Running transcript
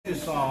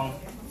this song.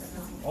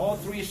 All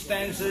three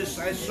stanzas,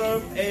 I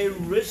serve a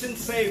risen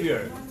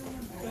Savior.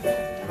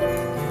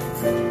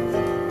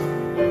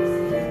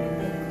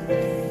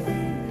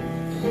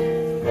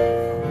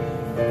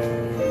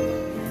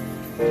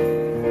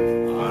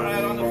 All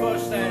right, on the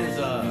first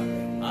stanza.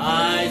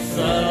 I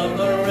serve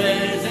a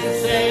risen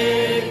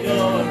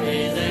Savior,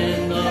 He's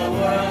in the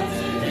world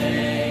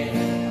today.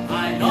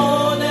 I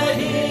know that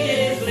He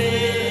is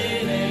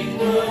living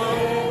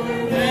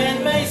good,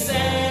 and may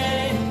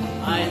say,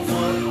 I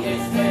took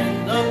His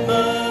wind of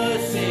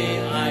mercy,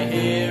 I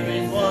hear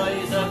His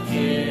voice of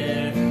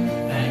cheer,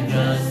 and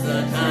just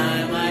the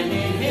time I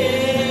need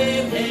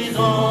Him, He's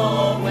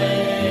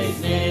always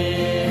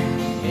near.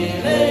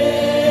 He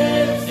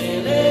lives,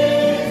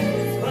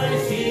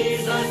 Christ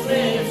Jesus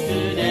lives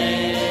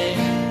today.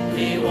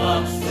 He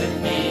walks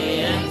with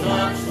me and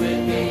talks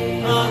with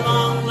me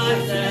along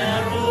life's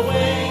narrow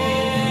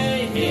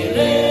way. He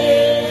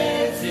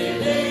lives,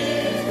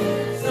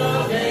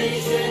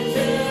 salvation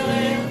to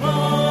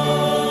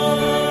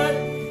impart.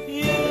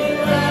 You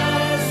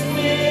ask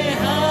me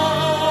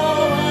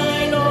how I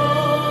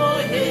know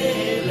He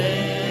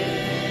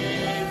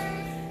lives.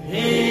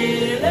 He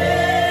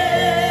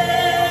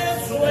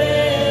lives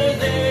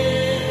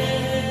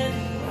within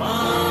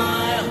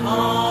my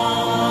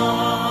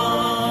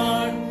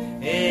heart.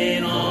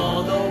 In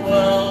all the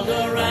world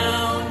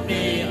around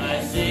me,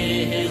 I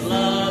see His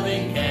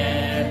loving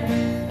care.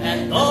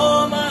 And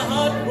though my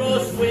heart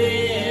grows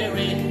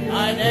weary,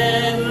 I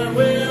never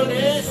will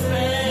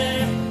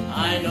despair.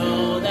 I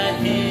know that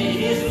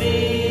He is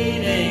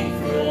leading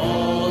through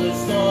all the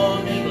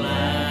stormy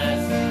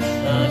blast.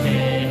 The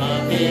day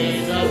of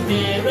His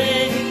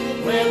appearing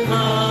will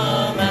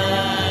come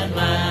at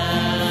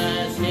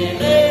last. He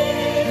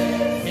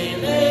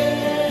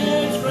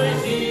lives,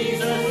 Christ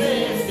Jesus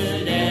lives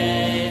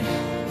today.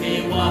 He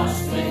walks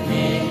with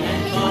me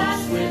and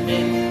talks with me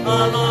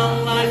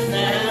along life's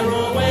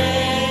narrow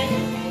way.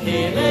 He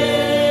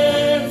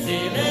lives,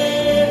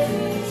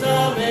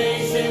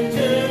 salvation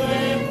to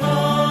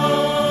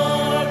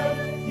impart.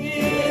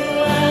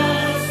 You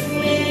ask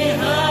me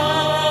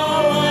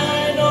how I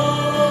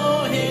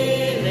know He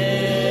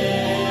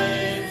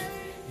lives.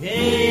 He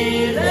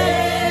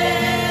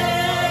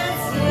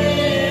lives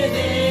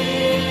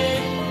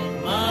within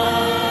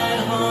my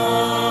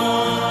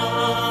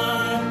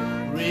heart.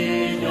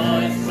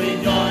 Rejoice,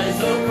 rejoice,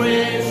 O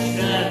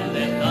Christian,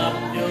 lift up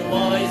your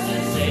voice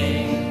and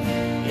sing.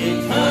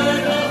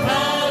 Eternal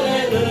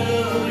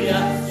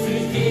hallelujah to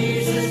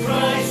Jesus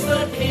Christ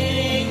the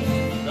King,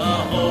 the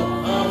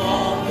hope of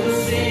all who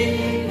seek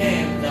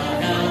Him, the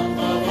help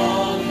of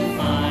all who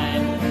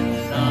find.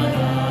 None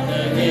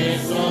other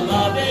is so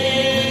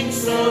loving,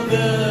 so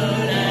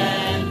good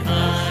and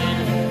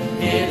kind.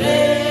 He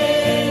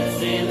lives,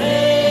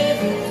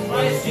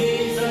 Christ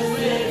Jesus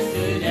lives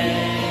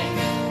today.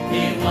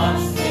 He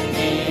walks with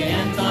me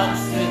and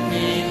talks with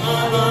me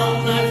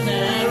along life's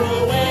narrow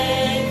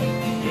way.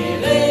 He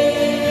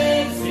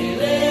lives,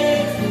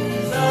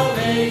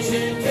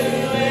 salvation to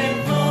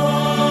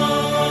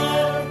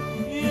impart.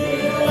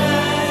 You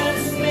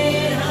ask me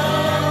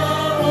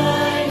how I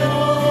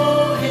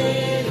know He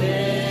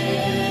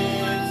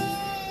lives.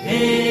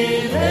 He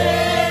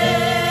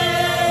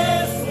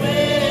lives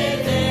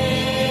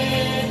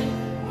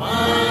within my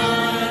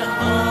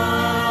heart.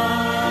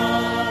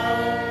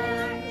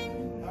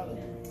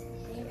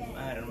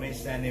 And remain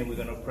standing, we're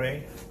going to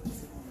pray.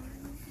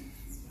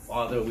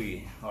 Father,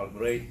 we are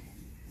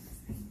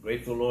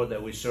grateful, Lord,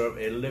 that we serve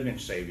a living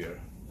Savior.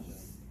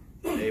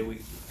 Today we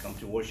come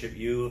to worship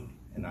You,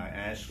 and I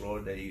ask,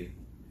 Lord, that You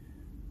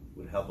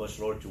would help us,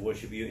 Lord, to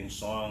worship You in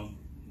song,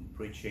 in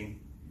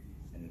preaching,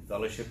 and in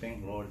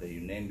fellowshipping, Lord, that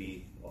Your name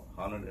be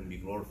honored and be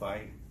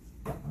glorified.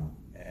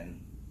 And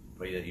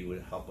pray that You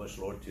would help us,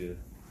 Lord, to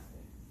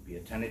be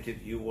attentive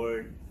to Your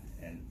word,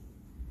 and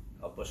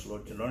help us,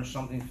 Lord, to learn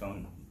something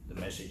from the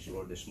message,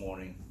 Lord, this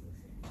morning.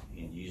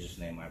 In Jesus'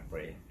 name I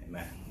pray.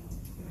 Amen.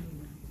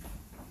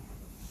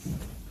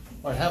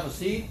 All right, have a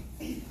seat.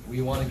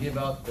 We want to give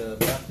out the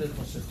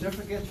baptismal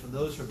certificates for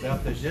those who were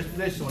baptized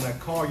yesterday. So when I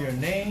call your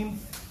name,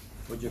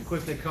 would you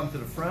quickly come to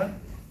the front?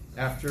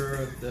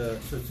 After the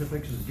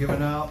certificates is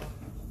given out,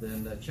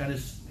 then the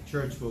Chinese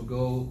church will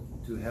go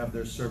to have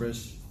their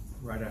service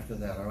right after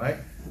that, all right?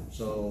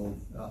 So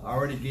I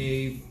already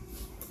gave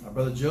our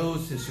Brother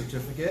Joe's his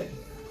certificate,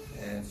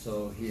 and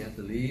so he had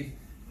to leave.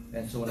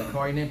 And so when I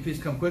call your name, please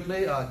come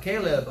quickly.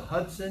 Caleb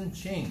Hudson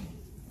Ching.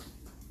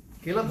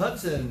 Caleb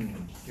Hudson.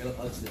 Caleb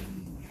Hudson.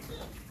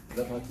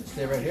 Caleb Hudson.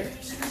 Stay right here.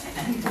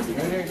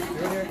 Right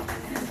here.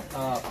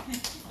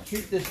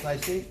 Treat this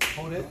nicely.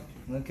 Hold it.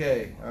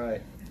 Okay. All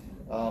right.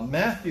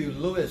 Matthew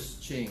Lewis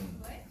Ching.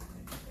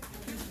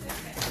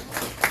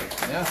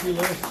 Matthew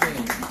Lewis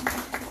Ching.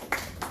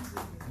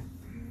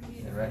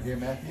 And right here,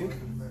 Matthew.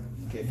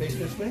 Okay, face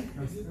this way.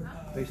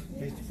 Face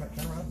the front.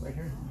 Turn around. Right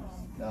here.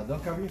 Now,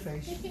 don't cover your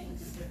face.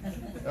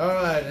 All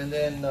right, and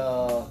then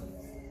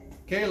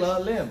Kayla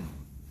Lim.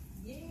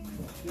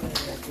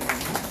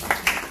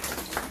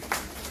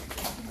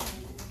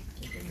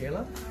 Okay,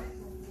 Kayla.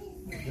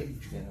 Good.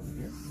 Stand over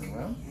here. Turn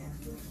around.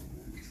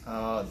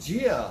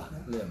 Gia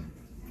Lim.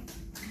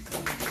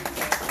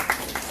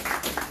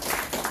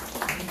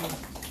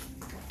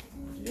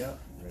 Yeah,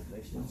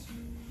 congratulations.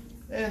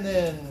 And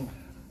then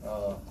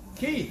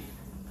Keith,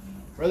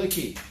 Brother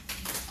Keith.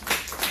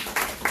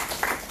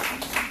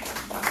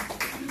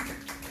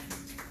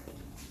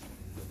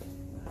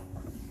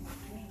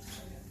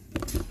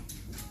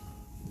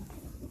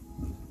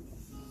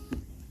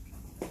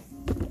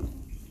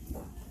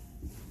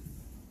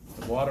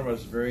 The water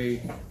was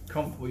very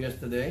comfortable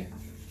yesterday,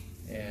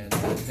 and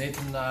as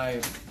Nathan and I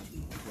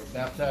were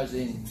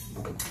baptizing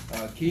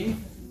Keith,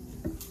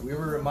 we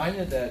were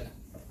reminded that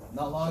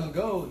not long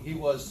ago he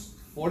was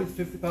 40 to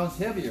 50 pounds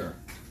heavier,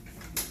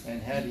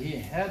 and had he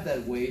had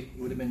that weight,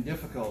 it would have been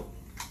difficult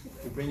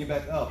to bring him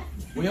back up.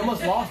 We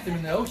almost lost him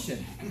in the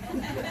ocean.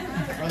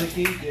 Brother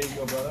Keith, there you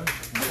go, brother.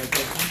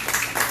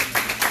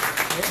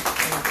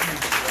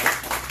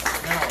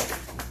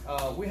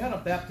 Now, we had a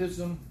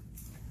baptism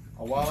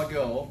a while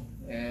ago,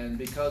 and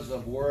because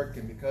of work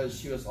and because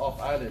she was off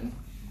island,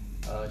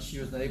 she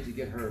was not able to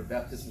get her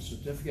baptism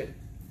certificate.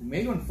 We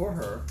made one for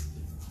her,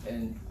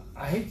 and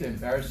I hate to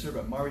embarrass her,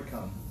 but Mari,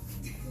 come.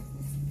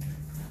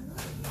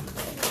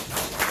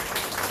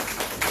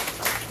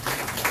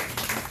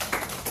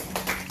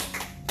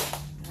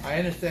 I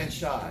understand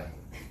shy.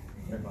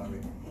 Here, Mari.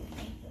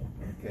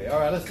 Okay, all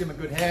right, let's give him a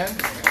good hand.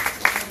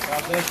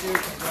 God bless you.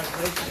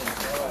 Congratulations.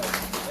 All right,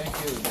 thank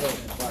you. Go.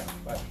 Bye.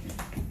 Bye.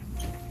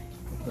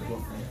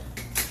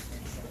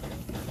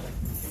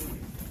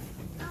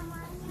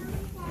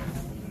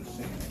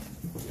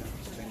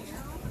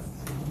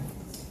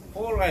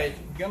 All right,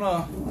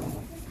 gonna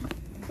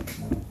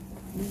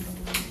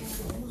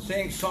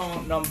sing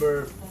song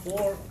number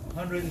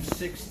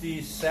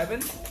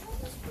 467.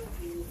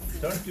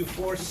 Turn to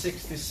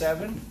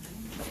 467.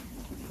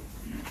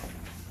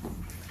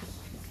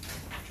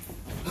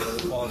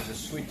 Oh, there's a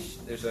switch.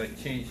 There's a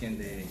change in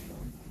the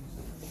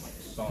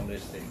song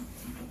listing.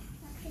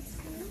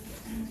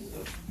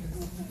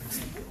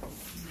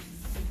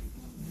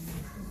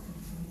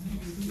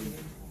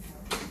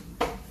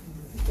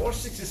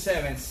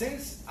 467.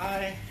 Since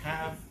I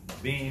have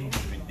been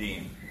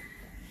redeemed.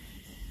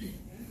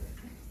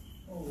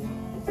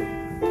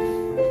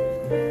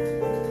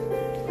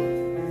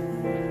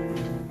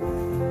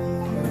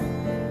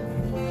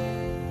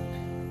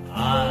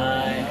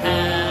 I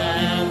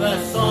have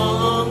a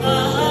song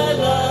I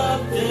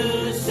love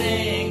to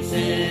sing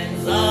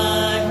since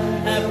I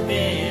have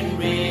been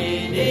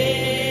redeemed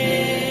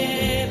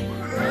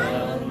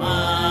from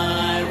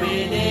my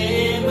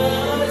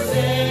Redeemer,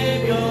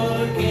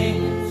 Savior,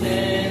 King.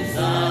 Since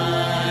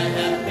I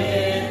have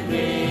been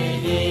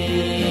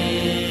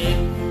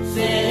redeemed,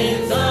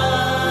 since I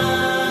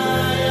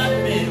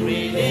have been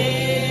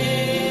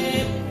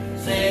redeemed,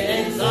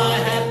 since I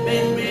have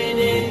been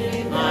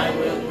redeemed, I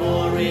will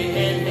glory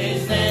in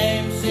His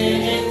name.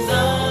 Since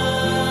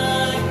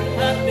I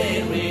have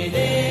been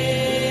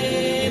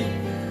redeemed,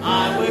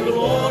 I will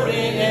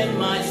glory in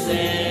my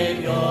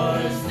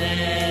Savior's name.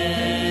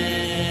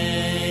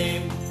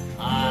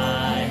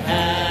 I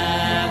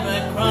have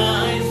a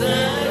Christ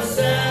that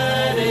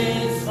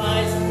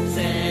satisfies.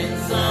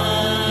 Since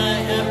I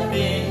have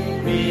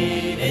been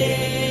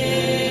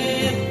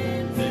redeemed,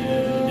 to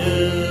do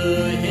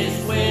His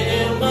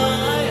will,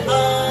 my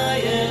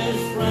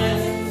highest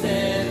prize.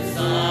 Since I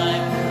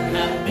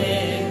have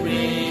been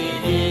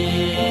redeemed,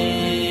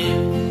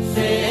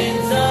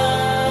 since I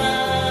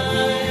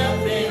have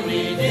been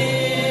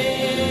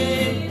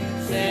redeemed,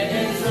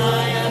 since I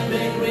have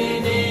been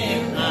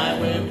redeemed, I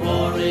will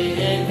glory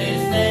in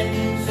His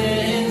name.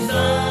 Since I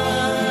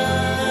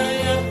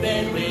have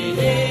been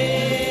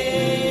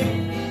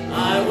redeemed,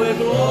 I will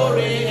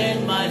glory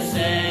in my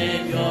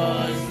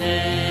Savior's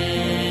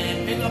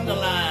name. Pick up the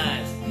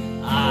lines.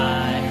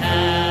 I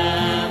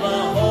have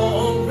a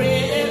home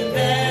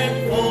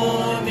prepared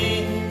for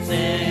me.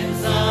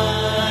 Since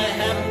I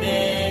have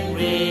been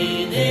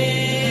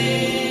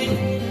redeemed,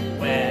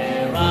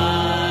 where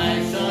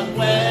I shall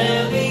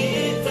dwell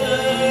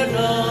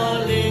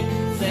eternally.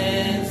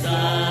 Since I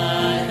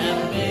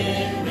have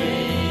been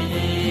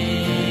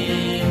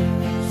redeemed,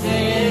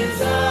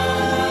 since I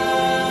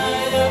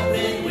have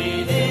been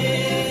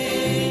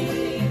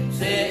redeemed,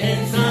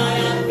 since I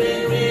have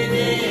been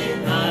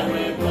redeemed, I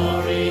will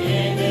glory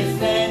in His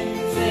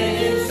name.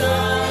 Since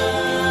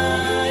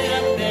I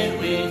have been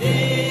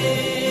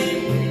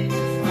redeemed,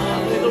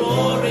 I will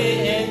glory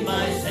in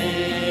my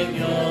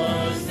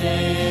Savior's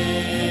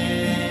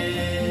name.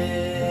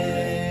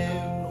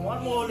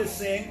 One more to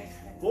sing.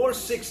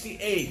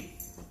 468.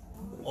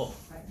 Oh,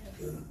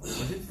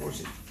 was it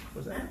 460?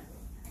 Was that?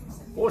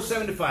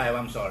 475,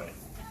 I'm sorry.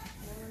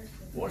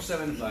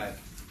 475.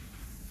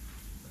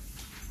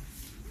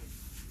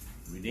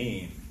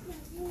 Redeemed.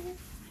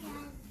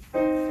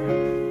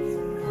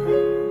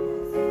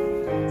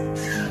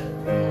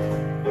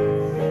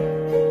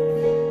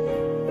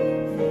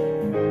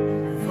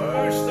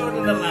 First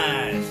on the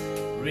lines.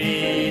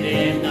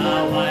 Redeemed,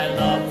 now I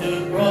love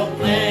to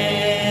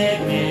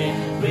proclaim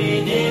it.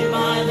 Redeemed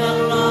by the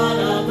blood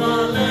of the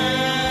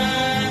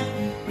Lamb.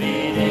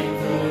 Redeemed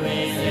through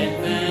His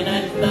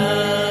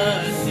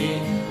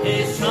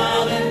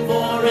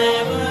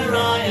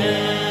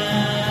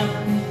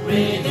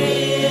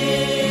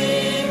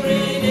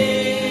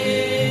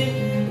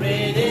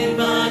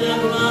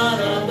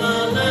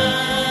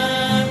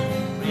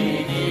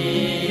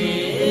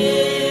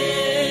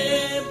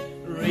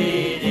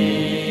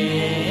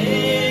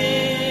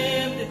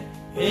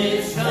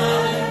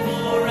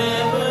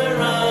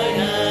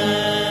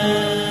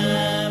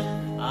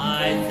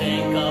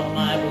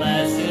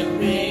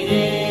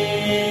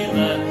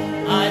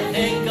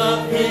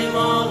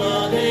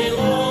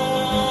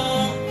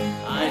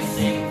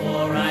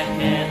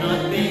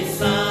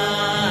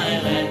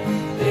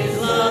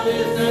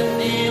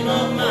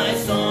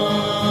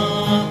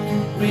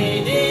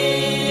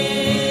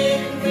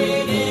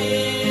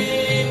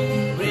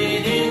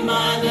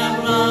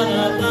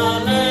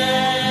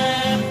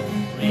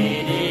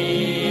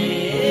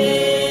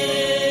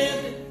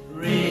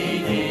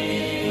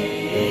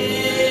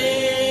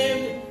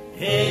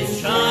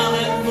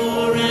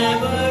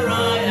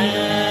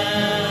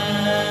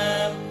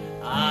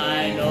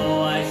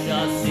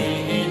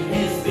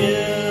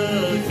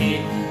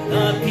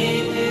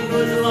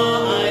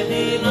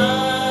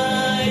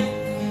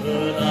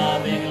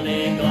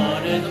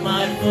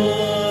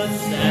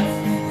footsteps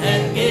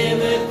and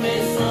giveth me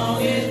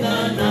song in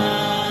the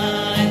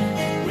night.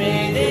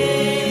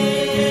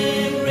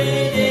 Redeemed,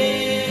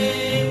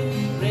 redeemed,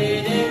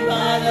 redeemed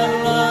by the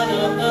blood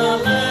of the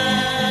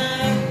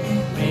Lamb.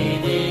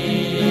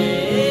 Redeemed,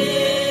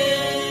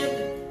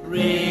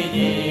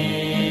 redeemed,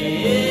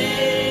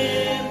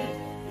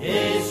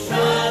 His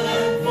child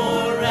and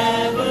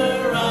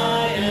forever I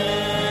am.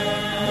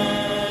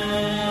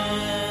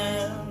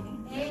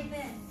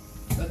 Amen.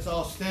 Let's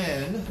all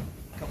stand.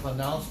 A couple of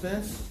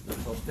announcements.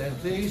 Let's all stand,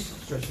 please.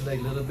 Stretch your leg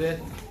a little bit.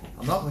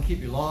 I'm not going to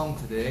keep you long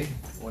today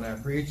when I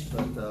preach,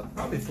 but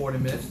probably 40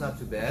 minutes, not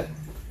too bad.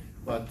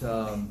 But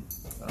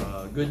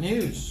good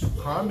news.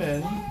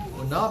 Carmen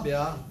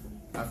Unabia,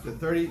 after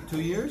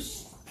 32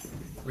 years,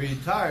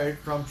 retired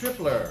from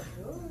Tripler.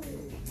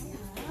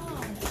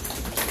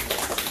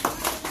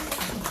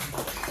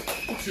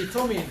 She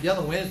told me the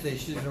other Wednesday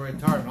she's going to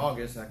retire in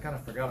August. I kind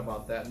of forgot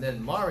about that. And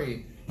then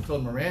Mari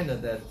told Miranda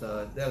that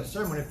they had a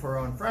ceremony for her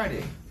on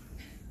Friday.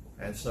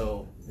 And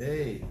so,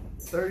 hey,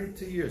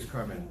 32 years,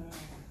 Carmen.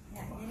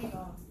 Yeah, getting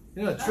old.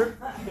 You know,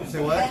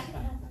 say what?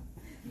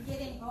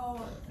 Getting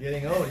old.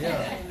 Getting old,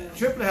 yeah.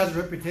 Tripler has a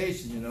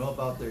reputation, you know,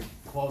 about their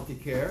quality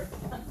care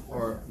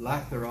or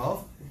lack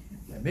thereof.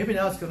 And maybe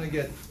now it's going to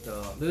get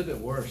a little bit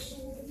worse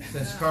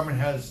since Carmen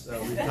has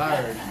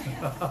retired.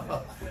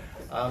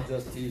 I'm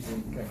just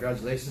teasing.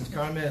 Congratulations,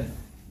 Carmen.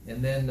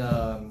 And then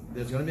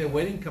there's going to be a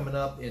wedding coming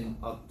up in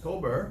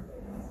October,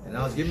 and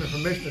I was given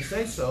permission to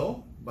say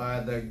so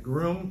by the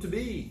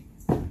groom-to-be.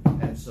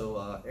 And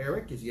so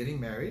Eric is getting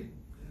married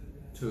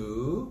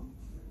to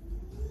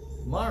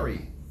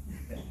Mari.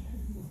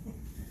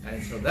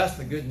 And so that's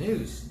the good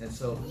news. And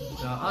so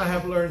now I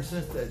have learned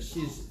since that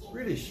she's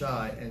really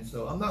shy, and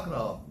so I'm not going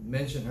to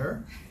mention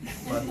her.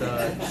 But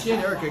she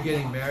and Eric are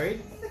getting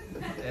married,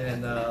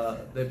 and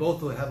they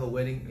both will have a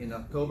wedding in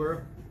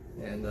October,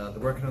 and they're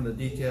working on the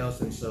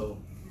details. And so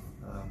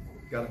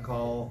got a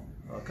call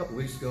a couple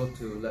weeks ago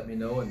to let me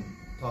know and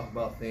talk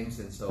about things.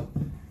 And so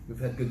we've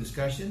had good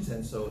discussions,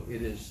 and so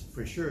it is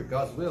for sure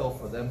God's will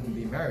for them to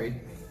be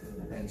married.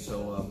 And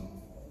so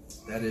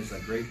that is a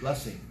great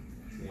blessing.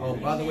 Oh,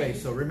 by the way,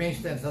 so remain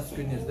stands. That's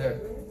good news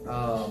there.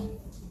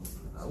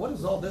 What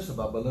is all this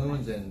about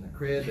balloons and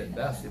crib and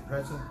basket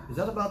present? Is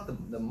that about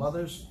the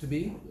mothers to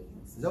be?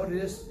 Is that what it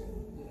is?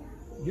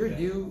 You're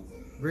due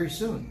very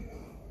soon,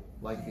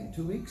 like in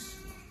 2 weeks.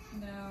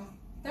 No,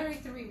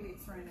 33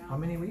 weeks right now. How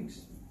many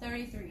weeks?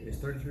 33. It's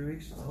 33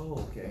 weeks.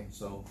 Oh, okay.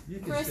 So you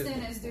can.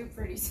 Kristen is due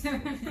pretty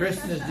soon.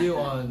 Kristen is due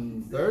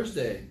on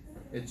Thursday.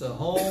 It's a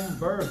home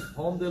birth,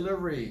 home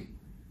delivery.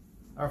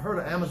 I've heard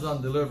of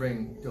Amazon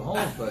delivering to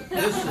homes, but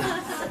this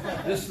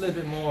is a little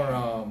bit more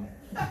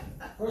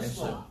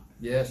personal.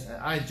 Yes,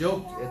 I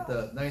joked at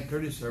the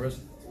 9:30 service,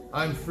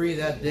 I'm free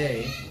that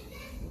day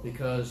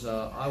because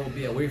I will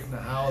be away from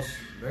the house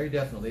very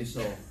definitely.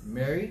 So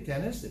Mary,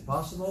 tennis, if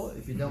possible,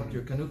 if you're done with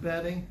your canoe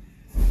padding,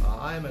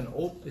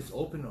 it's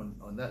open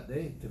on that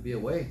day to be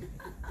away.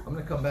 I'm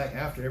going to come back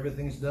after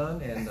everything's done,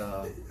 and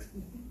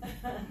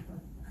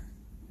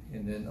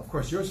then of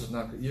course yours is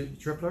not you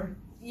Tripler.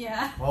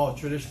 Yeah. Oh,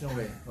 traditional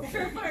way.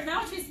 Okay.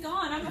 Now she's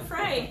gone. I'm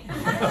afraid.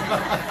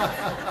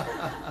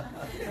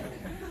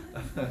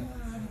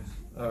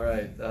 All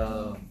right.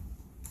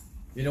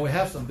 You know, we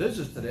have some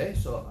visitors today,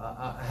 so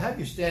I have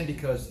you stand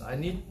because I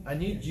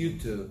need you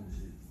to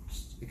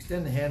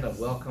extend the hand of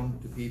welcome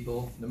to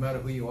people, no matter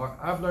who you are.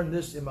 I've learned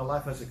this in my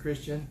life as a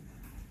Christian.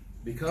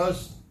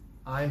 Because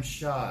I'm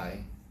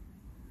shy,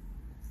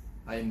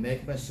 I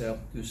make myself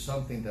do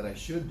something that I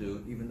should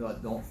do, even though I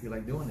don't feel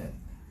like doing it.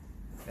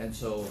 And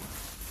so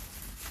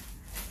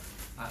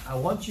I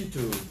want you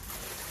to,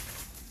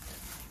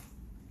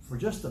 for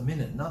just a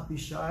minute, not be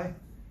shy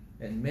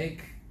and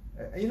make,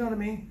 you know what I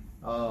mean?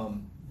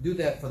 Do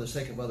that for the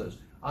sake of others.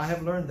 I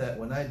have learned that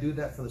when I do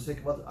that for the sake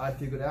of others, I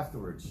feel good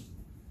afterwards.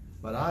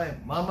 But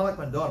I'm not like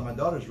my daughter. My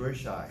daughter's very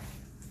shy.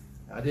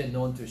 I didn't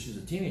know until she's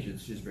a teenager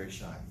that she's very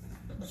shy.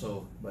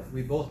 So, but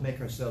we both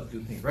make ourselves do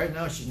things. Right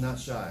now, she's not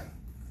shy.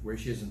 Where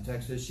she is in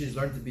Texas, she's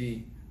learned to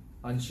be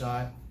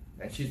unshy.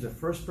 And she's the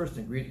first person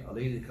to greet a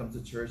lady that comes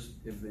to church.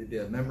 If it be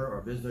a member or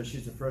a visitor,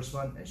 she's the first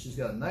one. And she's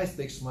got a nice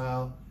big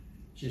smile.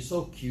 She's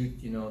so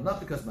cute, you know, not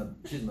because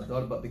she's my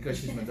daughter, but because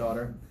she's my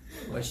daughter.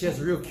 But she has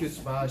a real cute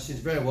smile. She's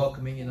very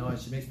welcoming, you know, and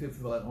she makes people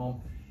feel at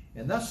home.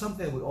 And that's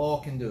something that we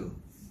all can do.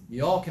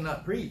 You all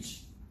cannot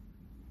preach.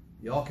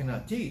 You all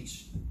cannot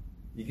teach.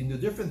 You can do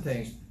different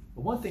things.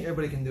 But one thing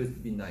everybody can do is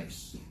be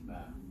nice.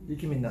 You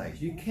can be nice.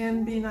 You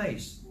can be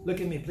nice. Look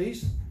at me,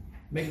 please.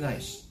 Make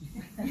nice.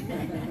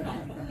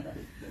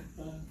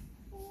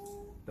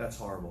 That's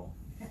horrible.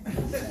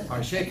 All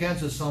right, shake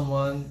hands with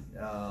someone,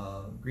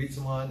 greet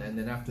someone, and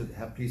then after,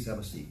 please have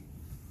a seat.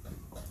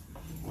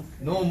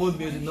 No mood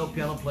music, no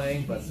piano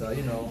playing, but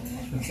you know.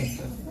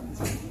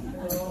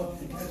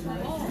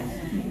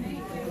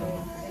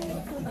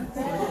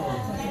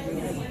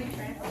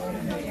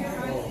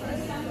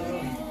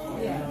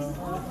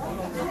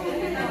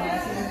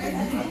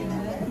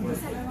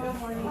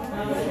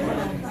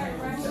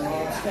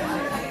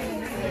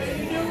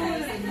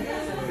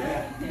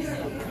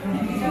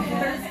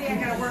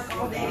 work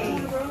all day.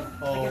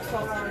 Oh, Like a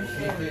 12-hour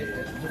shift. okay,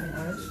 different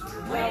times?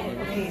 Well,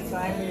 okay, so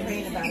I've been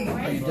praying about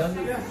Are you it. done?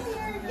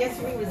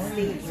 Yesterday was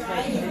sleep, but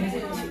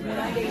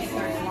Monday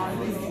starts long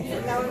distance.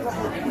 And that was the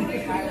whole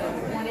point. I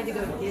wanted to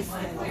go distance. So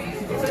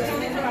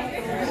remember,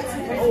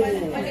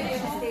 Monday,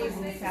 Tuesdays,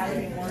 and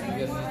Saturday You morning,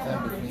 get any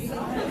time with me?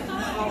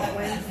 all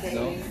Wednesdays.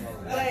 No?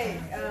 But,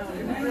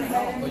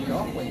 Oh, you're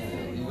off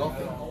Wednesday. You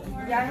golfing?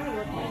 yeah, I'm not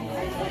working.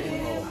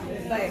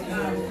 But if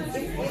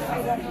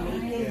I don't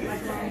make it,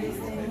 like long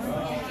distance,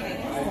 I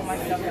pull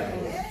myself up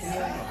and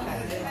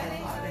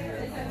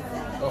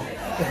Oh.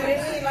 but I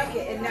really like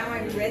it, and now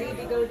I'm ready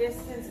to go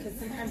distance because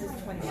sometimes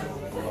it's 20 minutes.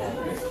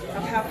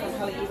 I'll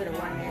probably give it a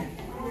 1 minute.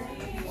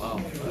 Wow.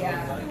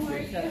 Yeah,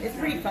 so it's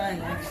pretty fun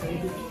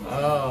actually.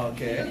 Oh,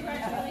 okay.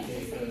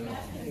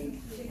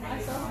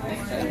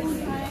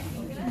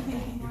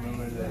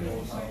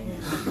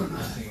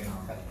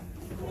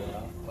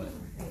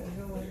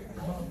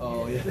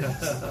 Oh,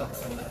 yeah.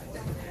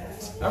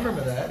 I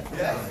remember that.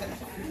 Yeah.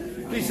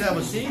 Please have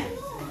a seat.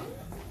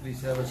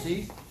 Please have a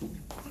seat.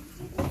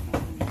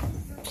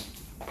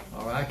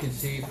 All right, I can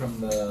see from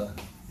the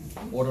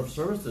order of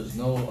service there's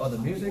no other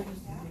music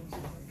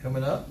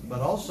coming up,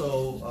 but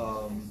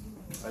also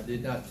I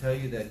did not tell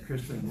you that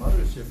Kristen's mother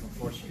is here from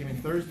Florida. She came in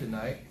Thursday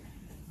night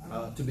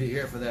to be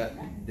here for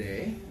that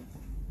day,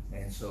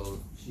 and so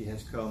she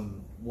has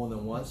come more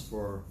than once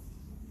for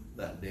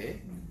that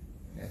day,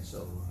 and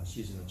so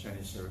she's in the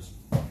Chinese service.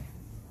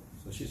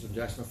 So she's from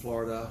Jacksonville,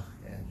 Florida,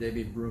 and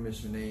Debbie Broom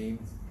is her name,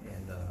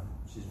 and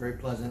she's very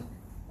pleasant,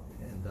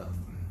 and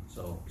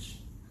so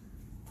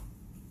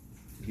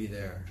to be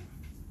there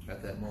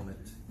at that moment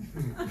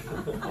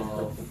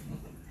of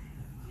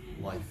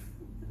life.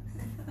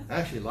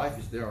 Actually, life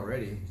is there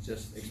already. It's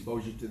just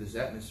exposure to this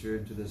atmosphere,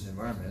 to this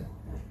environment.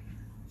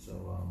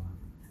 So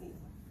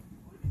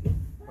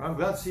I'm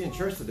glad to see you in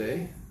church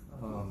today.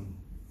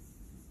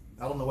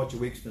 I don't know what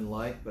your week's been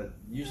like, but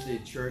usually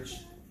at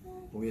church,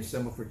 when we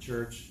assemble for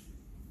church,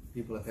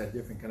 people have had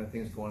different kind of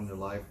things going in their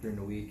life during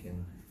the week,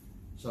 and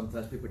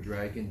sometimes people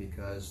drag in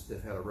because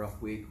they've had a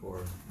rough week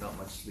or not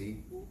much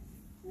sleep,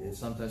 and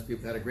sometimes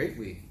people had a great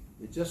week.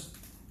 It's just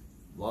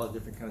a lot of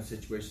different kind of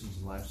situations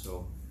in life.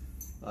 So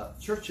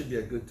church should be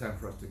a good time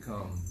for us to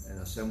come and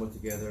assemble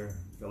together,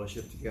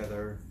 fellowship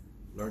together,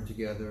 learn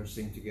together,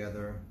 sing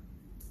together,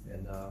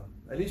 and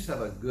at least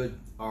have a good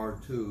hour or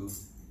two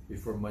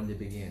before Monday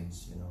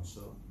begins, you know.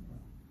 So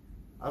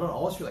I don't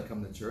always feel like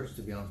coming to church,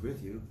 to be honest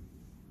with you,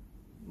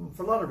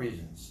 for a lot of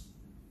reasons.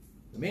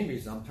 The main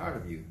reason, I'm tired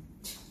of you.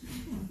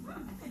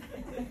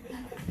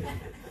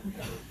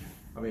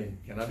 I mean,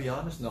 can I be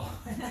honest? No.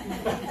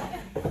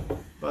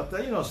 But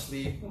you know,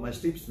 sleep. My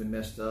sleep's been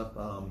messed up.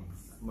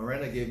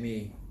 Miranda gave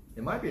me,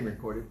 it might be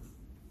recorded,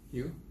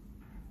 Hugh.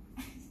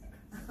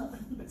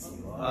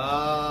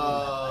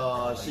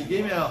 She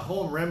gave me a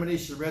home remedy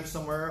she read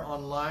somewhere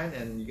online,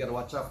 and you got to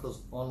watch out for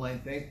those online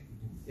things.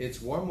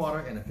 It's warm water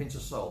and a pinch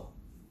of salt.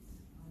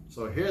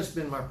 So here's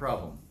been my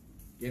problem: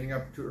 getting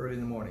up too early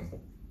in the morning.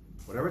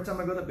 Whatever time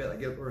I go to bed, I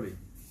get up early.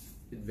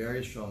 It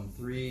varies from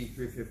 3,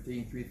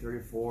 3:15,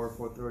 3:34,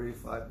 4:30,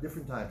 5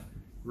 different times.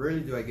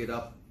 Rarely do I get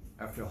up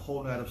after a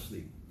whole night of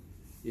sleep.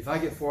 If I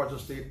get 4 hours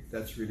of sleep,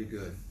 that's really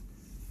good.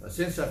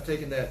 Since I've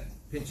taken that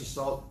pinch of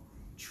salt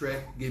trick,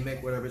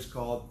 gimmick, whatever it's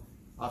called,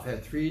 I've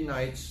had 3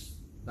 nights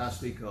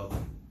last week of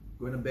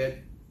going to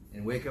bed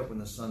and wake up when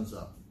the sun's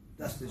up.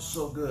 That's been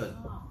so good.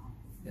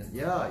 And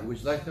yeah, would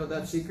you like to know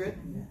that secret?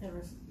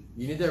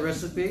 You need that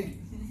recipe?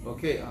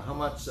 Okay, how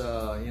much,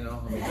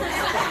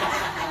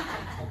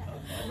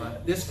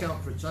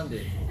 discount for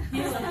Sunday.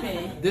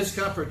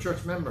 Discount for a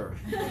church member.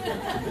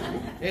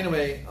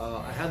 Anyway,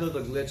 I had a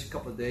little glitch a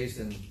couple of days,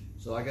 and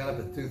so I got up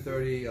at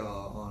 2:30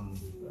 on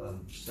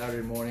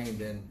Saturday morning, and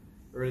then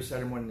early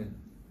Saturday morning,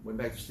 went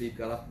back to sleep,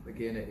 got up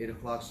again at 8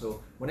 o'clock.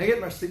 So when I get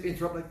my sleep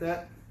interrupted like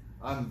that,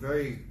 I'm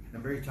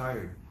very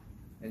tired.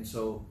 And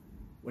so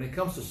when it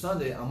comes to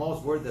Sunday, I'm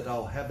always worried that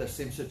I'll have that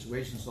same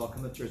situation, so I'll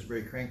come to church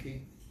very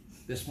cranky.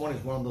 This morning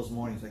is one of those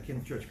mornings. I came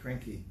to church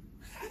cranky.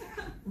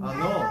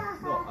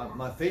 No,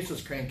 my face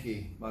was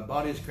cranky, my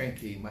body is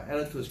cranky, my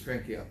attitude was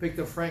cranky. I picked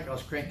up Frank, I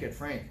was cranky at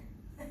Frank.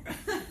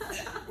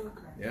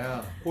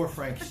 Yeah, poor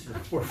Frank.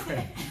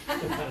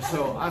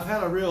 So I've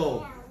had a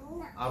real,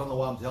 I don't know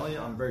why I'm telling you,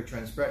 I'm very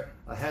transparent.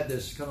 I had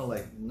this kind of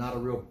like not a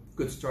real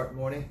good start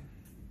morning,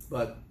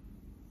 but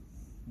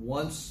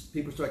once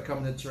people start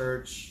coming to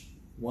church,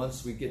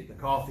 once we get the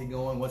coffee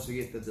going, once we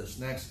get the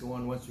snacks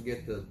going, once we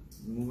get the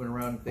moving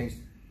around things,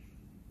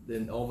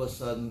 then all of a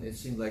sudden it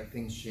seems like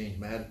things change.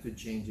 My attitude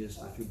changes.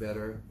 I feel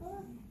better.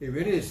 It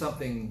really is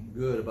something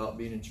good about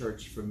being in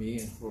church for me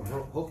and for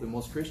hopefully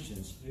most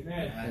Christians.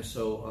 Amen. And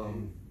so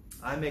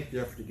I make the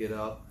effort to get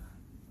up.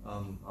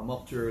 I'm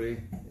up too early.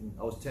 And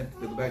I was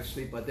tempted to go back to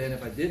sleep, but then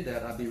if I did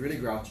that, I'd be really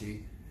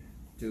grouchy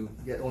to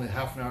get only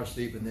half an hour of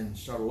sleep and then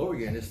start all over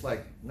again. It's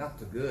like not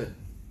too good.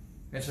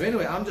 And so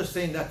anyway, I'm just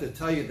saying that to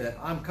tell you that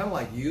I'm kind of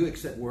like you,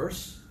 except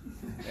worse.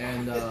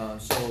 And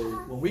so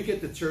when we get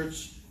to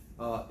church,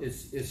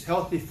 it's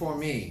healthy for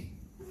me.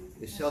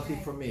 It's healthy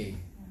for me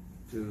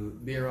to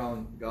be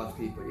around God's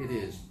people. It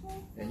is.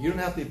 And you don't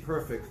have to be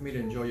perfect for me to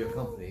enjoy your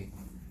company.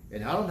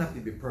 And I don't have to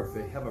be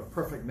perfect, have a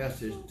perfect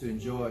message to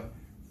enjoy,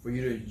 for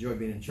you to enjoy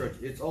being in church.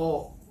 It's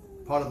all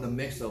part of the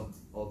mix of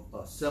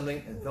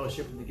assembling and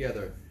fellowshipping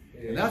together.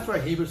 And that's why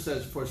Hebrews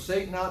says,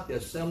 forsake not the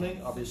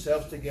assembling of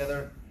yourselves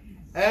together,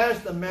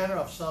 as the manner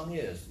of some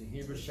is, in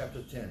Hebrews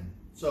chapter 10.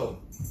 So,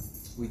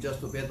 we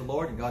just obeyed the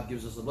Lord, and God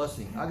gives us a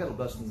blessing. I got a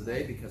blessing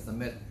today because I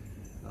met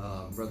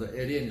Brother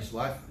Eddie and his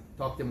wife.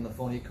 Talked to him on the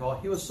phone. He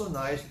called. He was so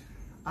nice.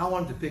 I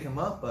wanted to pick him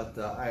up, but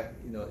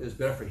it was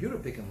better for you to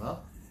pick him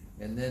up.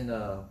 And then,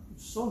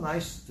 so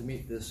nice to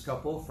meet this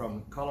couple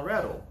from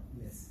Colorado.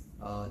 Yes.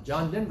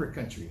 John Denver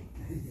country.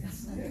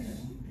 Yes.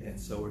 And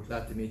so we're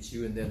glad to meet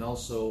you. And then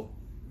also,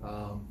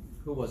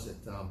 who was it?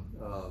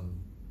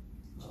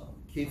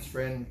 Keith's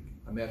friend.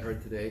 I met her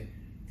today.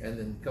 And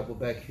then a couple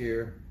back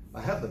here. I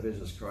have the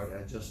business card.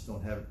 I just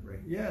don't have it right.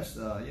 Yes,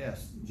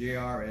 yes.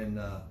 JR and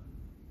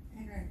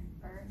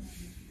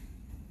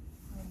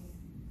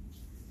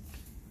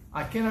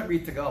I cannot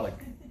read Tagalog.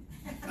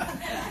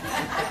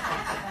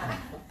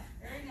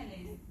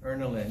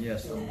 Ernalyn,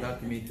 yes. I'm glad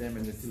to meet them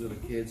and the two little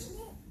kids.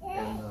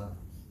 And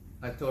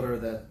I told her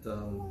that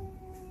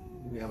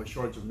we have a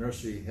shortage of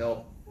nursery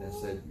help. And I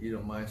said, you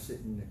don't mind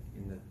sitting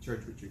in the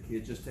church with your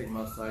kids, just take them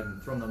outside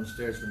and throw them down the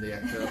stairs when they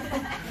act up.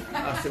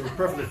 I said, we're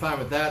perfectly fine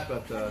with that,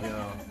 but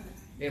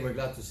anyway,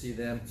 glad to see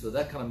them. So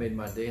that kind of made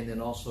my day. And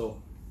then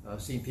also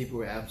seeing people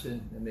who are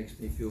absent, it makes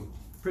me feel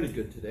pretty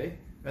good today.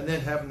 And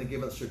then having to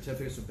give out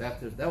certificates of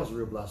baptism, that was a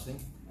real blessing.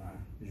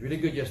 It was really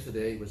good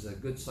yesterday. It was a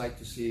good sight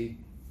to see.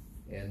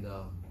 And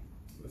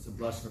it was a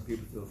blessing for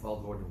people to follow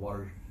the Lord in the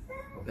water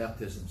of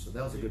baptism. So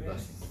that was a good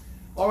blessing.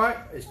 All right,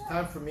 it's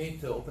time for me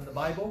to open the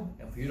Bible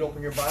and for you to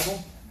open your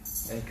Bible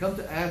and come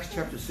to Acts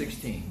chapter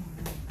 16.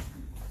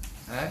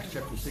 Acts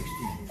chapter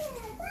 16.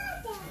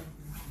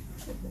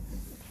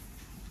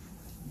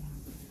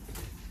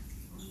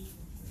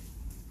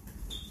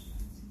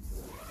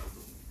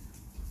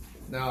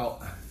 Now,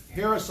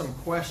 here are some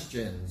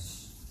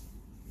questions.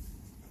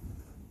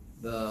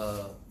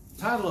 The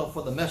title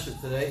for the message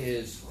today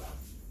is,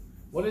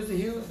 what is it,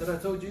 Hugh, that I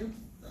told you?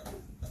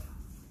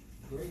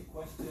 Great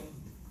question.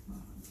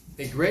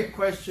 A great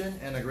question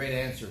and a great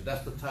answer.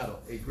 That's the title.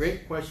 A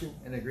great question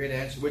and a great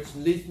answer, which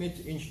leads me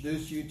to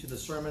introduce you to the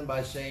sermon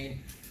by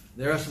saying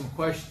there are some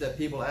questions that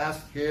people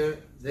ask. Here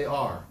they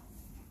are.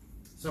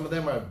 Some of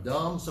them are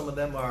dumb. Some of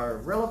them are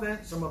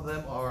relevant. Some of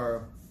them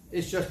are...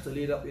 It's just to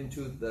lead up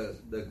into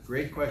the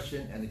great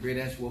question and the great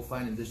answer we'll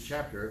find in this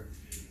chapter.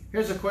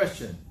 Here's a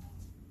question.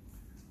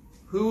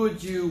 Who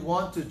would you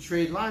want to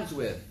trade lives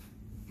with?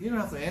 You don't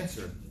have to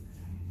answer.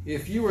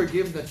 If you were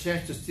given the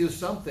chance to steal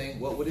something,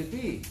 what would it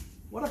be?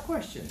 What a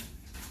question.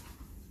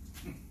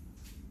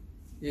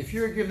 If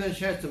you were given a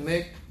chance to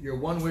make your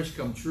one wish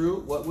come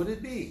true, what would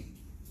it be?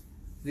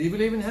 Do you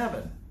believe in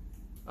heaven?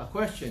 A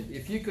question.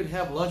 If you could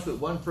have lunch with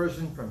one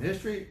person from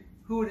history,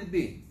 who would it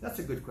be? That's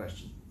a good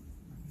question.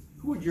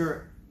 Who would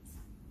your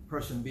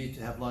person be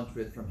to have lunch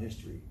with from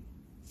history?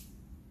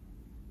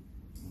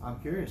 I'm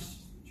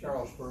curious.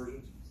 Charles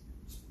Spurgeon.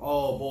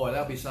 Oh boy,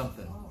 that'll be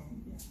something.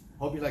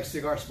 Hope you like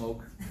cigar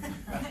smoke.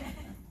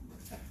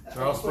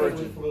 Charles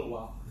Spurgeon. For a little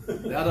while.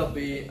 That'll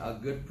be a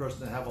good person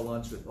to have a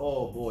lunch with.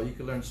 Oh boy, you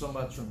can learn so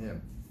much from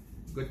him.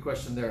 Good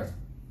question there.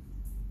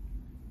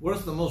 What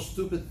is the most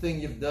stupid thing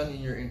you've done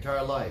in your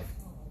entire life?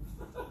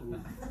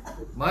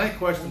 My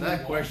question,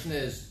 that question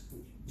is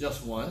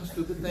just one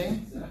stupid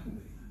thing.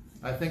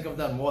 I think I've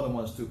done more than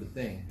one stupid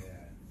thing.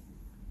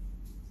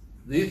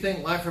 Do you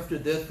think life after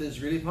death is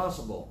really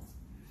possible?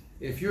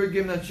 If you were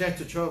given a chance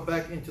to travel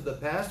back into the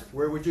past,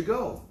 where would you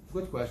go?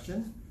 Good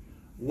question.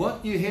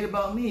 What do you hate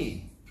about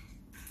me?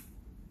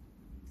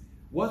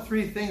 What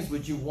three things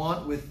would you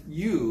want with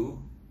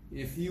you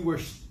if you were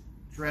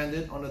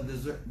stranded on a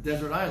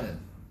desert island?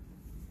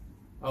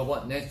 I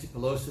want Nancy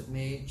Pelosi with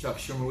me, Chuck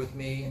Schumer with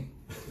me.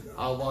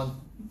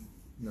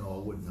 No, I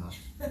would not.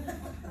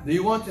 Do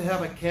you want to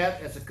have a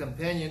cat as a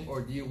companion,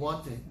 or do you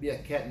want to be a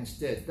cat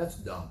instead? That's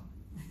dumb.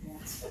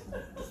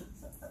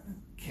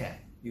 Cat.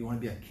 You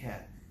want to be a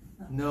cat?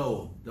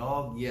 No.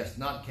 Dog? Yes.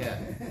 Not cat.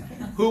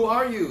 Who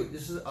are you?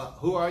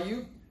 Who are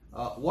you?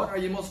 What are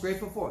you most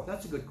grateful for?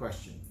 That's a good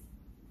question.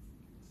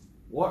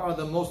 What are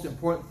the most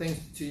important things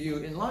to you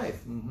in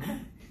life? Mm-hmm.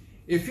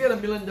 If you had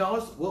 $1 million,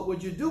 what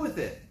would you do with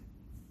it?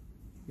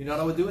 You know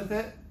what I would do with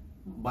it?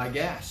 Buy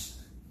gas.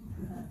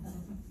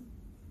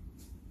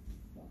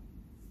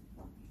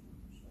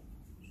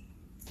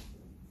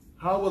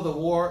 How will the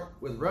war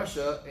with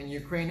Russia and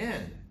Ukraine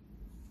end?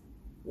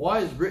 Why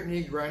is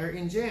Brittany Griner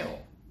in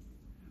jail?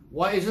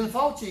 Why isn't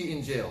Fauci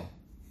in jail?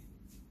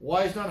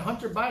 Why is not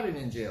Hunter Biden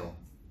in jail?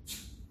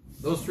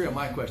 Those three are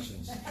my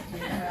questions.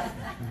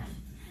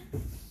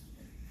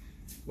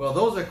 Well,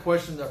 those are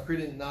questions that are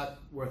pretty not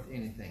worth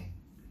anything.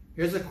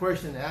 Here's a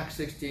question in Acts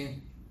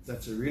 16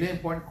 that's a really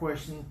important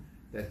question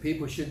that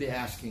people should be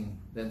asking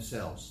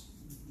themselves.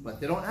 But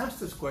they don't ask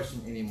this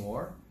question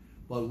anymore.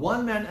 But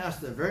one man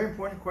asked a very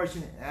important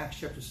question in Acts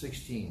chapter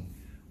 16.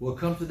 We'll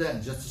come to that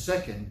in just a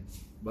second.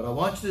 But I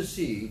want you to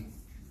see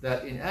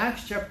that in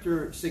Acts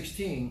chapter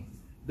 16,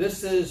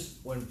 this is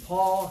when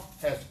Paul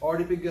has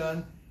already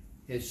begun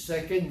his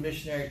second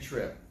missionary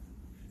trip.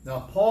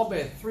 Now, Paul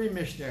made 3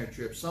 missionary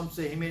trips. Some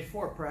say he made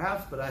 4,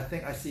 perhaps, but I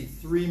think I see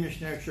 3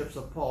 missionary trips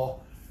of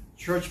Paul.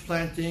 Church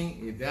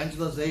planting,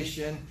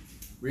 evangelization,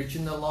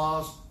 reaching the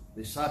lost,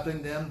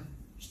 discipling them,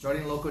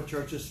 starting local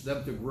churches for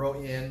them to grow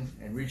in,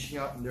 and reaching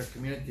out in their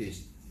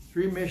communities.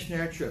 3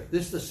 missionary trips.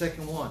 This is the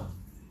second one.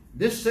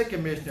 This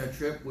second missionary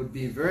trip would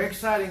be very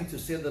exciting, to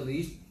say the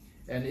least,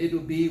 and it will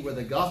be where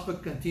the gospel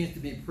continues to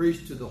be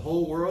preached to the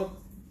whole world,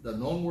 the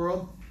known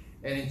world.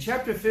 And in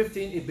chapter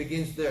 15, it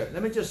begins there.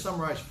 Let me just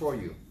summarize for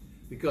you,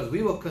 because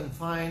we will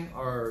confine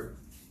our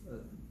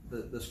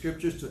the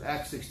scriptures to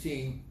Acts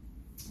 16,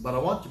 but I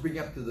want to bring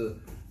up to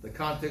the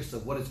context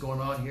of what is going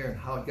on here and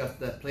how it got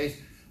to that place.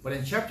 But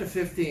in chapter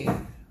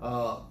 15,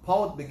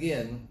 Paul would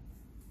begin,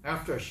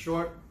 after a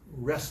short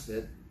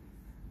respite,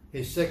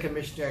 his second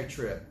missionary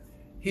trip.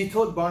 He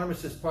told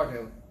Barnabas, his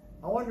partner,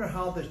 I wonder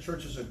how the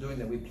churches are doing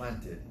that we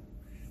planted.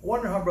 I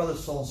wonder how brother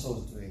so-and-so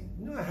is doing.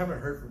 I haven't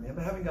heard from him.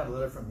 I haven't got a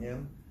letter from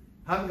him.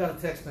 I haven't got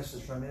a text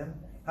message from him.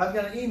 I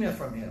haven't got an email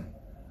from him.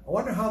 I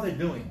wonder how they're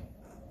doing.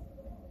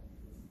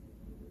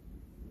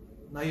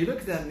 Now you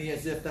look at me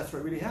as if that's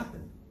what really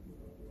happened.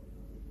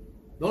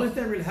 The only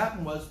thing that really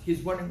happened was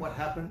he's wondering what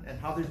happened and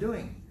how they're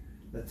doing.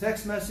 The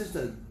text message,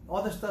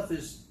 all this stuff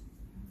is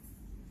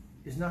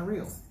not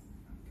real.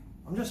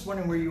 I'm just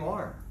wondering where you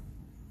are.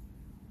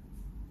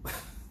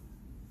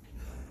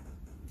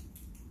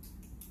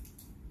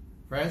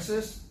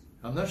 Francis,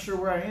 I'm not sure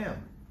where I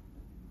am.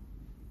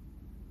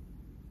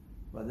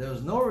 But there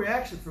was no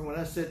reaction from when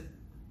I said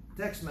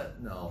text message.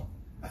 No,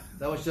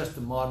 that was just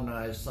to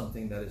modernize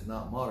something that is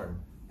not modern.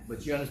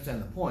 But you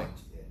understand the point.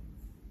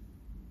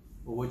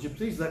 Well, would you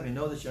please let me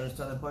know that you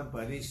understand the point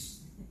by at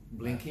least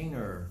blinking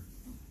or,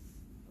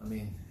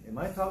 am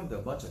I talking to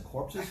a bunch of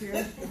corpses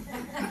here?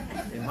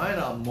 Am I in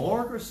a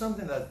morgue or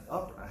something?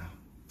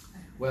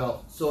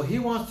 Well, so he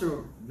wants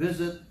to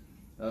visit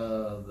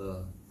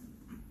the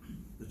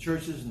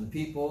churches and the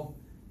people,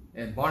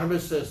 and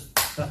Barnabas says,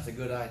 that's a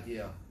good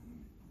idea.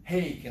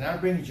 Hey, can I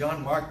bring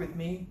John Mark with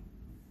me?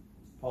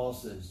 Paul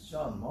says,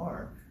 John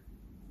Mark?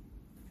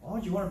 Why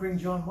would you want to bring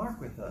John Mark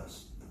with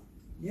us?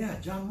 Yeah,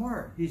 John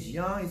Mark. He's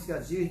young, he's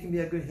got zeal, he can be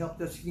a good help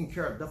desk, he can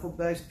carry duffel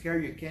bags,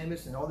 carry your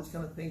canvas and all these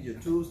kind of things, your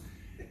tools.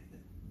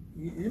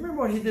 You remember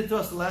what he did to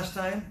us the last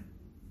time?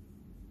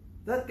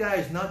 That guy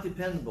is not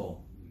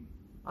dependable.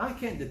 I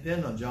can't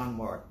depend on John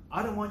Mark.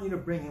 I don't want you to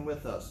bring him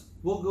with us.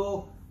 We'll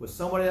go with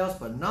somebody else,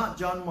 but not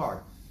John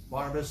Mark.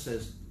 Barnabas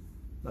says,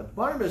 but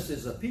Barnabas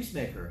is a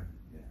peacemaker.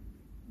 Yeah.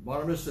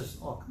 Barnabas says,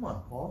 oh, come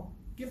on, Paul.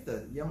 Give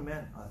the young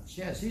man a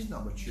chance. He's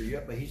not mature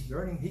yet, but he's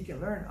learning. He can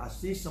learn. I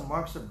see some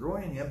marks of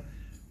growing in him.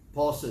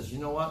 Paul says, you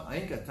know what? I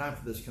ain't got time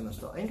for this kind of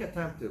stuff. I ain't got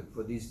time to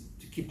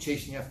keep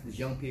chasing after these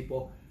young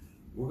people.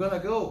 We're going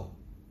to go.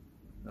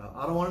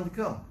 I don't want him to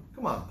come.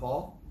 Come on,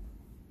 Paul.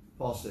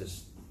 Paul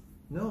says,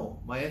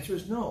 no. My answer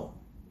is no.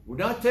 We're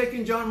not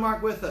taking John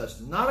Mark with us.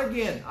 Not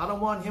again. I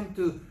don't want him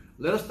to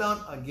let us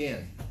down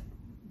again.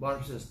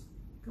 Barnabas says,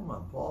 come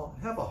on, Paul.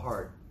 Have a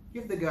heart.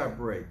 Give the guy a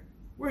break.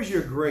 Where's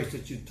your grace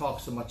that you talk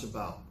so much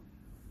about?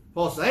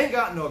 Paul says, I ain't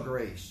got no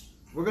grace.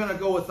 We're going to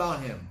go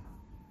without him.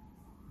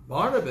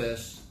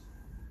 Barnabas,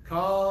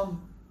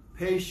 calm,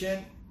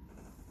 patient,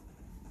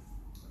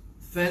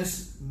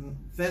 fence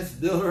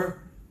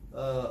builder.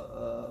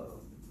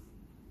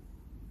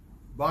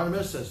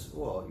 Barnabas says,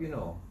 well,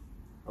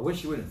 I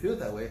wish you wouldn't feel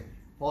that way.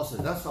 Paul says,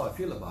 that's how I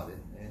feel about it,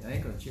 and I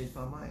ain't going to change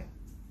my mind.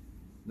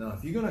 Now,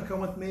 if you're going to come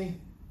with me,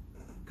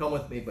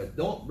 but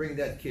don't bring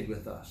that kid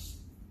with us.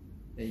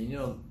 And you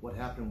know what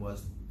happened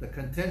was the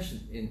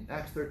contention in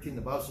Acts 13,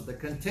 the Bible says the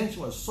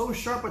contention was so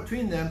sharp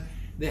between them,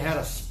 they had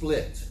a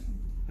split,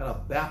 had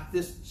a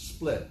Baptist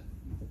split.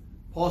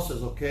 Paul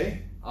says,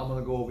 okay, I'm going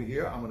to go over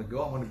here, I'm going to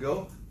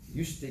go.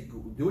 You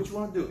do what you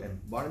want to do. And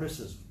Barnabas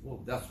says,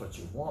 well, that's what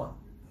you want.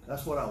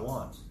 That's what I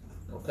want.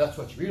 Well, if that's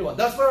what you really want,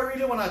 that's what I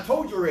really want. I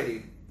told you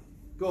already.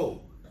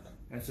 Go.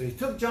 And so he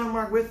took John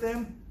Mark with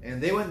them,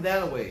 and they went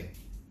that way.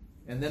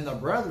 And then the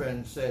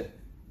brethren said,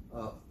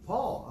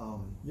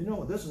 Paul,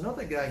 there's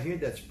another guy here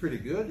that's pretty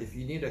good. If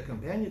you need a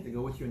companion to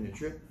go with you on your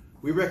trip,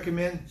 we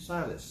recommend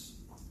Silas.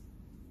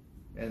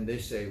 And they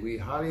say, we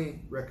highly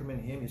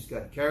recommend him. He's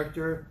got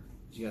character.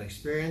 He's got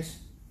experience.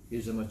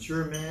 He's a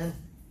mature man.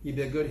 He'd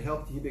be a good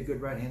help. He'd be a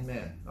good right-hand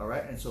man. All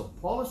right? And so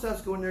Paul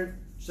starts going their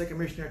second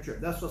missionary trip.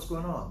 That's what's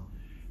going on.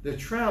 The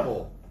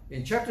travel.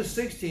 In chapter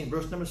 16,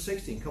 verse number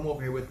 16. Come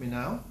over here with me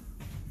now.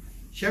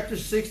 Chapter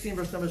 16,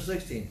 verse number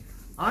 16.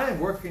 I am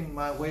working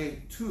my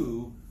way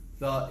to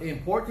the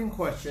important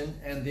question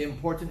and the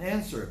important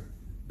answer.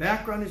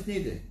 Background is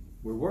needed.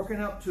 We're working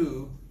up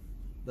to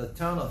the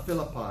town of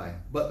Philippi.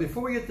 But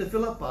before we get to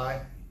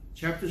Philippi,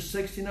 chapter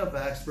 16 of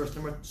Acts, verse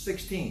number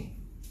 16.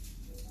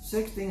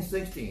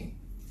 16.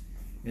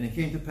 And it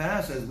came to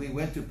pass, as we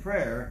went to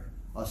prayer,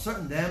 a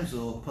certain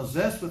damsel,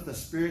 possessed with the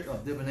spirit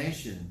of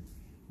divination,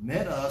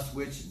 met us,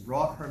 which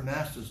brought her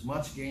masters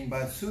much gain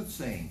by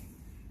soothsaying.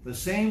 The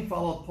same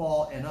followed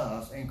Paul and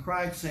us, and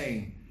cried,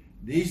 saying,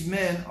 These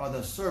men are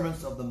the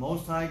servants of the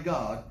Most High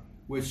God,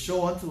 which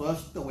show unto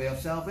us the way of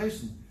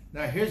salvation.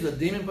 Now here's a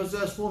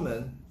demon-possessed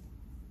woman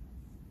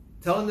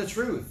telling the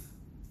truth.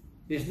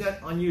 Isn't that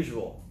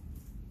unusual?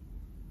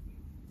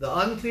 The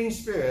unclean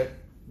spirit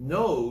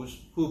knows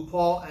who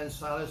Paul and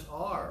Silas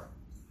are.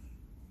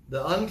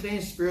 The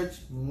unclean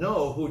spirits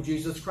know who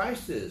Jesus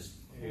Christ is.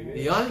 Amen.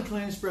 The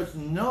unclean spirits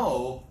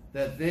know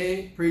that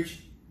they preach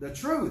the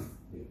truth.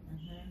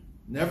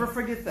 Never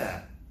forget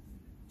that.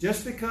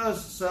 Just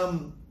because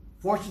some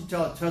fortune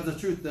teller tells the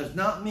truth does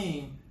not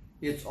mean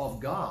it's of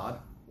God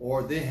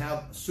or they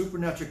have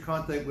supernatural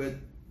contact with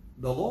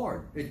the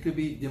Lord. It could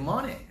be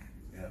demonic.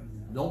 Yeah.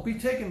 Don't be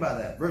taken by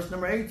that. Verse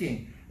number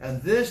 18.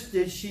 And this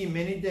did she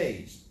many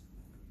days.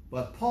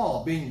 But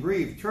Paul, being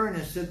grieved, turned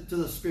and said to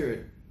the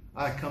spirit,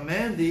 I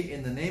command thee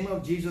in the name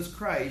of Jesus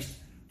Christ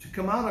to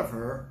come out of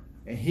her.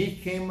 And he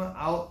came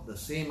out the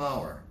same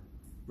hour.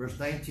 Verse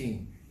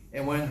 19.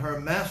 And when her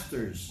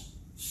masters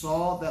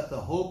saw that the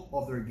hope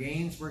of their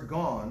gains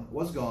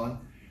was gone,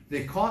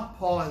 they caught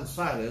Paul and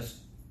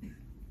Silas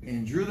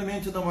and drew them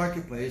into the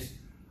marketplace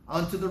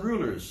unto the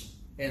rulers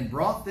and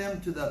brought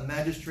them to the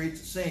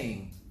magistrates,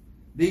 saying,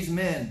 These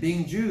men,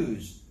 being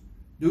Jews,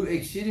 do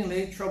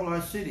exceedingly trouble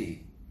our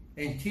city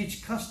and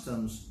teach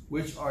customs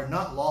which are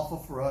not lawful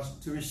for us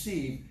to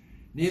receive,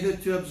 neither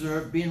to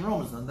observe, being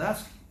Romans. And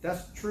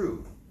that's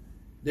true.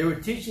 They were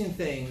teaching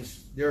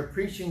things, they were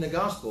preaching the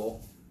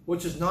gospel,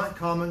 which is not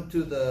common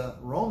to the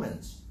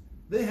Romans.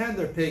 They had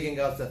their pagan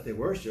gods that they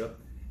worship,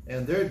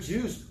 and they're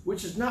Jews,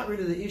 which is not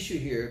really the issue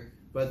here,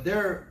 but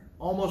they're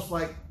almost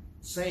like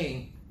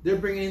saying, they're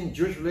bringing in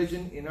Jewish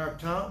religion in our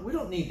town. We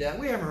don't need that.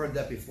 We haven't heard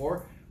that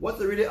before. What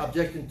they're really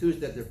objecting to is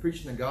that they're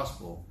preaching the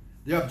gospel.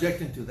 They're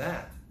objecting to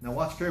that. Now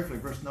watch carefully,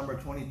 verse number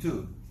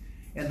 22.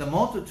 And the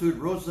multitude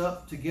rose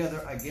up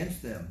together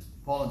against them,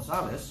 Paul and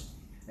Silas,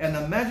 and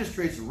the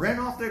magistrates rent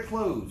off their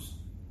clothes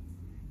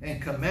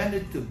and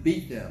commanded to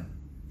beat them.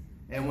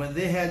 And when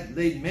they had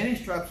laid many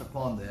stripes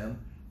upon them,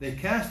 they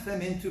cast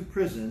them into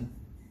prison,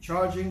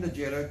 charging the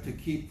jailer to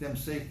keep them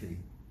safely.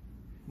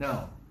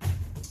 Now,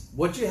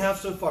 what you have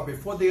so far,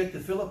 before they get to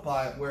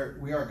Philippi, where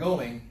we are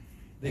going,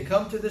 they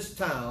come to this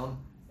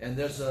town, and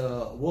there's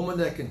a woman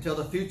that can tell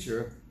the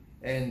future,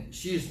 and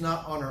she's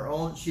not on her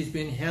own. She's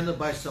being handled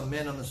by some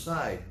men on the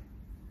side.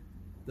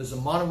 There's a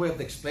modern way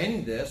of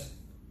explaining this,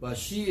 but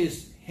she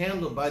is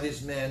handled by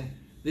these men.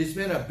 These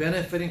men are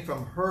benefiting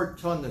from her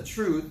telling the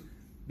truth,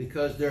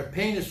 because they're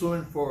paying this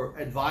woman for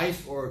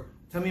advice or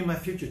tell me my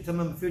future,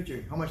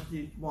 how much do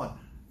you want?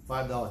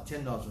 $5,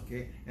 $10,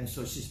 okay? And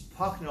so she's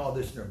pocketing all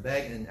this in her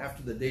bag, and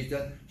after the day's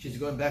done, she's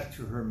going back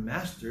to her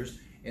masters,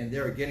 and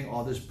they're getting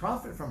all this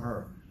profit from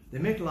her. They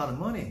make a lot of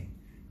money.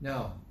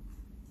 Now,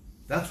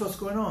 that's what's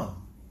going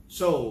on.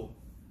 So,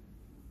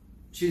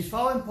 she's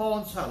following Paul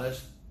and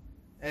Silas,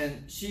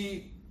 and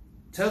she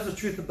tells the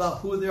truth about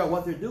who they are,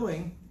 what they're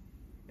doing,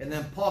 and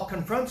then Paul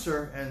confronts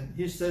her, and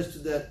he says to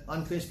that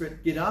unclean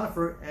spirit, get out of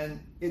her, and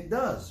it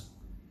does.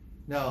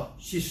 Now,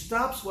 she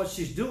stops what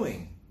she's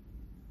doing,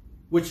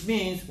 which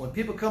means when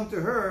people come to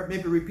her,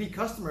 maybe repeat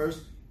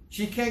customers,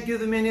 she can't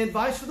give them any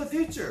advice for the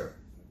future.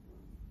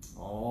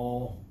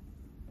 Oh,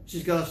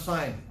 she's got a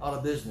sign, out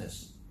of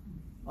business,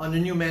 under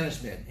new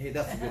management. Hey,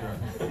 that's a good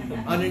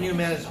one. Under new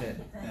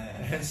management.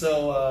 And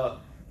so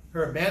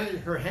her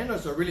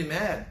handlers are really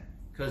mad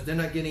because they're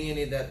not getting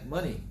any of that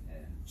money.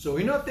 So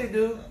you know what they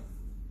do?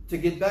 To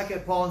get back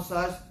at Paul and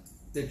Silas,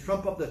 they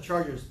trump up the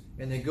charges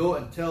and they go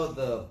and tell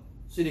the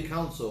city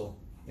council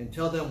and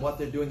tell them what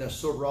they're doing that's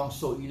so wrong,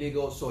 so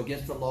illegal, so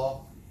against the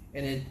law.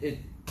 And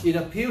it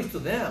appeals to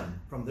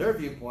them from their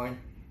viewpoint,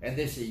 and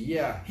they say,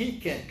 yeah, he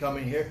can't come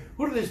in here.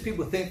 Who do these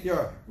people think they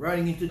are,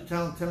 riding into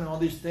town telling all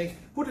these things?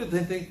 Who do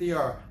they think they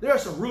are? There are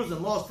some rules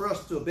and laws for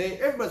us to obey.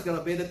 Everybody's got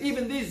to obey them,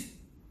 even these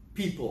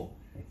people.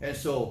 And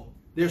so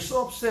they're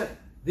so upset.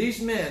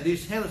 These men,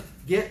 these handlers,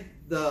 get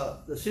the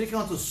city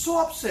council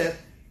so upset,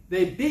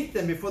 they beat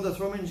them before they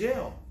throw them in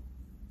jail.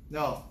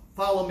 Now,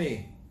 follow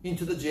me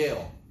into the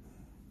jail.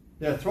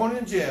 They're thrown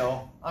in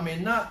jail. I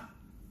mean, not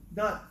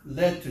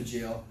led to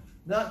jail,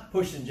 not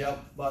pushed in jail,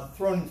 but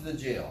thrown into the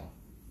jail.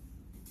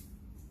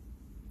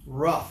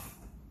 Rough.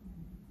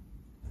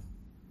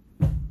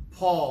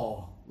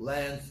 Paul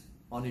lands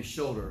on his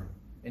shoulder,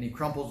 and he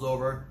crumples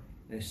over,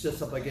 and he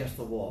sits up against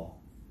the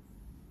wall.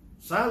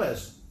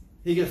 Silas,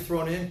 he gets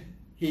thrown in,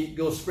 he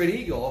goes spread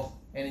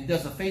eagle, and he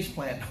does a face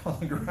plant on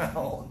the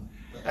ground.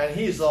 And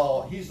he's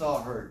all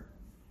hurt.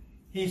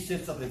 He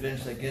sits up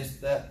eventually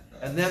against that.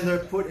 And then they're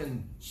put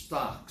in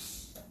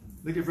stocks.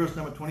 Look at verse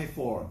number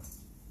 24.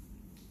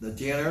 The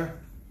jailer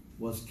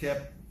was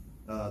kept,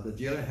 the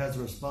jailer has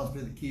the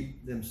responsibility to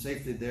keep them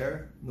safely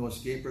there. No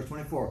escape. Verse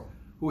 24.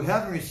 Who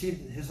having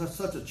received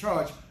such a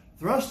charge,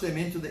 thrust them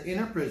into the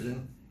inner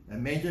prison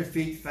and made their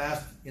feet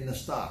fast in the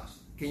stocks.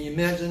 Can you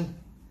imagine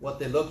what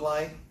they look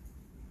like?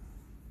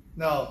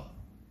 Now,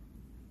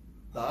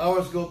 the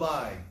hours go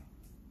by.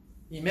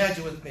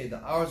 Imagine with me,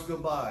 the hours go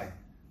by.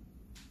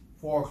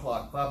 4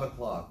 o'clock, 5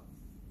 o'clock.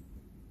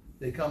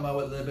 They come by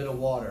with a little bit of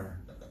water.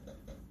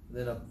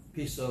 Then a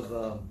piece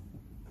of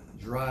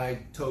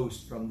dried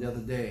toast from the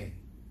other day.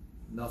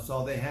 And that's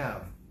all they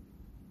have.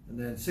 And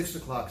then 6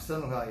 o'clock,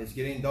 7 o'clock, it's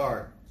getting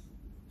dark.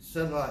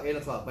 7 o'clock, 8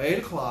 o'clock. By 8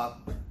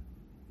 o'clock,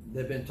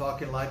 they've been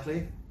talking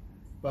likely.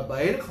 But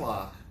by 8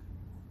 o'clock,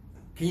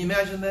 can you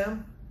imagine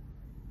them?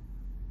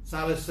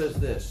 Silas says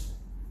this.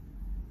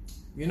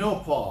 You know,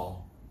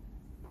 Paul,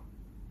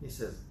 he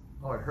says,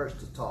 oh, it hurts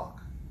to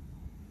talk.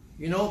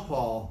 You know,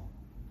 Paul,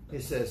 he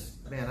says,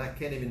 man, I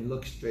can't even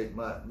look straight.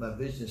 My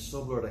vision is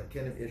so blurred.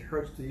 It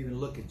hurts to even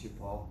look at you,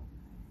 Paul.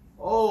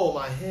 Oh,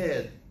 my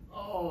head.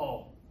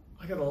 Oh,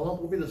 I got a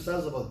lump will be the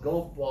size of a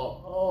golf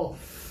ball.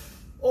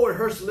 Oh, it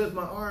hurts to lift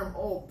my arm.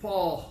 Oh,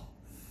 Paul,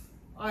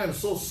 I am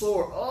so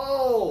sore.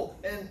 Oh,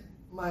 and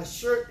my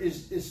shirt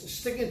is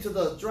sticking to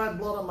the dry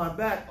blood on my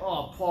back.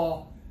 Oh,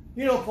 Paul.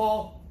 You know,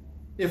 Paul,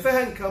 if I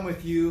hadn't come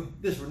with you,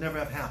 this would never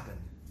have happened.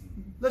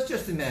 Let's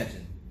just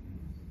imagine.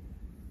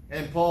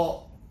 And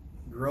Paul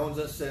groans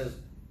and says,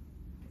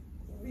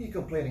 what are you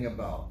complaining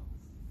about?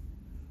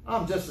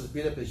 I'm just as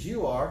beat up as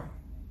you are.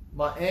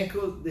 My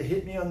ankles, they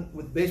hit me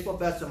with baseball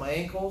bats on my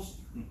ankles.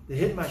 They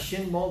hit my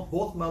shin bone.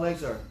 Both my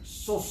legs are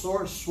so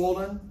sore,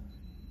 swollen.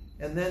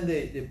 And then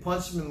they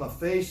punched me in my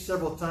face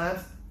several times.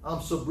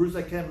 I'm so bruised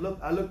I can't look.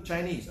 I look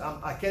Chinese.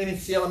 I can't even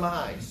see out of my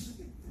eyes.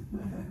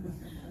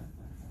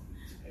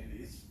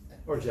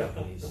 Or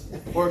Japanese.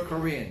 Or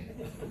Korean.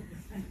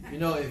 You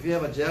know, if you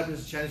have a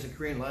Japanese, Chinese, and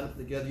Korean lined up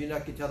together, you're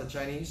not going to tell the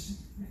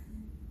Chinese.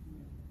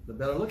 The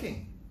better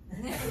looking.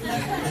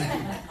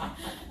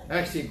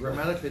 Actually,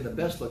 grammatically, the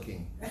best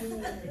looking.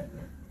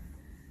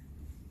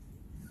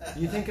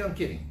 You think I'm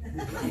kidding?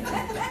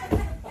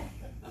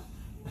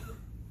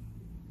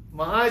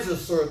 My eyes are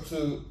sore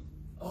too.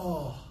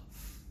 Oh,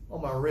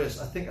 my wrist.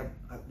 I think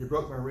they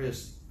broke my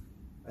wrist.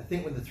 I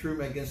think when they threw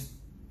me against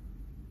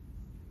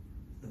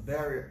the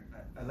barrier,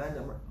 I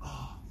landed.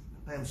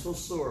 I am so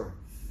sore.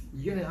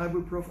 You get any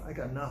ibuprofen? I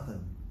got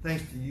nothing.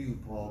 Thanks to you,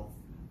 Paul.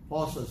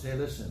 Paul says, hey,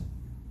 listen,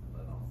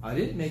 I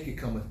didn't make you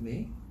come with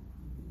me.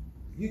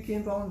 You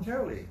came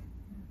voluntarily.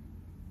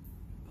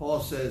 Paul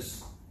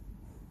says,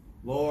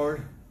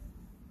 Lord,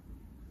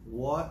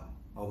 what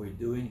are we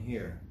doing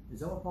here? Is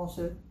that what Paul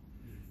said?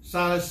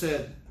 Silas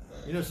said,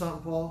 you know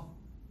something, Paul?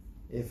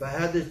 If I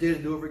had this day to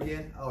do over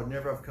again, I would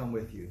never have come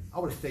with you. I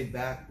would have stayed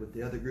back with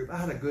the other group. I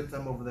had a good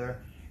time over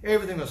there.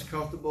 Everything was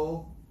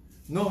comfortable.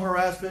 No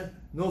harassment,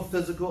 no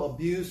physical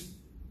abuse,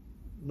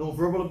 no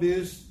verbal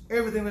abuse.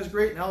 Everything was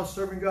great, and I was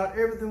serving God.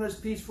 Everything was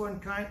peaceful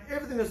and kind.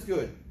 Everything was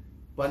good.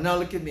 But now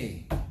look at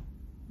me.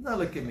 Now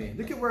look at me.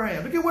 Look at where I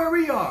am. Look at where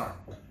we are.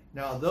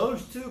 Now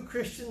those two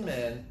Christian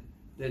men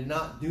did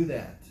not do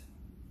that.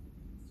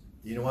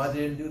 Do you know why they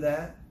didn't do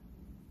that?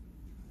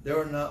 They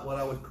were not what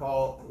I would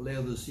call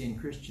Laodicean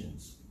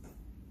Christians.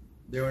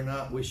 They were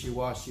not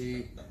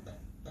wishy-washy,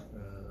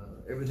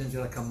 everything's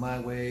going to come my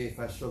way if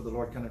I serve the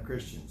Lord kind of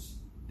Christians.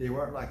 They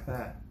weren't like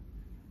that.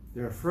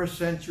 They were first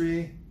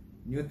century,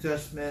 New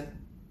Testament,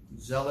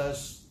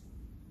 zealous,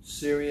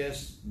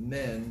 serious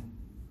men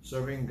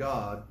serving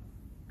God.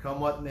 Come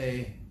what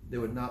may, they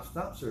would not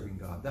stop serving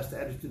God. That's the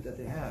attitude that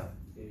they have.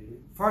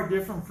 Far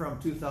different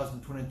from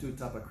 2022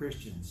 type of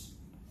Christians.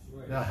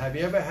 Now, have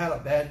you ever had a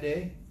bad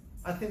day?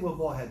 I think we've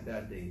all had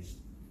bad days.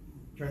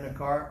 Turn the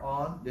car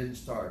on, didn't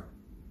start.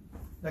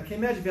 Now, can you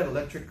imagine if you had an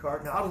electric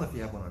car? Now, I don't know if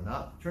you have one or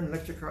not. Turn the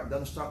electric car, it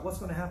doesn't start. What's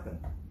going to happen?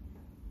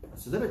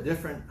 It's a little bit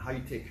different how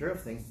you take care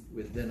of things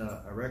than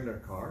a regular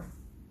car.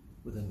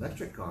 With an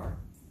electric car,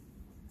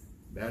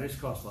 batteries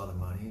cost a lot of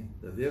money.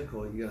 The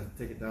vehicle, you got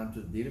to take it down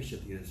to the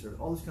dealership to get it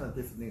serviced. All these kind of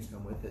different things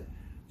come with it,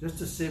 just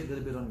to save a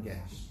little bit on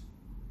gas.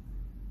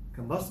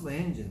 Combustible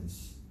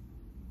engines,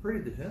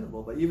 pretty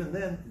dependable, but even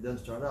then, it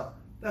doesn't start up.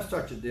 That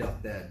starts your day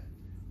off bad.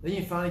 Then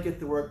you finally get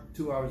to work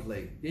 2 hours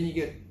late. Then you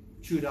get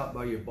chewed out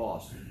by your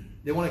boss.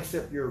 They won't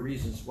accept your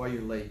reasons why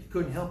you're late. You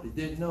couldn't help it.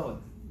 Didn't know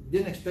it.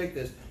 Didn't expect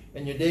this.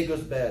 And your day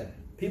goes bad.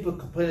 People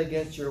complain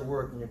against your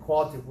work and your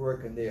quality of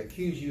work, and they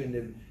accuse you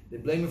and they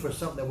blame you for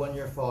something that wasn't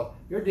your fault.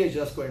 Your day is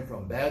just going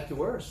from bad to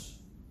worse.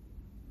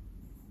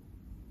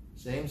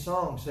 Same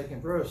song,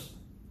 second verse.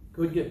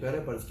 Could get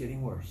better, but it's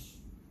getting worse.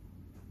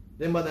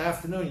 Then by the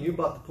afternoon, you're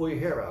about to pull your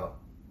hair out.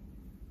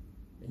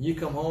 And you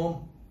come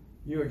home,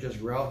 you're just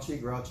grouchy,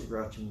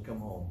 and you come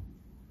home.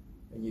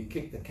 And you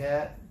kick the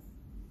cat.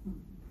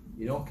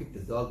 You don't kick the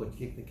dog, but you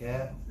kick the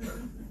cat.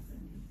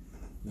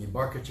 You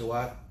bark at your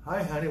wife.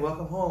 Hi, honey,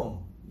 welcome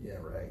home. Yeah,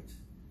 right.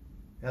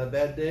 Had a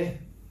bad day?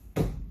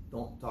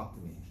 Don't talk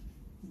to me.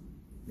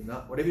 You're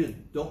not, whatever you do,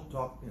 don't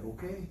talk to me,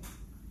 okay?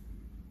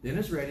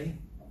 Dinner's ready.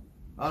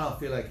 I don't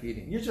feel like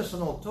eating. You're just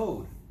an old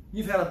toad.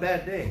 You've had a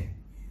bad day.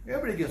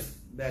 Everybody gets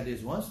bad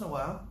days once in a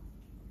while.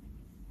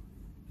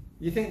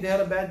 You think they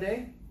had a bad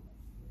day?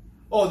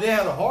 Oh, they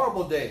had a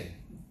horrible day.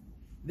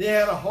 They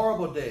had a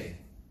horrible day.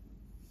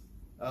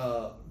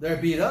 They're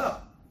beat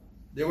up.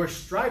 They were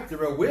striped. They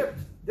were whipped.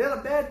 They had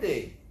a bad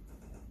day.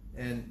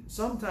 And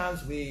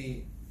sometimes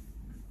we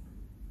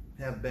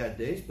have bad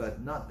days,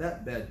 but not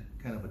that bad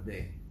kind of a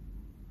day.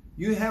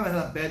 You haven't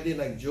had a bad day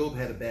like Job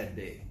had a bad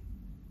day,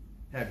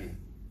 have you?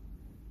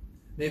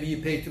 Maybe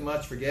you pay too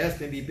much for gas.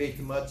 Maybe you pay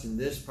too much in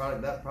this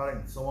product, that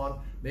product, and so on.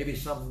 Maybe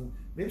something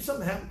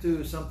happened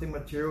to something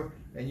material,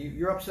 and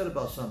you're upset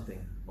about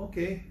something.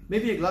 Okay.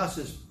 Maybe your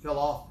glasses fell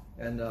off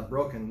and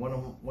broken. One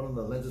of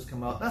the lenses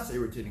come out. That's an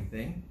irritating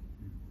thing.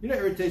 You know, it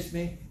irritates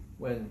me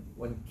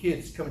when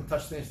kids come and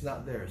touch things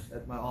not theirs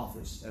at my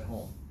office at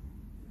home.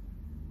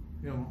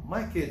 You know,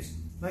 my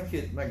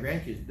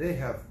grandkids, they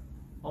have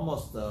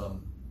almost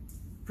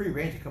free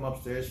reign to come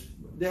upstairs.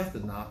 They have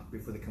to knock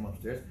before they come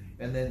upstairs.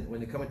 And then when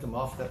they come into my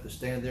office, they have to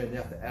stand there and they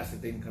have to ask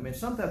if they can come in.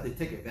 Sometimes they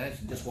take advantage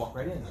and just walk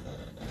right in.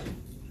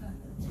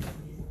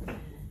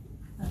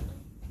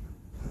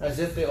 As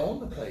if they own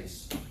the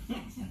place.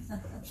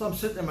 So I'm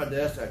sitting at my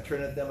desk, I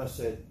turn at them, I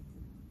said,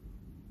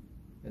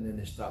 and then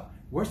they stop.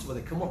 Worst of all,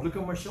 they come up, look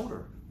over my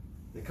shoulder.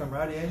 They come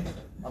right in.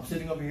 I'm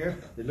sitting over here,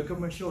 they look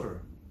over my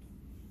shoulder.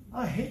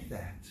 I hate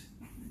that.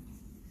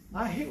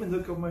 I hate when they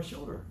look over my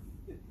shoulder.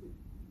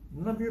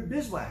 None of your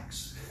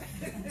bizwax.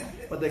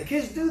 But the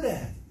kids do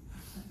that.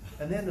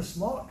 And then the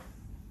smaller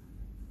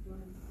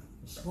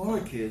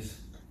kids,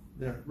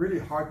 they're really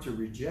hard to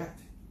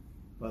reject.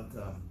 But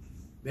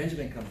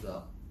Benjamin comes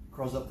up,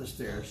 crawls up the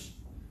stairs.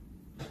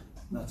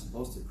 Not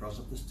supposed to, crawls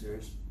up the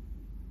stairs,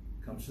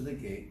 comes to the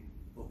gate,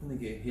 open the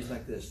gate. He's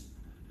like this.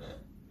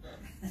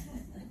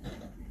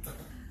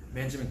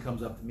 Benjamin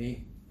comes up to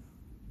me,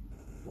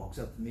 walks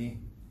up to me,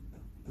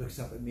 looks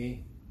up at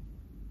me,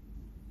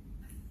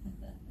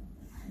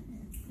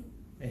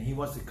 and he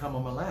wants to come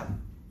on my lap.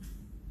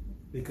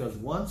 Because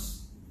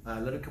once I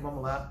let him come on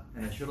my lap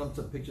and I showed him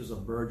some pictures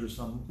of birds or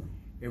something,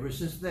 ever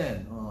since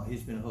then,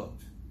 he's been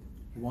hooked.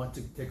 He wants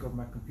to take over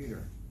my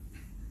computer.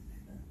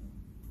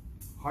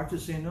 Hard to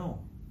say no.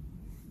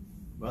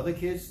 But other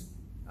kids,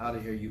 out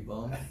of here, you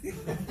bum.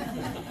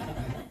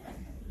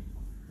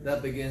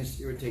 That begins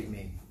to irritate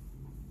me.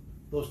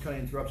 Those kind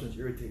of interruptions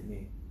irritate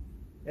me.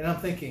 And I'm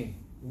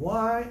thinking,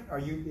 why are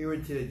you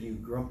irritated, you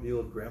grumpy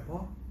old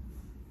grandpa?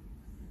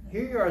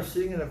 Here you are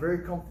sitting in a very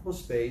comfortable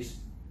space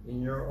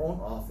in your own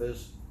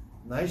office,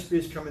 nice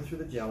breeze coming through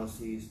the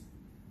jalousies.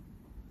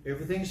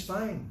 Everything's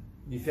fine.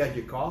 You've had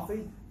your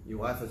coffee, your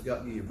wife has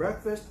gotten you your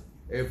breakfast,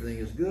 everything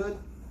is good.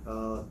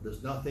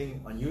 There's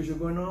nothing unusual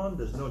going on.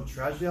 There's no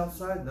tragedy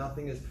outside.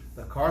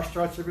 The car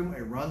starts everywhere.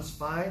 It runs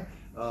fine.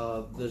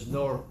 There's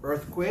no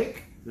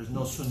earthquake. There's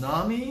no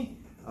tsunami.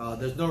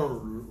 There's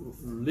no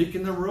leak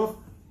in the roof.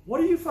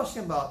 What are you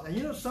fussing about? And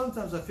you know,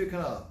 sometimes I feel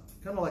kind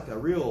of like a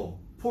real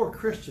poor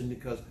Christian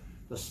because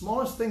the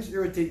smallest things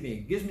irritate me.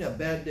 It gives me a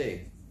bad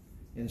day.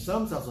 And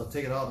sometimes I'll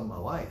take it out on my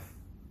wife.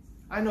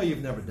 I know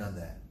you've never done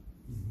that.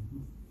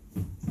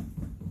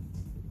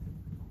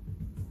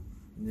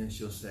 And then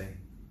she'll say,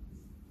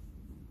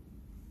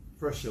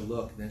 first she'll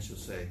look, and then she'll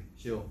say,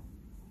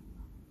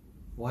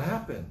 what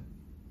happened?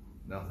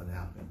 Nothing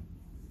happened.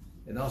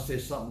 And I'll say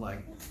something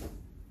like,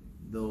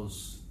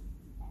 those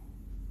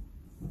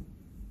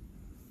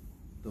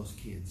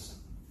kids.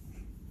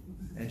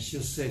 And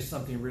she'll say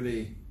something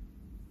really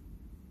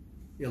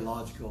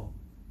illogical.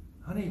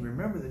 Honey,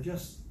 remember, they're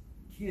just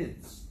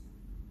kids.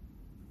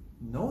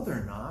 No,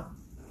 they're not.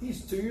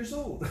 He's 2 years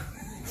old.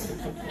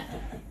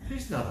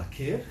 He's not a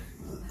kid.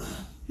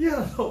 He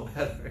ought to know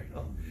better.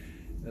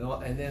 You know?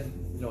 And then,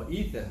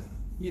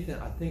 Ethan,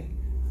 I think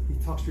he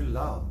talks really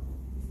loud.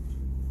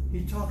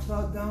 He talks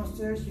loud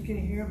downstairs. You can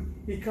hear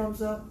him. He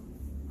comes up.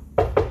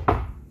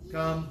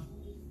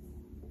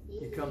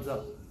 He comes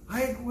up.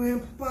 Hi,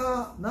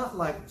 Grandpa. Not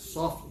like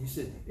soft. He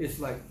said, it's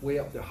like way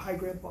up there. Hi,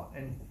 Grandpa.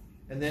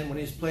 And then when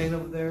he's playing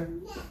over there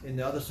in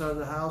the other side of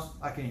the house,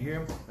 I can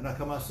hear him. And I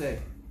come out and say,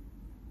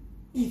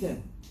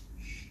 Ethan.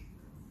 Shh.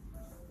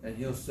 And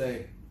he'll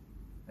say,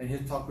 and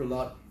he'll talk real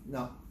loud.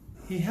 Now,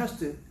 he has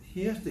to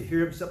hear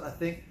himself, I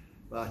think.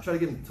 But I try to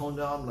get him toned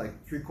down,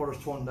 like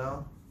 3/4 toned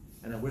down.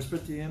 And I whisper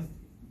to him.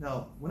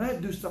 Now, when I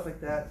do stuff like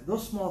that,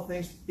 those small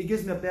things, it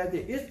gives me a bad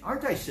day.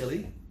 Aren't I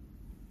silly?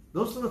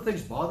 Those little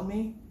things bother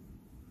me.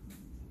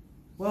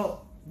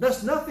 Well,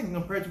 that's nothing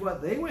compared to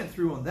what they went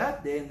through on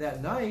that day and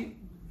that night.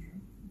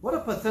 What a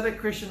pathetic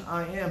Christian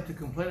I am to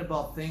complain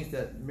about things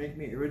that make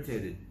me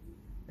irritated.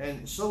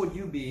 And so would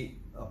you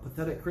be a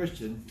pathetic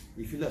Christian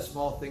if you let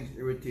small things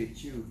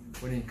irritate you,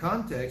 when in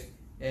context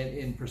and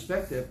in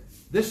perspective,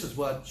 this is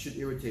what should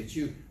irritate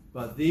you.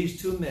 But these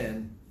two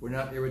men were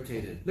not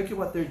irritated. Look at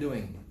what they're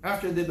doing.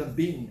 After they've been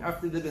beaten,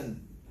 after they've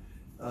been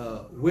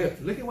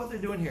whipped, look at what they're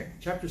doing here.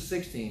 Chapter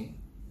 16.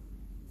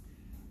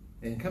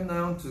 And come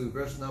down to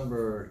verse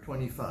number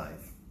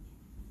 25.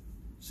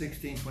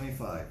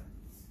 16:25.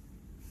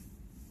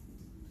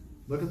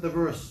 Look at the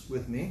verse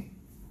with me.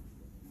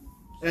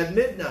 At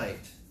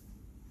midnight,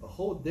 a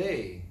whole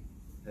day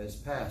has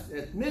passed.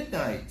 At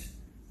midnight,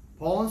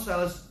 Paul and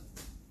Silas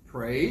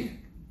prayed.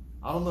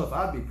 I don't know if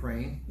I'd be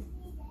praying.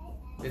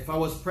 If I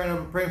was praying,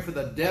 I'd be praying for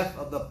the death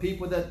of the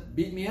people that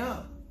beat me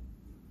up.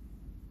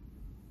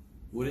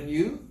 Wouldn't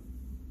you?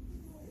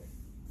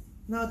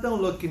 Now,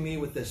 don't look at me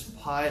with this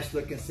pious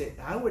look and say,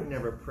 I would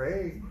never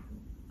pray.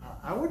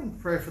 I wouldn't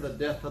pray for the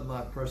death of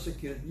my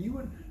persecuted. You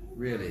would?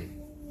 Really?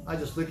 I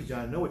just look at you,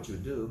 I know what you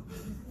would do.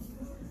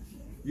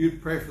 You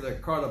pray for their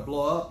car to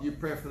blow up. You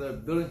pray for their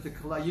building to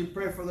collapse. You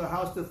pray for their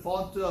house to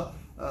fall into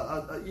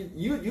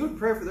you'd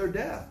pray for their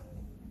death.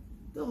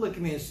 Don't look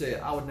at me and say,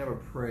 I would never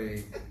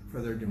pray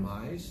for their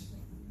demise.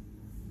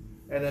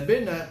 And at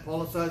midnight,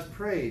 Paul and Silas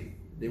prayed.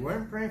 They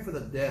weren't praying for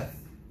the death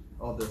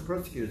of their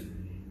persecutors.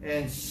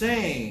 And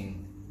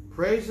saying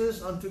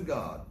praises unto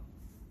God.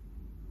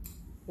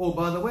 Oh,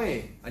 by the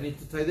way, I need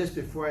to tell you this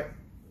before I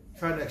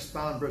try to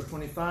expound verse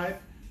 25.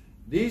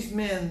 These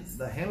men,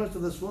 the handlers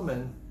of this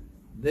woman,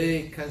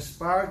 they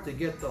conspired to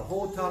get the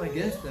whole town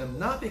against them,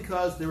 not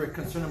because they were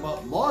concerned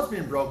about laws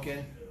being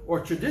broken or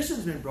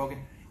traditions being broken.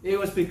 It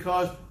was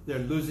because they're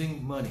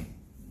losing money.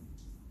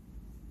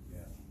 Yeah.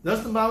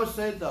 Doesn't the Bible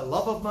say the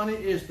love of money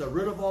is the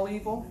root of all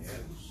evil? Yes.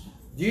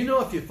 Do you know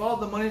if you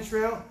follow the money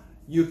trail,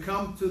 you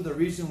come to the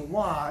reason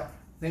why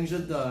things are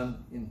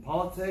done in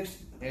politics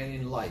and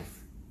in life?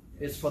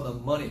 It's for the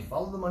money.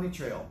 Follow the money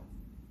trail.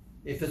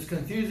 If it's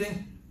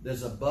confusing,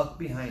 there's a buck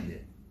behind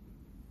it.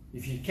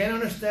 If you can't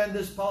understand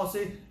this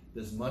policy,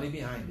 there's money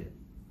behind it.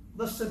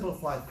 Let's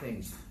simplify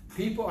things.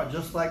 People are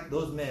just like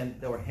those men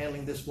that were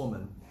handling this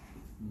woman.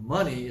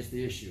 Money is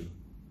the issue.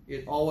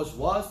 It always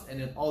was,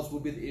 and it always will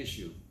be the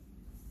issue.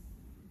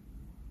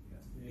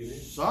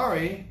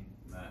 Sorry,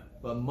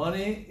 but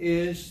money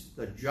is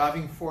the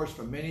driving force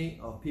for many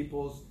of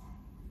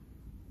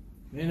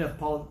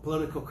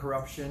political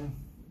corruption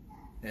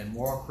and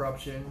moral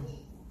corruption.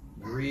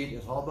 Greed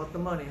is all about the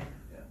money.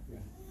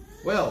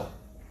 Well,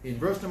 in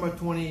verse number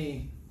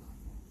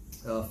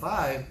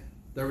 25,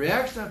 the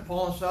reaction of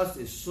Paul and Silas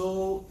is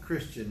so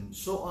Christian,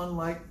 so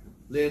unlike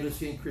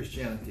Laodicean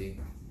Christianity.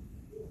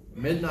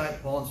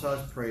 Midnight, Paul and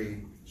Silas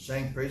prayed,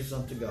 sang praises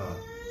unto God,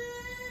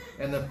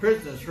 and the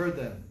prisoners heard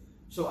them.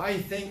 So I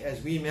think, as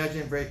we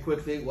imagine very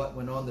quickly what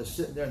went on, they're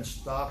sitting there in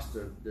stocks,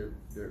 their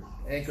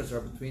ankles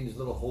are between these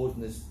little holes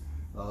in this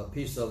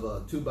piece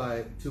of 2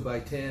 by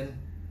 10,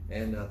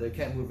 and they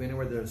can't move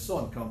anywhere. They're so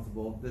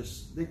uncomfortable.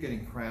 They're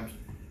getting cramps,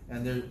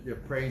 and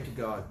they're praying to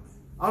God.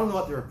 I don't know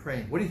what they were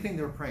praying. What do you think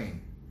they were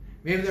praying?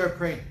 Maybe they were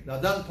praying. Now,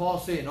 doesn't Paul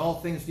say, in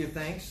all things give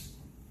thanks?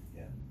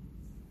 Yeah.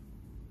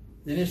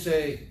 Didn't he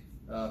say,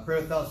 pray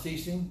without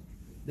ceasing?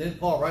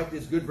 Didn't Paul write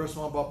this good verse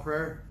about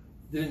prayer?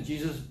 Didn't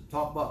Jesus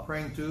talk about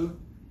praying too?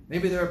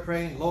 Maybe they were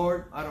praying,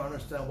 Lord, I don't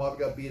understand why we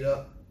got beat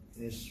up.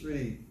 And it's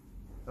really,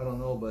 I don't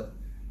know, but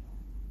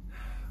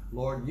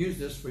Lord, use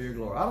this for your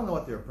glory. I don't know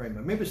what they were praying,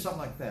 but maybe something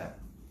like that.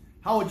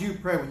 How would you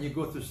pray when you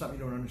go through something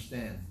you don't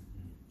understand?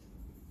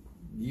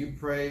 Do you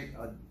pray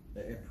a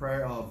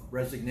prayer of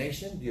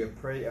resignation? Do you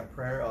pray a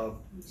prayer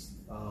of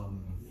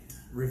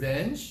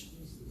revenge?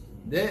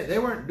 They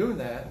weren't doing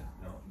that.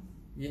 No.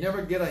 You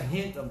never get a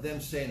hint of them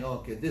saying, oh,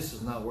 okay, this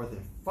is not worth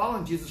it.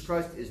 Following Jesus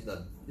Christ is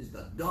the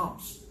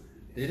dumps.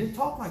 They didn't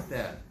talk like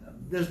that.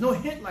 There's no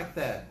hint like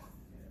that.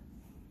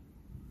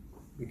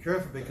 Be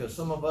careful, because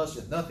some of us,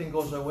 if nothing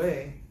goes our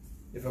way,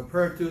 if a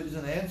prayer to it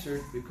isn't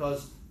answered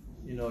because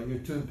you're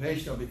too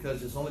impatient, or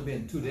because it's only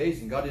been 2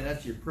 days and God didn't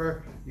answer your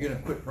prayer, you're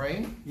going to quit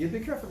praying. You be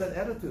careful of that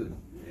attitude.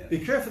 Yeah. Be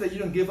careful that you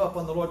don't give up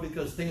on the Lord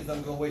because things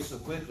don't go away so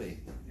quickly.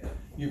 Yeah.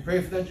 You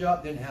pray for that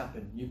job, didn't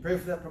happen. You pray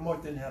for that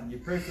promotion, didn't happen. You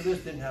pray for this,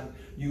 didn't happen.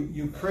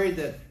 You pray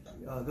that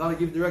God will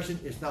give you direction.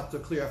 It's not so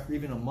clear after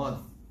even a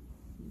month.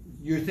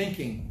 You're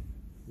thinking,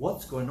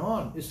 what's going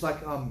on? It's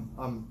like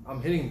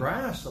I'm hitting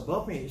brass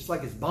above me. It's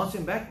like it's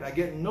bouncing back. I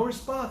get no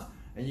response,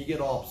 and you get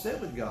all upset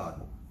with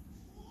God.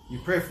 You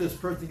pray for this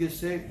person to get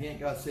saved. He ain't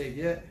got saved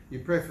yet. You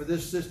pray for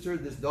this sister,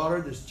 this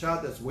daughter, this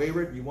child that's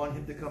wayward. You want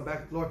him to come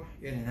back to the Lord.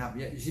 It didn't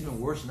happen yet. It's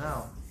even worse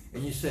now.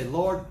 And you say,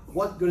 Lord,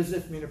 what good is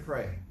it for me to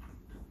pray?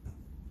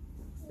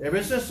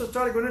 Ever since I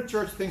started going to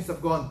church, things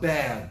have gone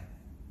bad.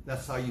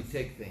 That's how you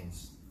take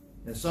things.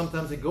 And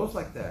sometimes it goes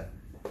like that.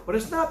 But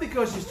it's not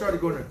because you started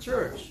going to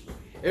church.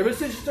 Ever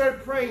since you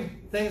started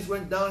praying, things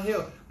went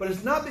downhill. But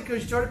it's not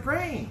because you started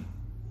praying.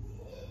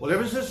 Well,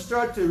 ever since I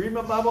started to read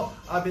my Bible,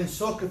 I've been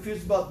so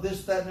confused about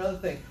this, that, and other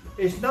thing.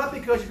 It's not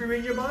because you've been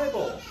reading your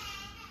Bible.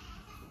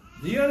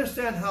 Do you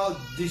understand how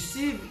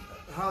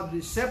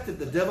deceptive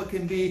the devil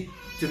can be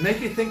to make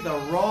you think the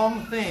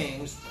wrong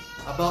things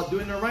about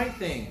doing the right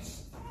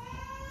things?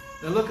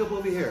 Now look up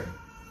over here.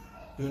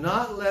 Do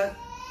not let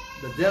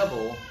the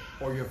devil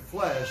or your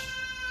flesh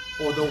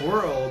or the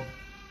world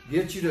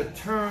get you to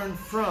turn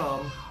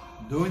from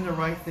doing the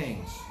right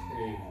things.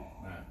 Amen.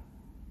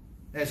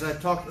 As I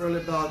talked earlier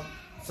about,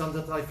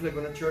 sometimes I feel like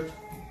going to church.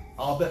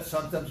 I'll bet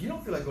sometimes you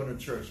don't feel like going to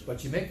church,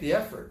 but you make the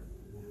effort.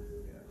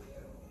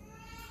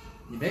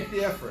 You make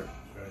the effort.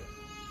 Right.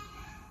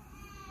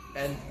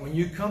 And when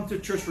you come to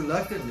church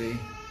reluctantly,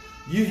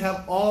 you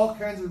have all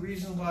kinds of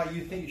reasons why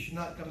you think you should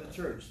not come to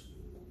church.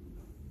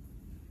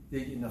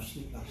 Didn't get enough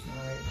sleep last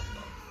night.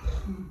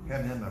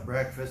 Haven't had my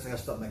breakfast. I got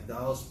to stop at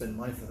McDonald's, spend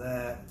money for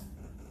that.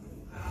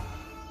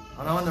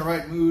 I'm not in the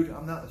right mood.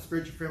 I'm not in a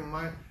spiritual frame of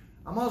mind.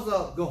 I might as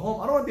well go home.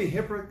 I don't want to be a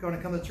hypocrite going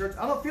to come to church.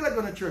 I don't feel like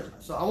going to church,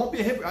 so I won't be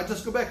a hypocrite. I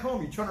just go back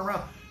home. You turn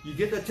around. You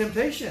get that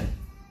temptation.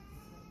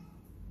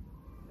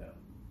 Yeah.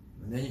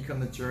 And then you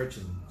come to church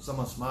and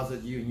someone smiles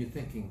at you and you're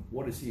thinking,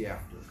 what is he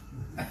after?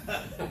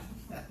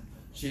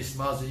 She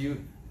smiles at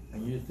you.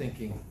 and you're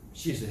thinking,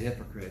 she's a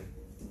hypocrite.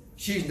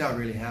 She's not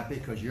really happy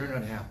because you're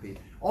not happy.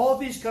 All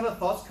these kind of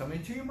thoughts come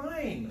into your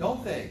mind,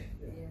 don't they?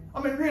 Yeah.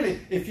 I mean, really,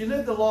 if you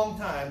lived a long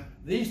time,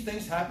 these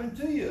things happen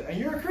to you, and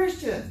you're a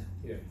Christian.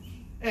 Yeah.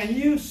 And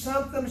you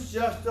sometimes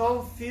just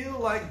don't feel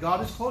like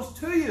God is close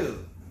to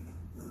you.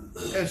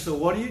 And so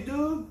what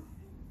do?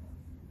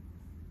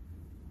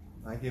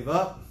 I give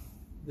up.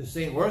 This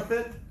ain't worth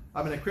it.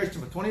 I've been a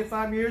Christian for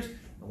 25 years,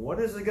 and what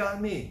has it got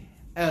me?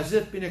 As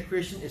if being a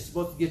Christian is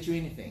supposed to get you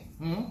anything.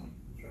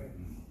 That's right.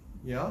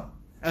 Yeah?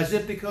 As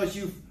if because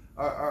you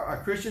are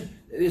a Christian,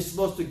 it is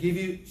supposed to give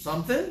you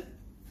something?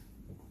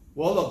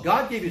 Well, look,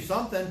 God gave you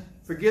something.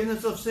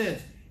 Forgiveness of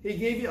sins. He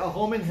gave you a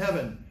home in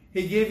heaven.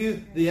 He gave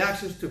you the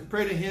access to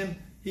pray to Him.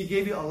 He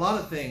gave you a lot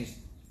of things.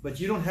 But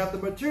you don't have the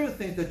material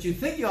things that you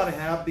think you ought to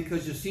have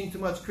because you've seen too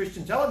much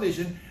Christian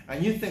television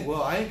and you think,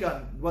 well, I ain't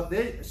got what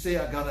they say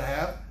I got to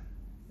have.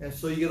 And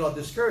so you get all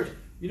discouraged.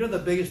 You know the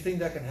biggest thing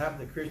that can happen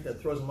to a Christian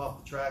that throws them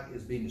off the track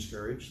is being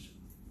discouraged.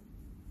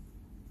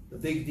 The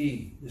big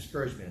D,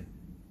 discouragement.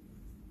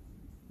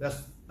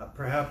 That's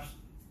perhaps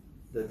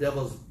the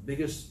devil's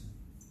biggest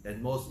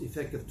and most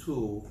effective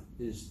tool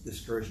is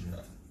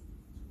discouragement.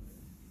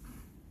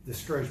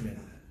 Discouragement.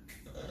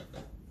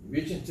 You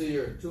reach into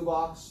your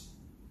toolbox,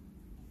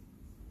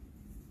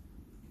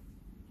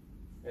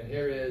 and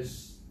here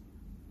is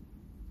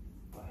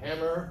a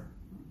hammer,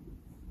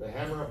 the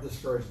hammer of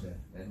discouragement.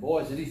 And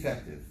boy, is it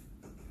effective.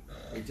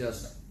 It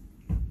just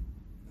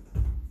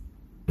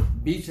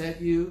beats at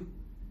you.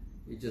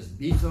 It just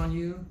beats on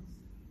you.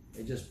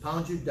 It just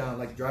pounds you down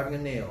like driving a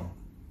nail.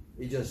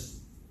 It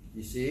just,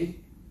 you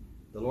see,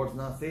 the Lord's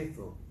not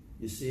faithful.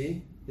 You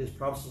see, His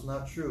promise is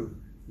not true.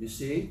 You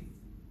see,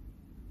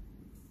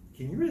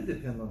 can you really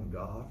depend on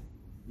God?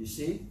 You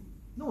see,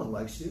 no one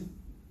likes you.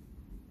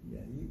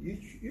 Yeah,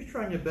 you're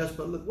trying your best,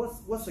 but look,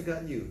 what's it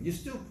got you? You're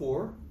still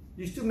poor.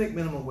 You still make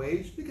minimum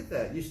wage. Look at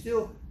that. You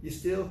still,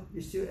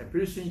 and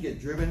pretty soon you get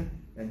driven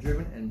and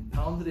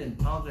pounded and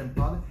pounded and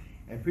pounded.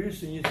 And pretty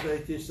soon you say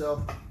to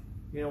yourself,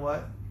 you know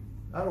what?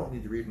 I don't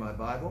need to read my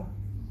Bible.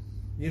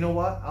 You know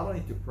what? I don't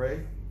need to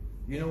pray.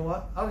 You know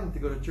what? I don't need to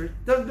go to church.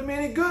 Doesn't do me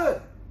any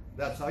good.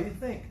 That's how you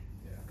think.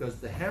 Because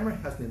the hammer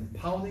has been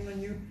pounding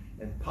on you,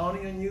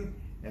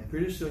 and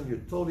pretty soon you're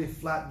totally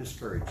flat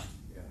discouraged.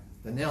 Yeah.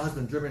 The nail has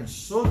been driven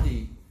so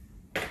deep,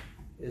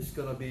 it's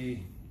going to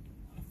be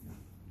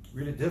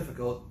really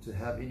difficult to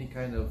have any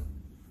kind of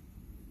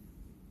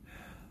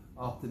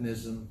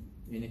optimism,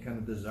 any kind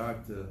of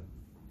desire to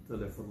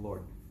live for the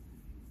Lord.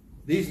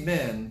 These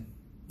men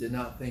did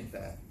not think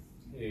that.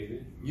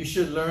 Amen. You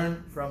should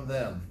learn from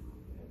them.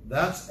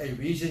 That's a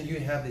reason you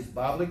have these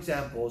Bible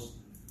examples,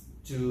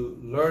 to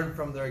learn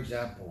from their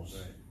examples.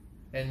 Right.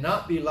 And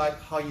not be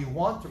like how you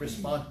want to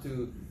respond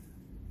to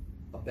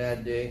a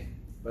bad day,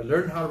 but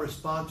learn how to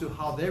respond to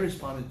how they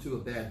responded to a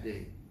bad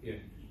day. Yeah.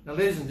 Now,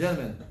 ladies and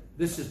gentlemen,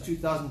 this is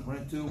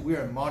 2022. We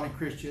are modern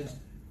Christians.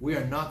 We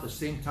are not the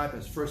same type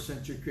as first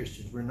century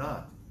Christians. We're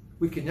not.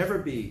 We can never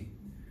be.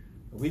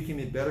 We can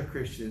be better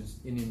Christians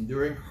in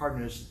enduring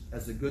hardness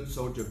as a good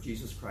soldier of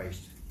Jesus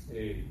Christ.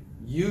 Amen.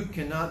 You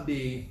cannot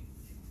be,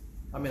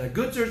 a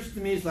good soldier to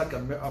me is like a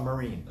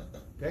Marine.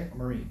 Okay? A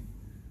Marine.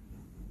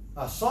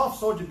 A soft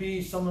soldier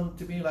be someone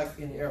to be like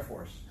in the Air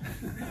Force.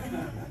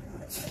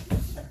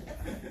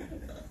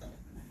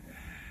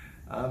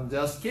 I'm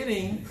just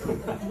kidding.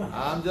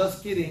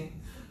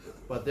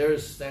 But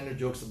there's standard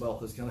jokes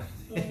about this kind of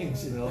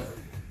things, you know.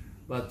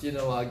 But, you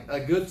know, a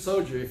good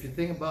soldier, if you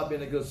think about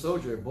being a good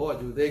soldier, boy,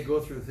 do they go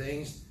through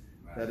things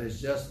that is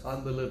just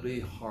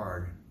unbelievably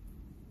hard.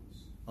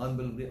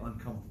 Unbelievably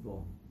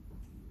uncomfortable.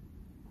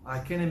 I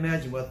can't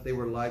imagine what they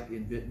were like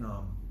in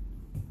Vietnam.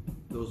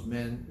 Those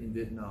men in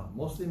Vietnam.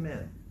 Mostly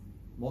men.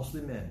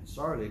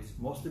 Sorry, ladies.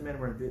 Mostly men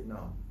were in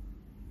Vietnam.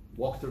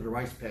 Walked through the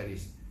rice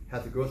paddies.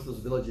 Had to go through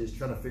those villages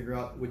trying to figure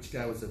out which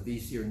guy was a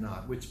VC or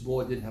not. Which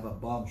boy didn't have a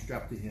bomb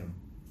strapped to him.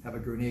 Have a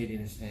grenade in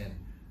his hand.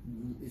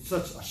 It's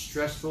such a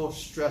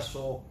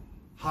stressful,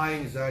 high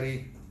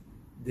anxiety,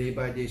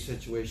 day-by-day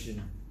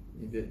situation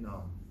in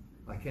Vietnam.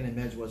 I can't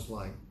imagine what it's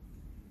like.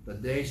 The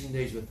days and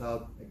days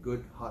without a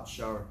good hot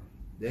shower.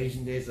 Days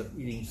and days of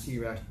eating sea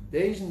ration.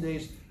 Days and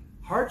days,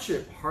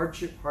 hardship.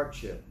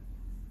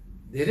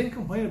 They didn't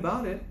complain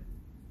about it.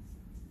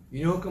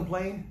 You know who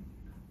complained?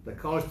 The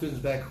college students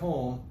back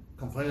home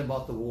complained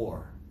about the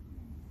war.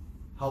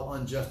 How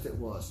unjust it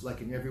was, like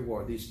in every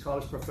war. These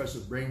college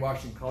professors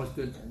brainwashing college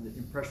students and the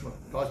impression of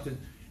college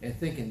students and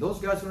thinking, those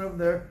guys went over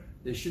there,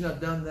 they shouldn't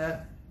have done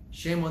that.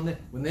 Shame on them.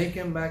 When they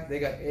came back, they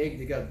got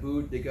egged, they got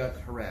booed, they got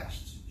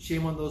harassed.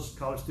 Shame on those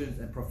college students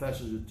and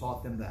professors who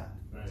taught them that.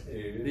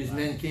 Right. These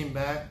men came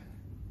back.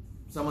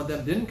 Some of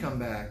them didn't come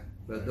back,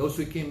 but those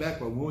who came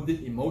back were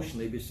wounded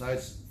emotionally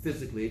besides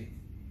physically,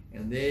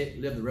 and they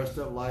lived the rest of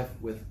their life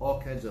with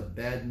all kinds of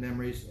bad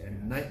memories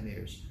and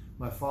nightmares.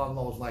 My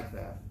father-in-law was like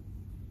that.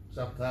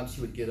 Sometimes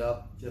he would get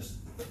up, just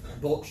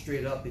bolt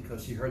straight up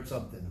because he heard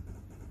something.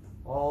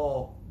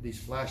 All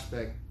these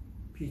flashback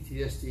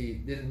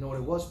PTSD, didn't know what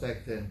it was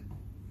back then.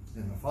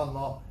 And my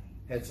father-in-law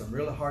had some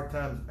really hard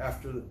times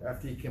after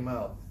he came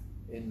out.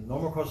 in the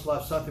normal course of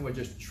life, something would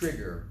just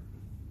trigger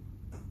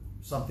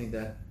something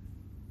that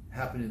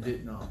happened in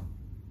Vietnam.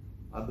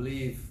 I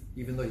believe,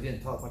 even though he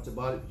didn't talk much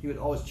about it, he would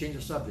always change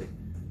the subject.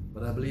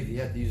 But I believe he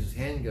had to use his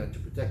handgun to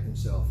protect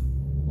himself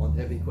on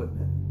heavy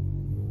equipment.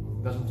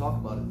 He doesn't talk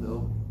about it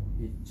though.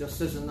 He just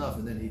says enough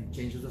and then he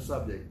changes the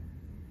subject.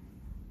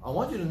 I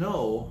want you to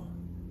know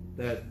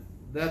that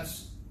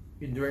that's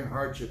enduring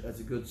hardship as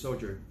a good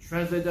soldier.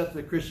 Translate that to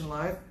the Christian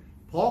life.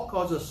 Paul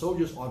calls us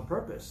soldiers on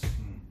purpose.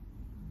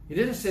 He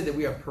didn't say that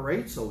we are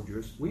parade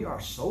soldiers. We are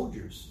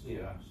soldiers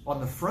on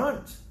the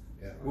front,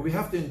 where we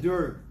have to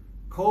endure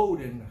cold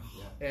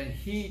and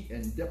heat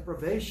and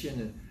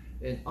deprivation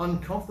and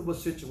uncomfortable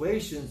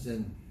situations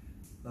and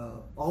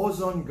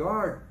always on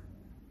guard.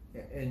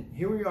 And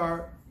here we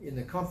are in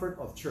the comfort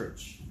of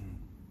church.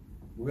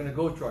 We're going to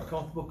go to our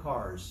comfortable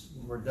cars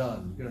when we're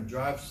done. You're going to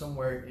drive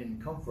somewhere in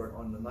comfort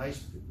on the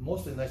nice,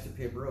 mostly nicely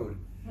paved road.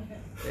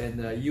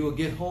 And you will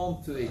get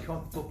home to a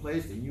comfortable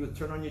place and you will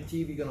turn on your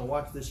TV. You're going to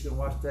watch this, you're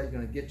going to watch that, you're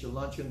going to get your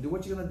lunch, you're going to do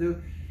what you're going to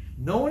do.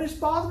 No one is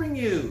bothering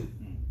you.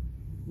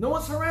 No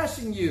one's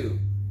harassing you.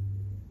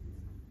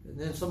 And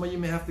then some of you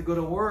may have to go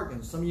to work,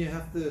 and some of you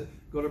have to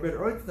go to bed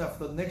early enough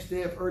for the next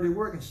day of early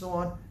work and so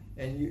on,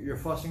 and you're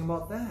fussing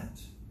about that.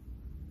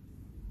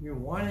 You're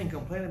whining and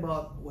complaining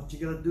about what you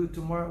got to do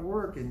tomorrow at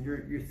work, and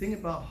you're thinking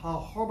about how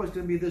horrible it's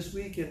going to be this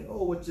week, and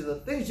oh, what's the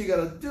things you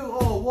got to do?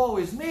 Oh, woe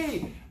is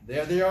me.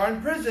 There they are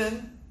in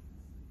prison,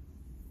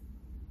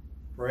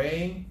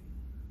 praying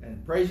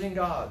and praising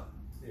God.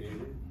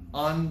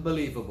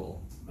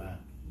 Unbelievable.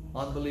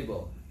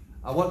 Unbelievable.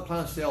 I wasn't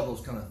planning to say all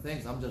those kind of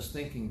things. I'm just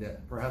thinking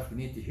that perhaps we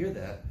need to hear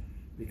that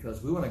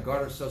because we want to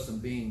guard ourselves from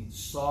being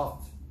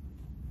soft.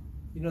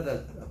 You know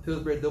that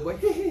Pillsbury Doughboy?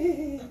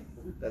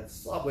 That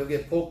soft. We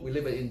get poked. We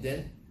leave an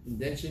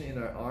indentation in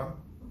our arm,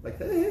 like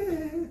that.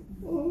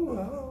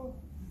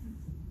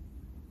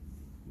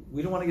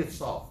 We don't want to get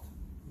soft.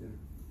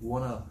 We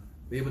want to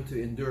be able to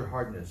endure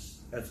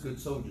hardness as good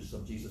soldiers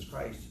of Jesus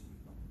Christ.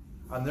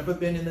 I've never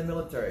been in the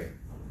military.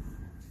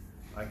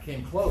 I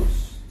came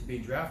close to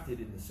being drafted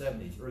in the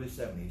 70s, early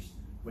 70s.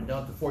 Went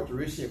down to Fort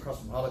Taurasi across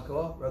from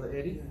Halakoa, Brother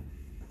Eddie,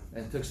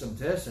 and took some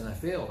tests, and I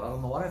failed. I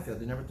don't know why I failed.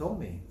 They never told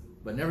me.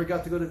 But never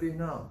got to go to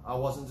Vietnam. I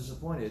wasn't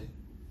disappointed,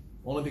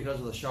 only because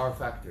of the shower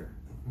factor.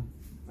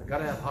 I got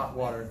to have hot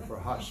water for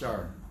a hot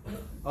shower.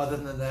 Other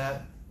than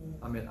that,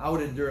 I mean, I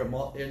would endure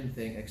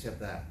anything except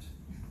that.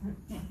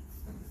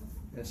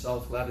 And so I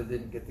was glad I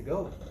didn't get to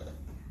go.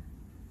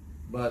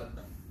 But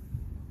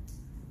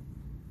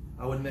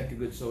I wouldn't make a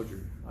good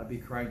soldier. I'd be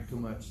crying too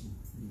much,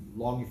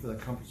 longing for the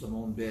comforts of my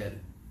own bed,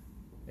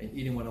 and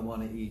eating what I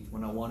want to eat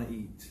when I want to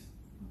eat.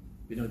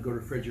 You know, go to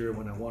the refrigerator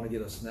when I want to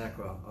get a snack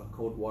or a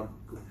cold water.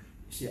 You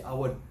see, I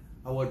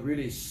would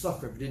really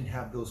suffer if I didn't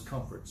have those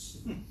comforts.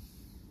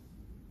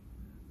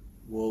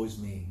 Woe is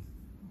me.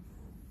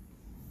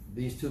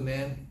 These two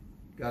men,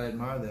 gotta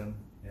admire them.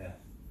 Yeah.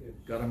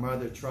 Gotta admire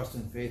their trust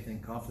and faith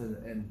and confidence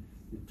and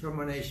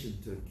determination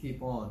to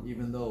keep on,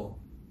 even though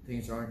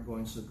things aren't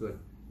going so good.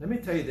 Let me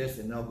tell you this,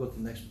 and I'll go to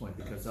the next point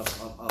because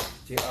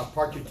I'll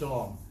park you too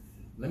long.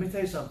 Let me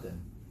tell you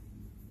something.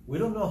 We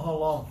don't know how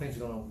long things are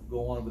going to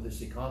go on with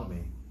this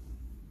economy.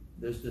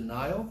 There's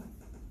denial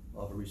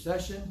of a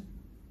recession.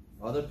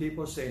 Other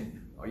people are saying,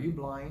 are you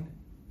blind?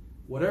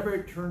 Whatever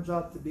it turns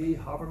out to be,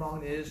 however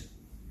long it is,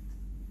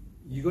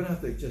 you're going to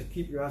have to just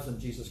keep your eyes on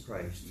Jesus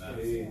Christ,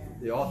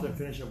 the author and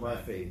finisher of our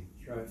faith.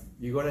 Right.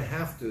 You're going to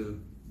have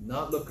to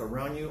not look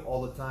around you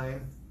all the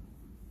time.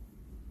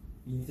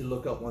 You need to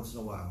look up once in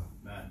a while.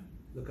 Amen.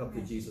 Look up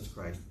to Jesus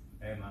Christ.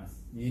 Amen.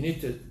 You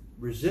need to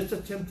resist the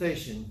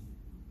temptation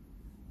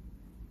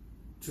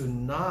to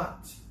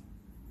not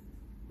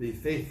be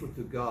faithful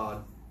to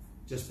God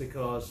just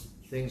because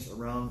things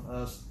around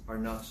us are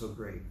not so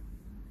great.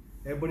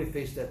 Everybody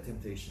faced that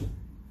temptation.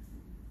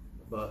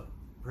 But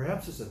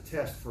perhaps it's a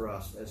test for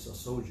us as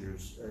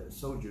soldiers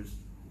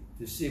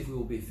to see if we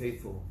will be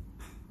faithful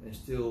and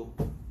still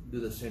do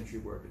the sentry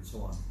work and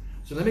so on.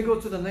 So let me go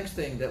to the next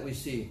thing that we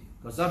see,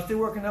 because I'm still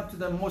working up to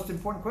the most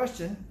important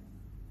question.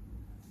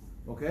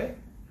 Okay?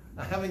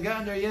 I haven't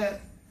gotten there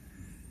yet.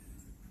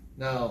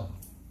 Now,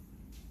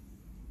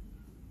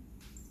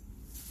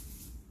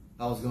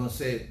 I was going to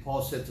say,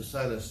 Paul said to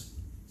Silas,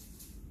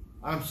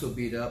 I'm so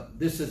beat up.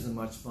 This isn't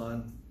much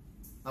fun.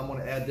 I'm going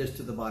to add this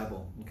to the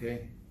Bible,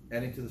 okay?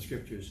 Adding to the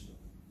scriptures.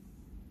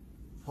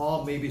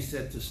 Paul maybe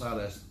said to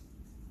Silas,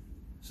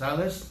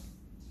 Silas,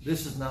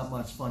 this is not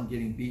much fun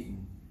getting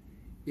beaten.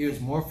 It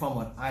was more fun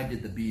when I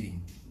did the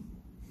beating.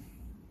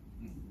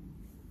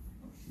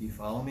 You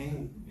follow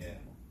me? Yeah.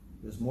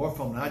 It was more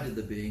fun when I did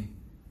the beating,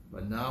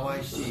 but now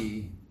I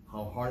see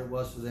how hard it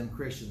was for them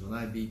Christians when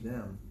I beat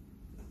them.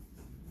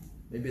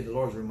 Maybe the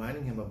Lord's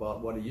reminding him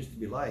about what it used to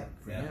be like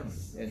for him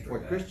and for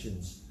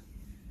Christians.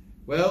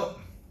 Well,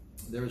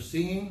 they were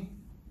singing.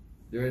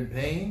 They're in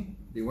pain.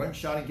 They weren't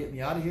shouting, get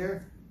me out of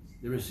here.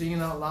 They were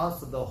singing out loud,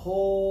 so the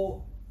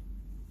whole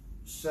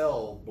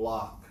cell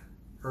block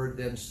heard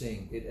them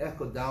sing. It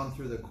echoed down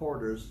through the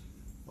corridors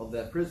of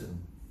that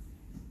prison.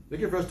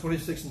 Look at verse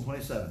 26 and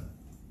 27.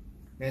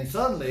 And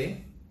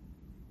suddenly,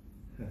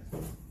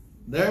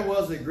 There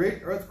was a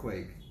great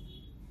earthquake,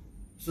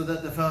 so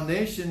that the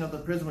foundation of the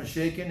prison was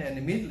shaken, and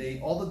immediately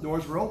all the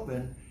doors were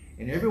opened,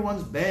 and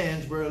everyone's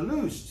bands were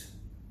loosed.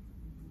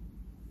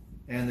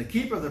 And the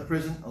keeper of the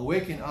prison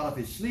awakened out of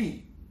his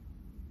sleep,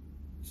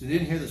 so he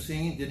didn't hear the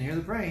singing, didn't hear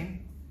the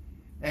praying,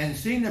 and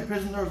seeing the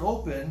prison doors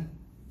open,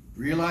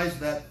 realized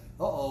that,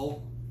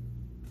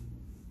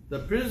 the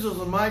prisoners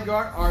of my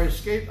guard are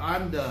escaped.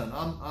 I'm done.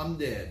 I'm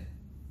dead.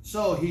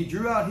 So he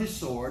drew out his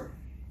sword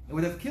and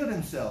would have killed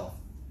himself,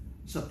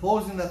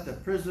 supposing that the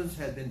prisoners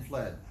had been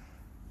fled.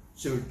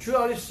 So he drew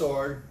out his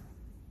sword,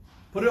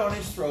 put it on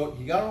his throat.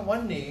 He got on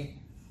one knee,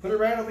 put it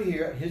right over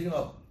here. He's going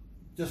to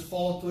just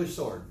fall into his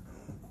sword.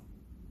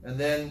 And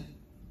then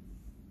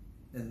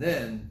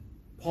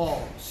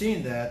Paul,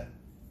 seeing that,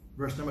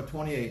 verse number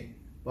 28,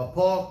 but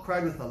Paul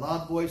cried with a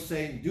loud voice,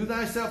 saying, do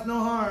thyself no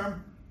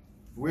harm,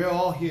 we're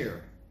all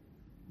here.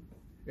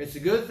 It's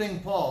a good thing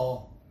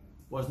Paul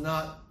was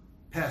not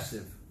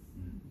passive.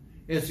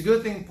 It's a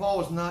good thing Paul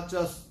was not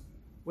just,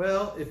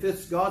 well, if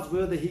it's God's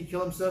will that he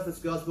kill himself, it's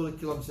God's will to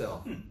kill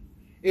himself.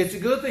 It's a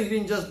good thing he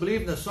didn't just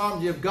believe in the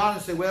sovereignty of God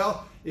and say,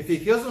 well, if he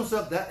kills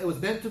himself, that it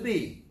was meant to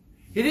be.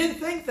 He didn't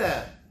think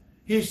that.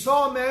 He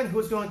saw a man who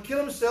was going to kill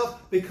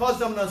himself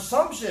because of an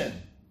assumption.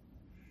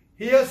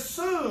 He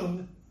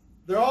assumed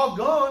they're all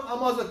gone, I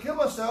might as well kill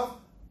myself.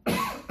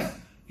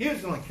 He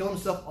was going to kill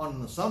himself on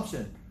an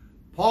assumption.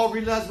 Paul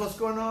realized what's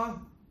going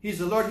on. He's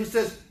the Lord. He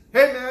says,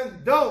 hey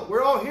man, don't.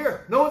 We're all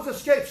here. No one's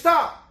escaped.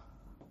 Stop.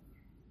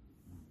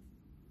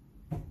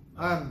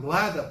 I'm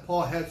glad that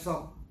Paul had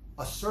some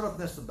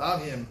assertiveness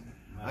about him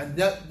and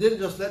that didn't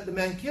just let the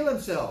man kill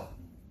himself.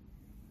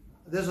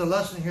 There's a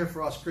lesson here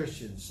for us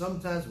Christians.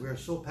 Sometimes we're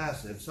so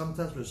passive.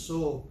 Sometimes we're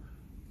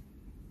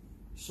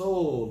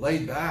so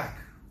laid back.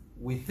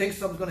 We think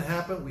something's going to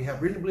happen. We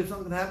have really believe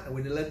something's going to happen.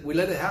 And we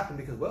let it happen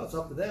because, well, it's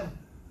up to them.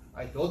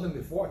 I told them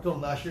before. I told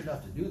them last year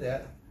not to do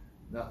that.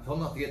 I told them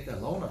not to get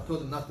that loan. I told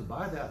them not to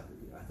buy that.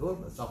 I told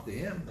them it's up to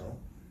him. No.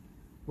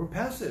 We're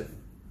passive.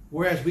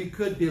 Whereas we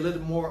could be a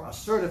little more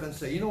assertive and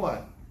say, you know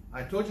what?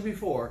 I told you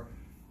before,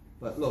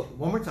 but look,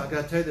 one more time, I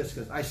got to tell you this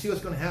because I see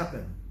what's going to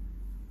happen.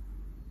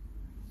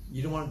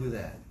 You don't want to do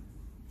that.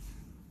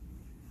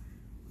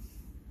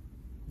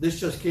 This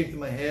just came to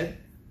my head.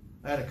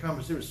 I had a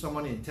conversation with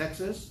someone in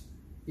Texas,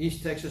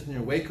 East Texas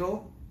near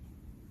Waco.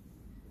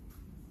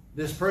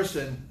 This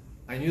person,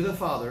 I knew the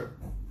father.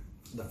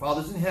 The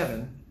father's in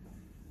heaven.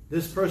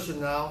 This person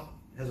now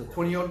has a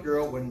 20-year-old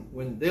girl.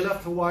 When they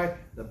left Hawaii,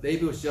 the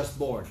baby was just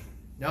born.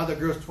 Now the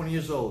girl's 20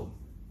 years old,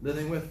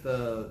 living with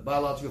the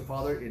biological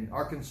father in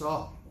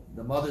Arkansas.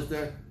 The mother's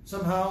there.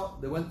 Somehow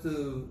they went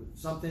to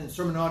something,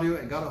 Sermon Audio,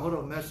 and got a hold of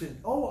a message.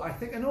 Oh, I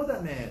think I know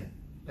that man.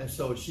 And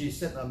so she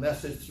sent a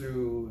message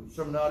through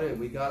Sermon Audio.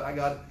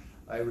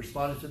 I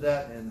responded to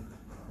that, and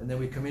then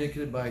we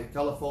communicated by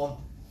telephone.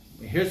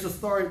 And here's the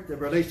story that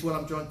relates to what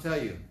I'm trying to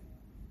tell you.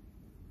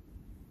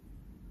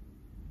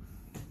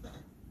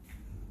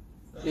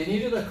 They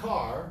needed a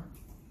car.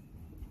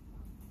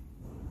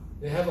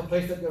 They have a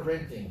place that they're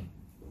renting.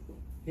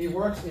 He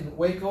works in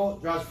Waco,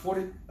 drives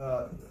 40.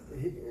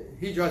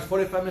 He drives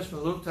 45 minutes from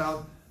the little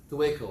town to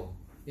Waco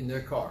in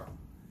their car.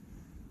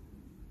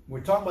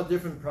 We're talking about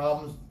different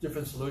problems,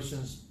 different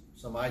solutions,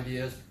 some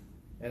ideas,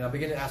 and I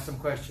begin to ask some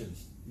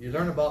questions. You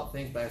learn about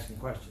things by asking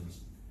questions.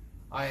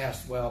 I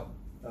asked, well,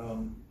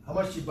 how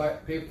much you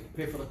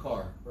pay for the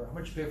car? Or how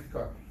much you pay for the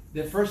car?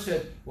 They first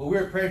said, well, we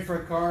were praying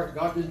for a car.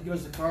 God didn't give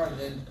us the car. And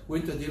then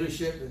went to the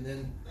dealership. And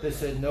then they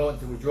said no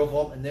until we drove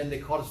home. And then they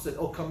called us and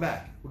said, oh, come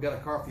back. We got a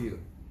car for you.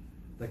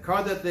 The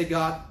car that they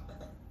got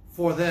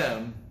for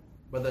them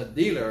by the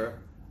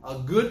dealer, a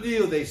good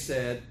deal, they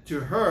said,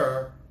 to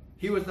her.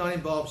 He was not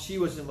involved. She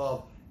was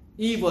involved.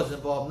 Eve was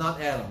involved,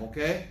 not Adam,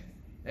 okay?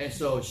 And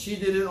so she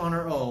did it on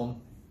her own.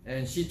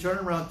 And she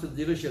turned around to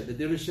the dealership. The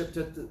dealership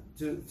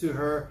said to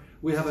her,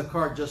 we have a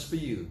car just for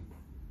you.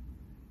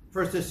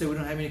 First they said, we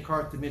don't have any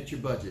car to meet your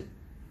budget.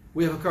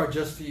 We have a car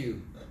just for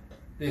you.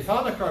 They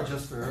found a car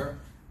just for her.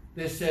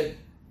 They said,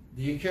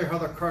 do you care how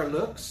the car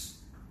looks?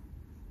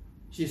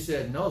 She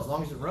said, no, as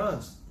long as it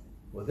runs.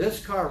 Well,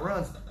 this car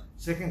runs.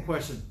 Second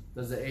question,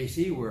 does the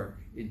AC work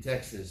in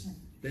Texas?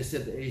 They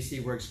said the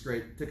AC works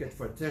great. Took it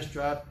for a test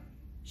drive.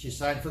 She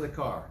signed for the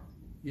car.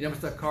 You know how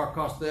much that car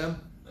cost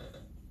them?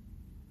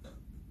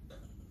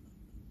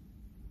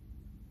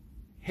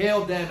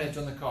 Hail damage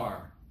on the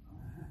car.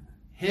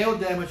 Hail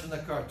damage on the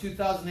car.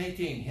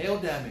 2018, hail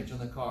damage on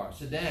the car.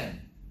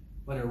 Sedan.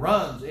 But it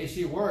runs.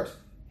 AC works.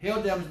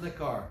 Hail damage on the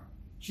car.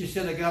 She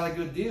said, I got a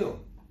good deal.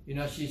 You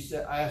know, she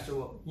said, I asked her,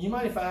 well, you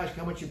mind if I ask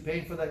how much you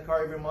pay for that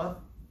car every month?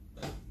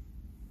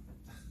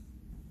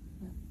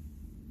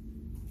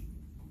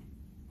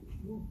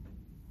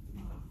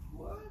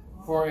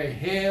 For a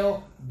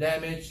hail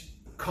damaged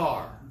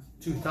car,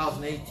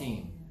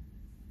 2018.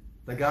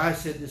 The guy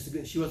said this is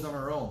good. She was on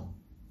her own.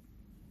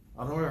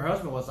 I don't know where her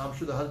husband was. I'm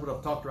sure the husband would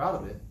have talked her out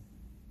of it.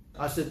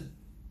 I said,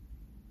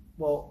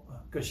 well,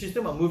 because she's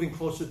thinking about moving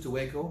closer to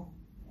Waco.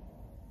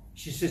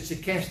 She said she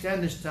can't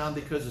stand this town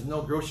because there's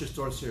no grocery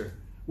stores here,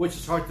 which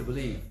is hard to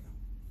believe.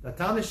 The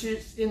town that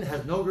she's in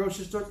has no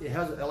grocery stores. It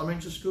has an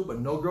elementary school, but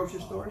no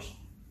grocery stores.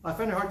 I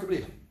find it hard to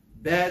believe.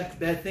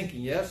 Bad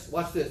thinking, yes?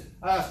 Watch this.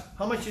 I asked,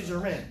 how much is your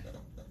rent?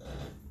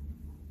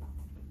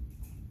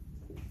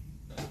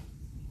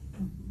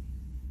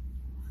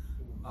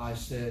 I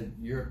said,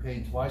 you're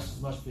paying twice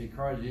as much for your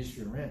car as you is for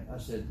your rent. I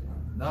said,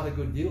 not a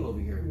good deal over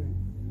here.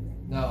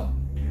 Now,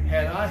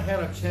 had I had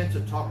a chance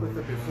to talk with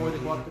her before they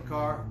bought the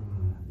car,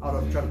 I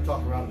would have tried to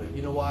talk around it.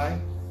 You know why?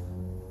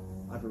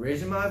 I'd be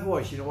raising my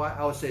voice. You know why?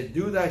 I would say,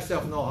 do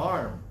thyself no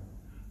harm.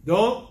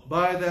 Don't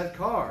buy that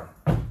car.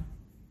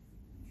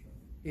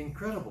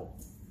 Incredible.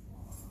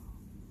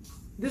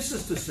 This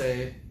is to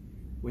say,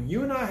 when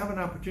you and I have an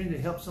opportunity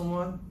to help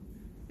someone,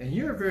 and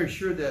you're very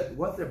sure that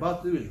what they're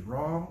about to do is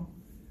wrong,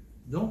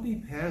 don't be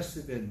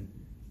passive and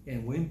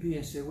wimpy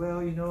and say,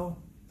 well, you know,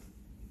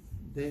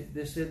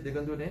 they said they're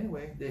going to do it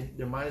anyway.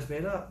 Their mind is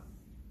made up.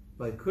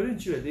 But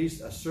couldn't you at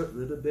least assert a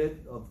little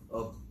bit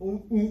of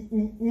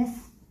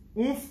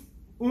oomph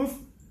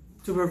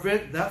to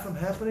prevent that from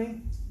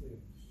happening?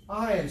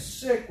 I am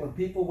sick when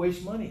people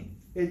waste money.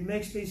 It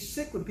makes me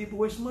sick when people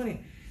waste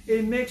money.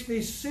 It makes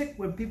me sick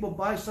when people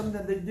buy something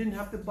that they didn't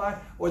have to buy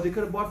or they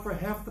could have bought for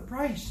half the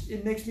price.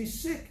 It makes me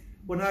sick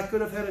when I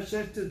could have had a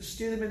chance to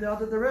steer them in the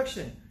other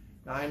direction.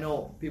 Now, I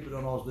know people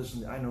don't always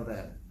listen. I know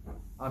that.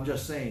 I'm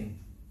just saying,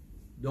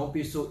 don't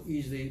be so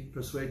easily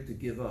persuaded to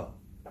give up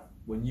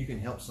when you can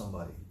help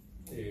somebody.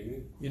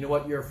 Amen. You know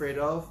what you're afraid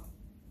of?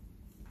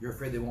 You're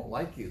afraid they won't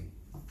like you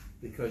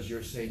because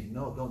you're saying,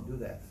 no, don't do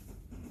that.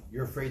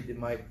 You're afraid they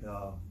might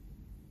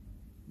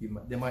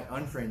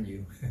unfriend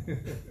you.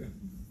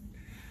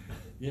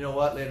 You know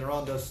what? Later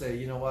on, they'll say,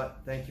 you know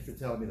what? Thank you for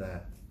telling me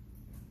that.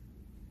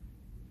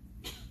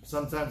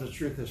 Sometimes the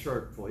truth is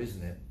hurtful,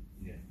 isn't it?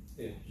 Yeah.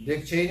 Yeah.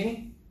 Dick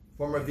Cheney,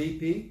 former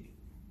VP,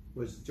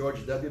 was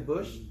George W.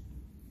 Bush.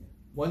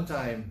 One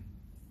time,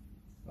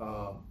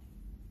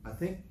 I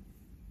think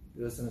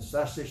there was an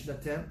assassination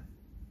attempt.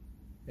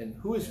 And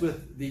who is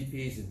with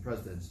VPs and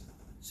presidents?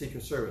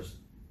 Secret Service.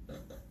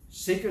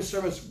 Secret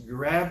Service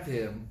grabbed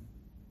him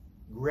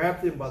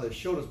by the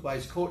shoulders, by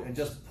his coat, and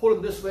just pulled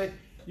him this way.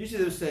 Usually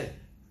they would say,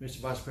 Mr.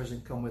 Vice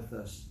President, come with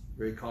us,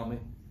 very calmly.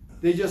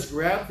 They just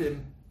grabbed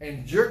him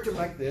and jerked him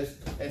like this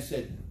and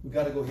said, we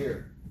got to go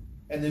here.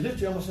 And they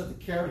literally almost had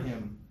to carry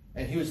him.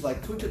 And he was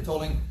like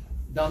twitch-a-toeling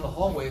down the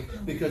hallway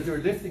because they were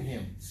lifting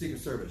him, Secret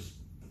Service.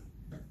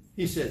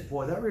 He said,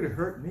 boy, that really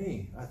hurt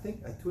me. I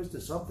think I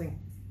twisted something.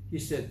 He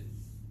said,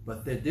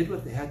 but they did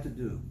what they had to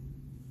do.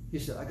 He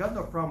said, I got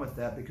no problem with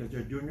that because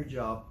they're doing their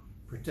job,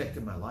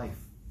 protecting my life.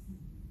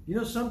 You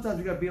know, sometimes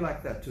you got to be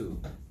like that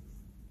too.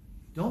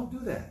 Don't do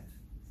that.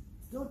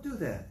 Don't do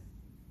that.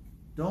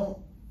 Don't.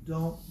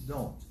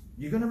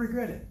 You're going to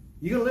regret it.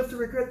 You're going to live to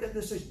regret that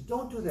decision.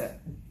 Don't do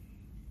that.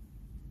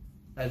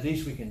 At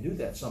least we can do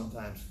that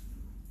sometimes.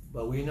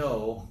 But we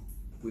know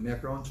we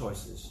make our own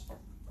choices.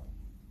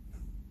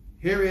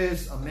 Here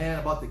is a man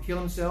about to kill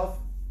himself.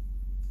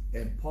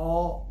 And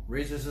Paul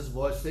raises his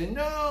voice saying,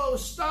 no,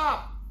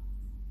 stop.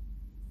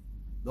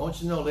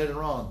 Don't you know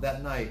later on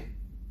that night,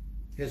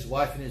 his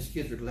wife and his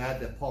kids were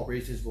glad that Paul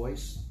raised his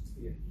voice?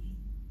 Yes.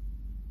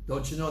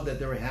 Don't you know that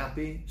they were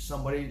happy?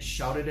 Somebody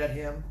shouted at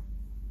him.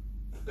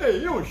 Hey,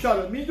 you don't shout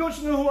at me. Don't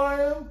you know who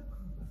I am?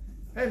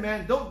 Hey,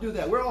 man, don't do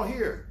that. We're all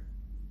here.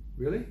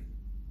 Really?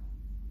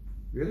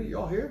 Really? You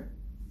all here?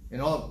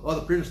 And all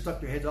the prisoners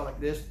stuck their heads out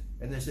like this,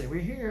 and they say, we're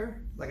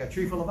here. Like a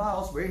tree full of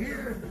owls. We're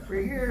here.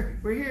 We're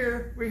here. We're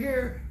here. We're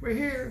here. We're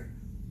here.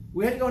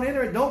 We had to go in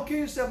there. Don't kill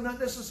yourself. Not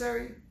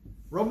necessary.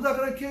 Rome's not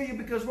going to kill you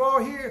because we're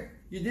all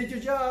here. You did your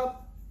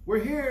job.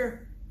 We're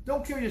here.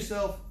 Don't kill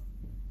yourself.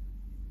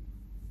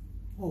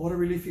 Oh, what a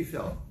relief he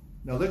felt.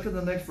 Now look at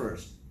the next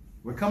verse.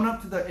 We're coming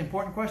up to the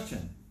important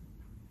question.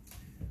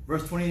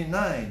 Verse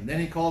 29. Then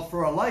he called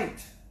for a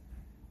light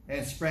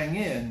and sprang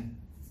in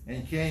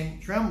and came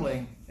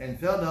trembling and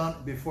fell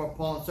down before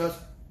Paul and Silas.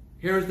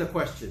 Here's the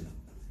question.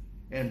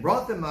 And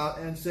brought them out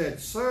and said,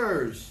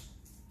 Sirs,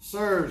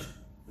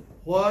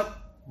 what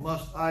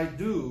must I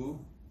do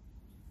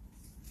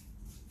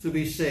to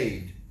be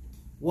saved?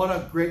 What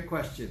a great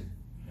question.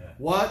 Yeah.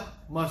 What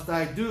must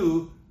I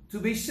do to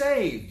be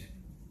saved?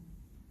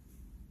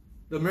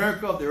 The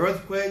miracle of the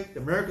earthquake, the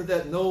miracle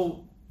that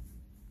no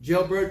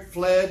jailbird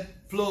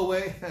flew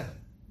away.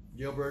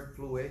 Jailbird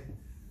flew away.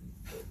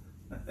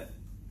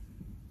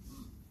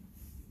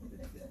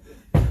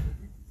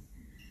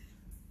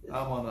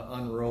 I'm on an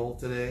unroll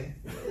today.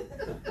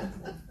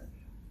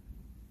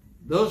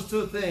 Those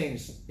two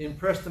things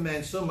impressed the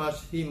man so much,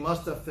 he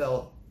must have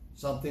felt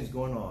something's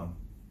going on.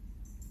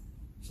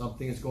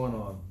 Something is going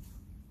on.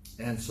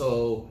 And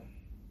so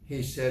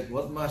he said,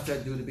 what must I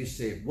do to be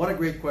saved? What a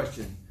great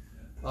question.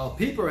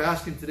 People are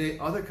asking today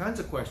other kinds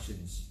of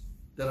questions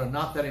that are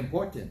not that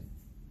important.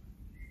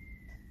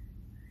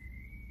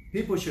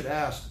 People should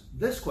ask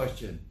this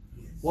question.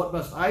 What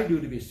must I do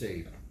to be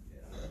saved?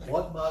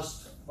 What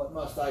must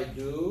I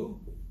do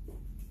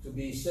to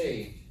be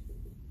saved?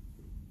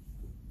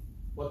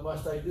 What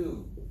must I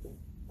do?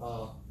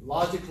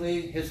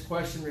 Logically, his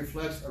question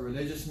reflects a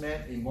religious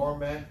man, a moral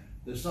man,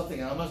 there's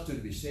something I must do to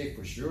be saved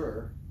for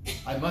sure.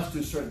 I must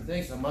do certain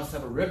things. I must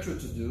have a ritual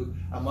to do.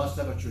 I must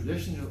have a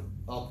tradition to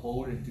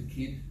uphold and to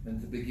keep and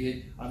to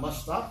begin. I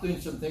must stop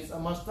doing some things. I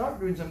must start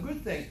doing some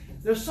good things.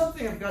 There's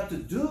something I've got to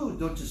do,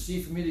 don't you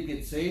see, for me to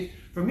get saved.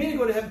 For me to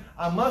go to heaven,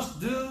 I must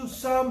do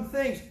some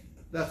things.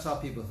 That's how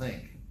people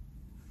think.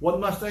 What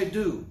must I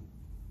do?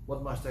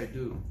 What must I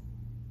do?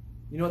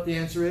 You know what the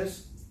answer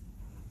is?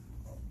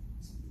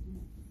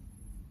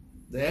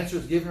 The answer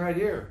is given right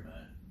here.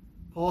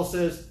 Paul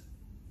says,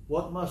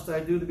 what must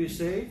I do to be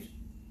saved?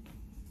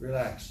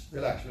 Relax,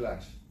 relax,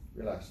 relax,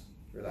 relax,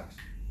 relax.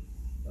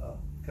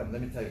 Come,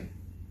 let me tell you.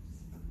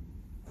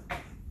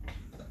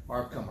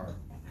 Harp, come, Harp.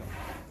 Come.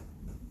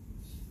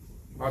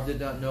 Harp did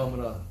not know I'm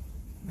going to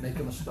make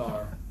him a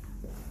star.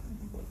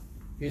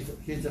 He's a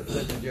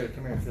Philippine jailer.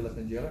 Come here,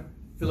 Philippine jailer.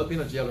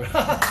 Filipino jailer.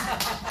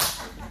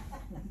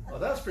 Oh,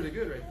 that's pretty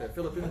good right there.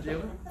 Filipino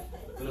jailer.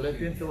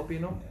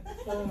 Filipino.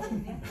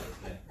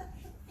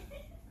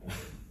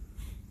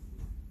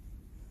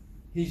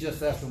 He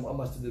just asked him, what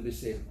must I do to be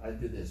saved? I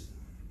did this.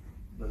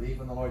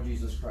 Believe on the Lord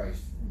Jesus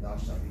Christ, and thou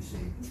shalt be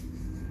saved.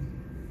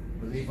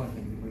 Believe on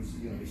him,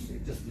 you'll be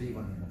saved. Just believe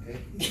on him, okay?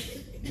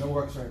 No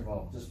works are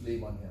involved. Just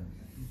believe on him.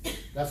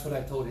 That's what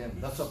I told him.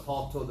 That's what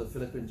Paul told the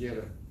Philippian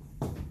jailer.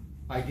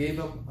 I gave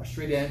him a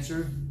straight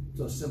answer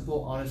to a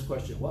simple, honest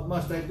question. What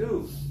must I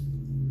do?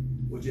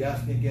 Would you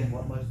ask me again?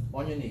 What must?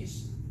 On your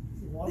knees.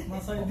 What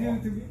must I do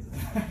to be?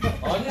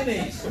 On your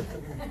knees.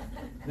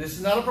 This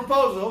is not a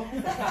proposal.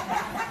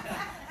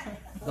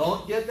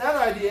 Don't get that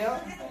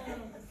idea.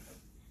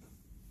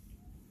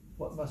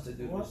 What must I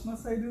do? What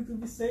must I do to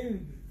be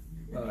saved?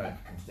 All right,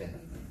 I'm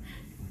standing.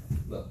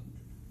 Look,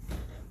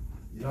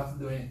 you don't have to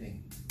do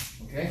anything,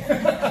 okay?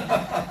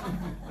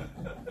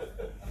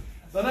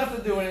 Don't have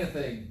to do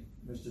anything,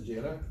 Mr.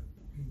 Jailer.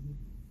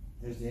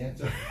 Here's the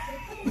answer.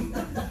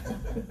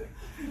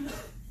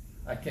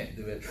 I can't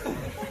do it.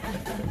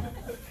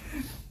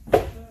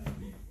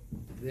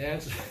 The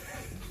answer.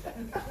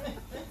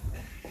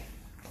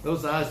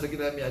 Those eyes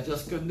looking at me, I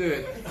just couldn't do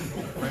it.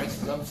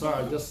 Francis, I'm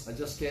sorry, I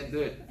just can't do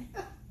it.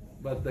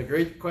 But the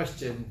great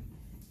question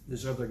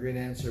deserved a great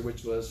answer,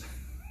 which was,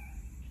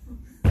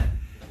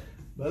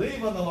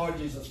 believe on the Lord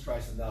Jesus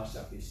Christ and thou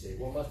shalt be saved.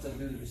 What must I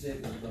do to be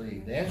saved?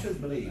 Believe. The answer is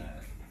believe.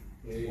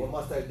 What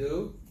must I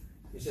do?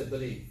 He said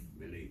believe.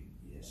 Believe,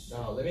 yes.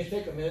 Now, let me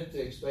take a minute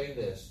to explain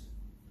this.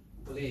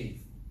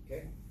 Believe.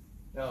 Okay?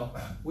 Now,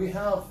 we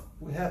have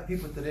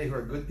people today who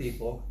are good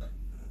people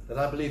that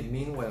I believe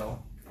mean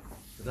well,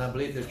 that I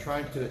believe they're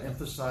trying to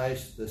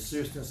emphasize the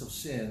seriousness of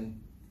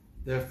sin.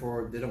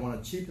 Therefore, they don't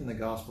want to cheapen the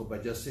gospel by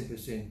just simply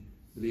saying,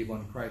 believe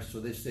on Christ. So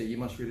they say, you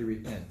must really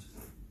repent.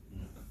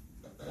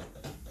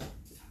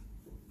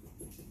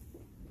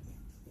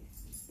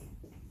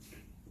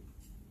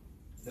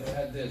 They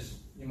had this,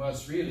 you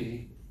must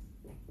really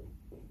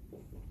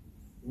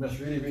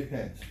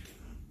repent.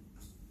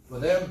 For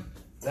them,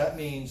 that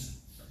means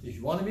if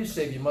you want to be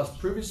saved, you must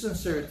prove your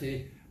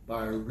sincerity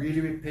by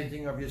really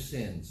repenting of your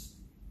sins.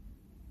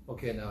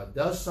 Okay, now it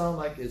does sound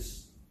like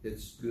it's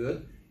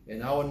good.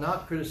 And I will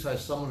not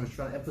criticize someone who's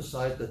trying to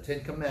emphasize the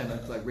 10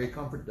 Commandments like Ray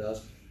Comfort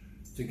does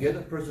to get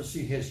a person to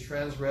see his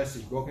transgressed,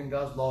 he's broken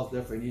God's laws,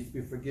 therefore he needs to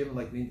be forgiven,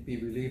 like you need to be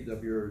relieved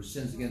of your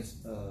sins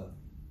against a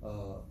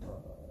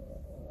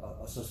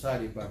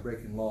society by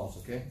breaking laws,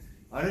 okay?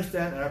 I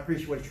understand and I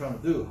appreciate what you're trying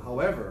to do.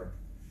 However,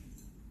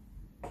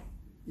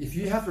 if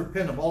you have to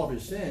repent of all of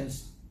your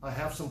sins, I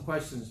have some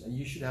questions and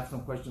you should have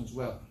some questions as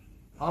well.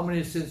 How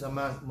many sins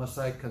must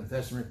I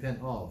confess and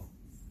repent of?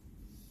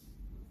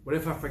 What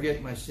if I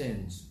forget my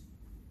sins?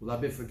 Will I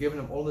be forgiven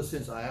of all the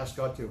sins I ask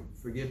God to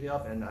forgive me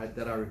of and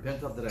that I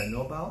repent of, that I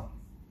know about?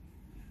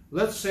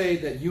 Let's say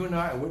that you and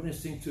I are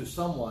witnessing to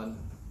someone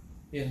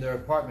in their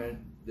apartment.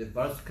 They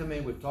invite us to come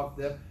in, we talk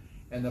to them,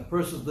 and the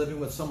person's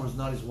living with someone who's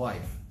not his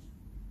wife.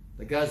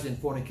 The guy's in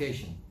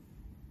fornication.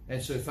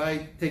 And so if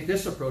I take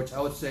this approach,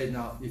 I would say,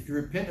 now, if you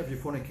repent of your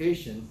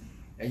fornication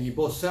and you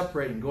both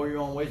separate and go your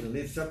own ways and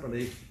live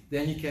separately,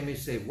 then you can be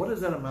saved. What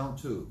does that amount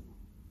to?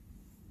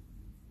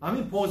 I'm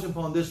imposing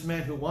upon this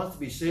man who wants to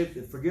be saved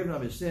and forgiven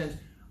of his sins.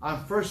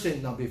 I'm first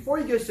saying, now, before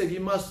you get saved, you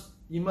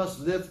must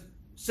live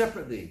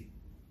separately.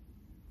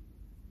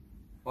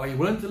 Are you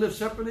willing to live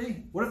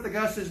separately? What if the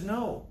guy says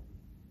no?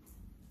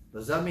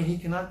 Does that mean he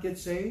cannot get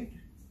saved?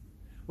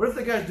 What if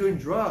the guy's doing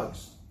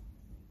drugs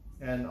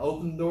and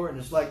open the door and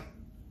it's like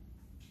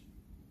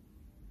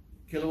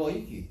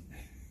Kilauea?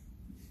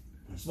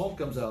 Smoke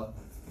comes out.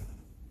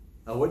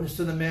 I witness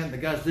to the man, the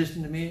guy's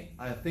listening to me.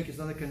 I think it's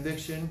under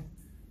conviction.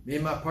 Me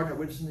and my partner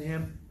witnessing to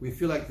him. We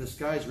feel like this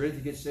guy is ready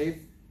to get saved.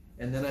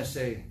 And then I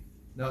say,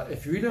 now,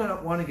 if you really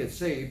don't want to get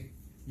saved,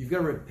 you've got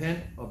to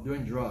repent of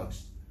doing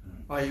drugs.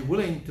 Are you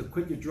willing to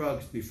quit your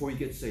drugs before you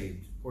get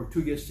saved or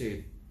to get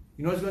saved?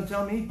 You know what he's going to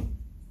tell me?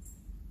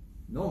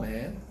 No,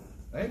 man.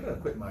 I ain't going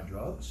to quit my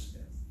drugs.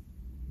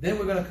 Then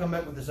we're going to come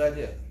back with this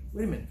idea.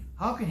 Wait a minute.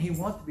 How can he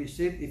want to be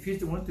saved if he's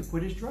the one to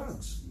quit his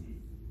drugs?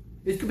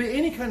 It could be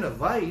any kind of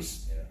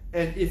vice.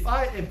 And if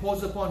I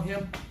impose upon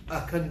him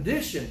a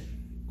condition,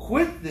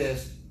 quit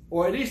this,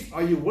 or at least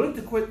are you willing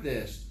to quit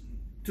this?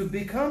 to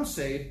become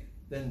saved,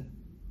 then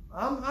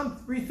I'm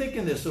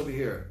rethinking this over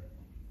here.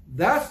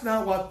 That's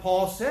not what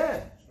Paul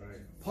said. Right.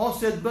 Paul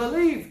said,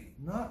 believe,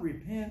 not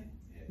repent.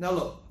 Now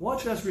look,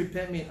 what does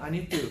repent mean? I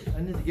need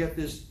to get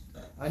this.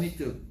 I need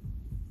to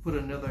put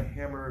another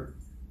hammer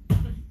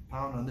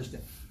pound on this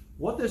thing.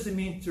 What does it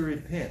mean to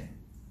repent?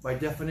 By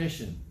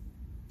definition,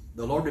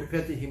 the Lord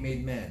repented, he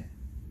made man.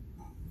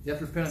 Does he have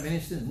to repent of any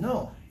sin?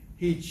 No.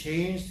 He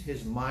changed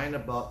his mind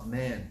about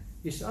man.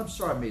 He said, I'm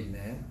sorry I made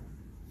man.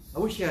 I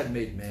wish I hadn't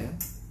made man.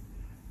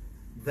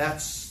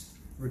 That's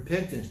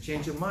repentance,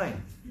 change of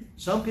mind.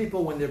 Some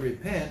people, when they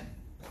repent,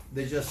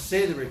 they just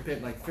say they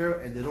repent like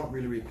Pharaoh, and they don't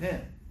really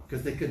repent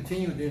because they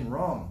continue doing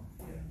wrong.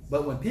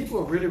 But when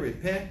people really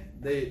repent,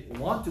 they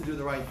want to do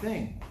the right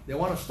thing. They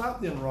want to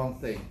stop doing the wrong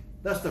thing.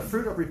 That's the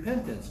fruit of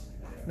repentance.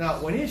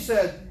 Now, when he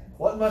said,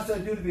 what must I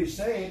do to be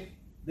saved?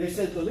 They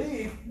said,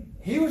 believe.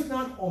 He was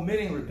not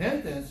omitting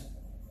repentance,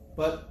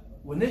 but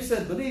when they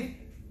said believe,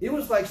 it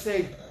was like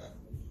saying,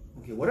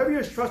 okay, whatever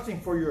you're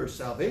trusting for your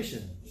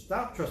salvation,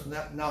 stop trusting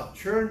that. Now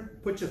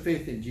put your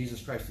faith in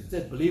Jesus Christ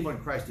instead. Believe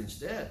on Christ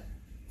instead.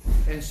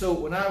 And so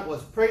when I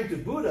was praying to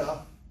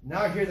Buddha,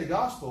 now I hear the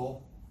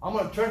gospel, I'm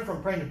going to turn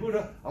from praying to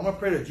Buddha, I'm going to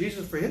pray to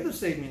Jesus for him to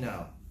save me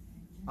now.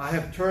 I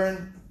have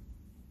turned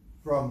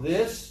from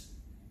this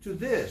to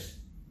this.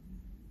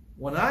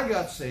 When I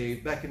got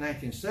saved back in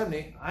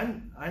 1970,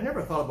 I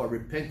never thought about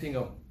repenting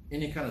of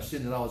any kind of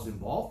sin that I was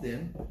involved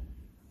in.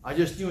 I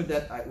just knew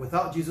that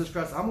without Jesus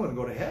Christ, I'm going to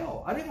go to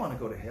hell. I didn't want to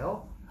go to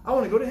hell. I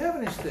want to go to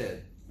heaven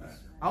instead.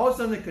 I was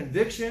under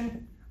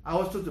conviction. I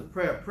was told to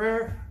pray a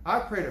prayer. I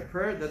prayed a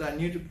prayer that I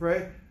knew to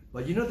pray.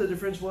 But you know what the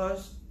difference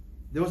was?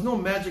 There was no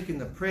magic in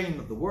the praying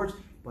of the words,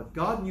 but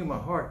God knew my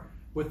heart.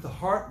 With the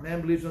heart,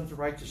 man believes unto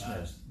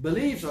righteousness.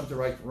 Believes unto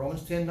righteousness.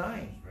 Romans 10:9.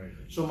 Right.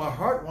 So my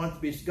heart wanted to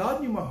be,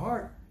 God knew my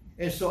heart.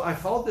 And so I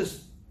followed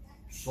this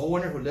soul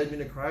winner who led me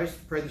to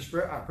Christ, prayed this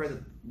prayer, I prayed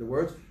the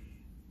words.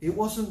 It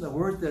wasn't the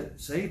words that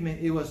saved me.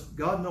 It was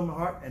God knew my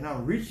heart, and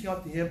I'm reaching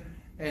out to him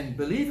and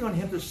believing on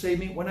him to save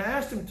me when I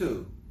asked him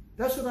to.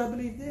 That's what I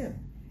believed in.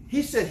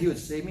 He said he would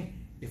save me.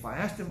 If I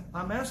asked him,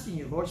 I'm asking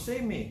you, Lord,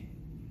 save me.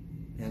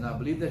 And I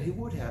believed that he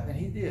would have, and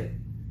he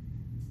did.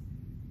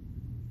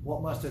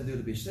 What must I do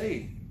to be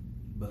saved?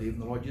 Believe in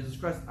the Lord Jesus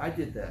Christ. I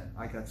did that.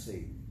 I got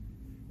saved.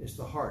 It's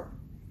the heart.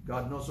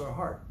 God knows our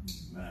heart.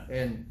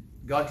 And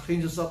God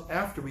cleans us up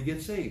after we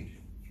get saved.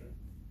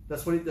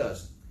 That's what he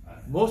does.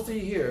 Most of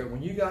you here,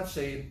 when you got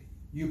saved,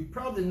 you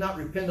probably did not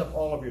repent of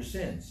all of your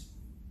sins.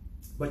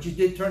 But you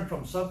did turn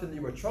from something that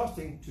you were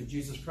trusting to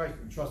Jesus Christ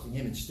and trusting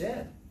him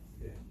instead.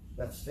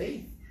 That's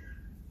faith.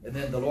 And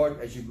then the Lord,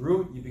 as you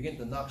grew, you begin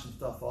to knock some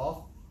stuff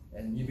off,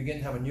 and you begin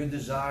to have a new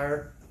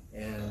desire,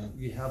 and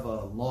you have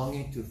a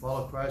longing to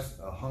follow Christ,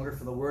 a hunger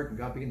for the Word, and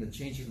God begin to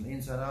change you from the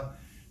inside out.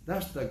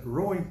 That's the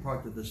growing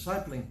part, the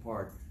discipling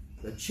part,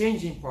 the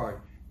changing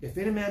part. If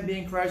any man be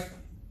in Christ,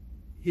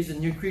 he's a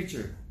new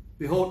creature.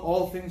 Behold,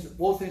 all things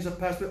have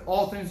passed away,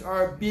 all things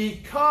are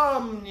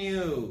become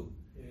new.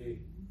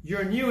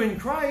 You're new in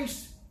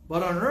Christ,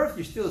 but on earth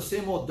you're still the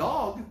same old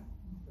dog.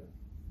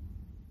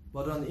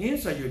 But on the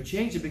inside you're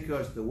changing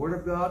because the Word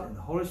of God and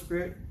the Holy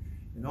Spirit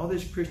and all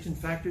these Christian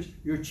factors,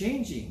 you're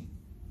changing.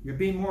 You're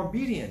being more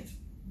obedient.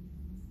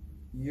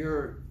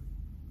 You're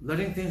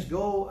letting things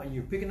go, and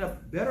you're picking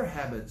up better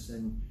habits,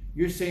 and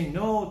you're saying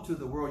no to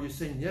the world. You're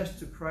saying yes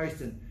to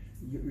Christ, and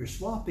you're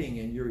swapping,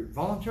 and you're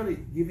voluntarily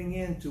giving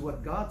in to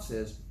what God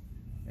says,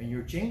 and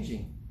you're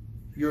changing.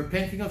 You're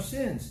repenting of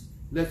sins.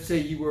 Let's say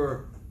you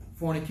were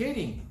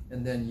fornicating,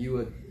 and then you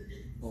would,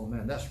 oh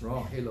man, that's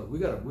wrong. Hey, look, we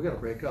gotta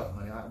break up,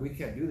 honey. We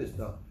can't do this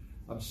stuff.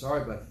 I'm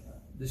sorry, but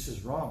this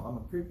is wrong. I'm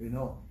a creep,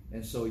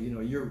 And so,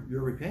 you're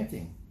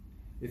repenting.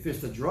 If it's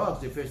the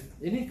drugs, if it's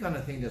any kind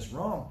of thing that's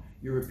wrong,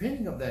 you're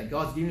repenting of that.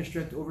 God's giving you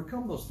strength to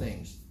overcome those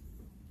things.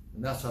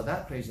 And that's how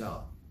that plays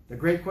out. The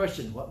great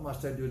question, what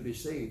must I do to be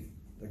saved?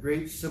 The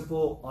great,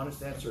 simple,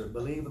 honest answer,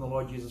 believe in the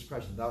Lord Jesus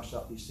Christ and thou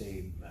shalt be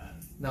saved. Amen.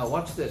 Now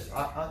watch this.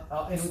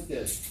 I'll end with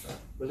this.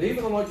 Believe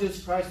in the Lord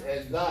Jesus Christ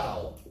and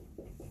thou.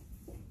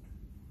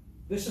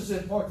 This is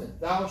important.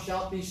 Thou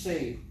shalt be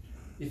saved.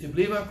 If you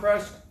believe in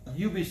Christ,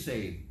 you be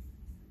saved.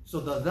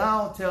 So the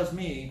thou tells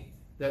me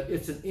that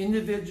it's an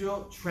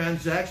individual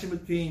transaction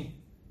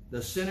between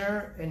the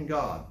sinner and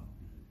God.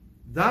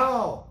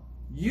 Thou,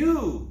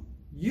 you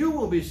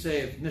will be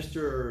saved,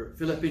 Mr.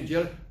 Philippine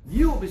jailer.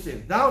 You will be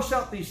saved. Thou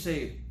shalt be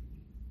saved.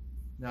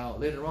 Now,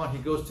 later on,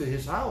 he goes to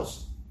his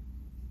house,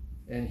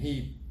 and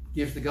he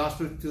gives the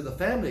gospel to the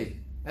family,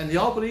 and they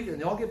all believe, and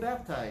they all get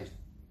baptized.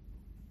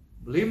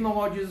 Believe in the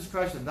Lord Jesus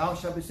Christ, and thou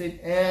shalt be saved,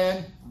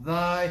 and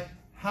thy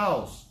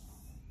house.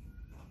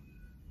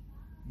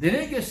 They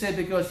didn't get saved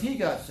because he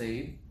got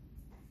saved.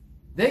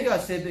 They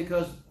got saved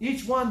because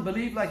each one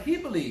believed like he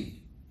believed,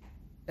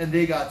 and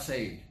they got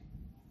saved.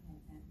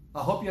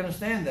 I hope you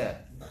understand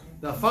that.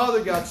 The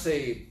father got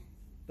saved.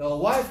 The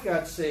wife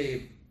got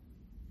saved.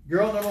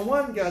 Girl number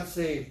one got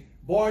saved.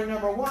 Boy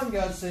number one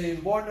got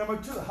saved. Boy number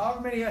two.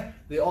 However many,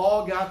 they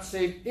all got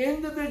saved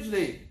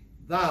individually.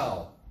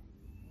 Thou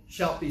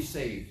shalt be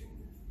saved.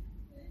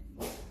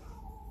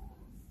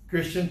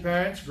 Christian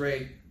parents,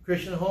 great.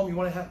 Christian home, you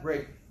want to have,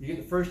 great. You get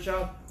the first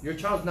child, your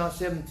child's not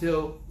saved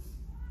until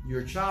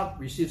your child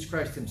receives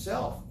Christ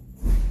himself.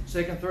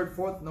 Second, third,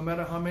 fourth, no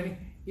matter how many,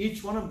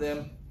 each one of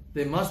them,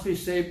 they must be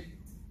saved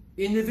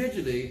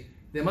individually.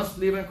 They must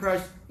believe in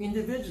Christ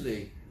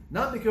individually.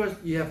 Not because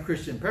you have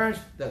Christian parents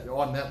that they're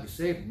automatically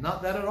saved.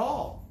 Not that at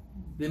all.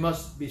 They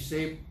must be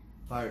saved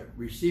by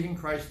receiving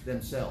Christ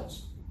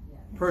themselves.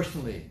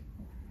 Personally.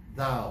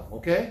 Thou.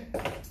 Okay?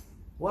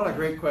 What a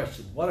great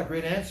question. What a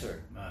great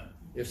answer.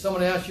 If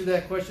someone asks you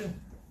that question,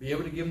 be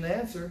able to give them the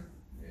answer.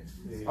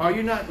 Are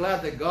you not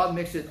glad that God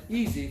makes it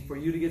easy for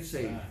you to get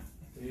saved?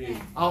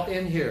 I'll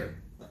end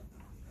here.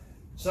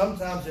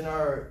 Sometimes in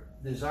our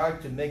desire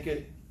to make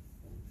it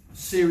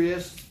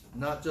serious,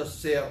 not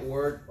just say a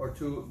word or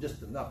two,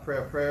 just not pray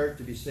a prayer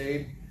to be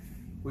saved,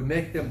 we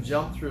make them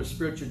jump through a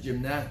spiritual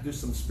gymnastics, do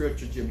some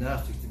spiritual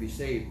gymnastics to be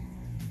saved.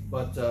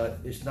 But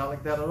it's not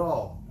like that at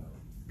all.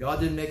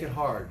 God didn't make it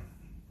hard.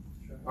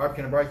 Art,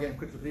 can I borrow again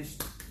quickly, please?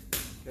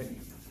 Okay.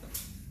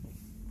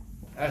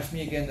 Ask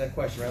me again that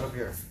question right over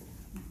here.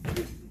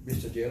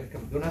 Mr. Jailer,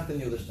 come. Don't have to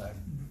kneel this time.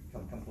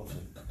 Come closer.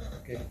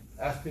 Okay.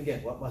 Ask me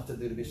again. What must I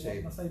do to be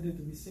saved? What must I do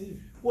to be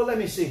saved? Well, let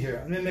me see here.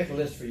 I'm going to make a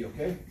list for you,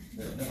 okay?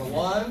 Number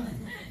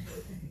 1,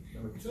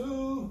 number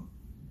 2,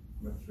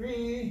 number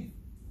 3,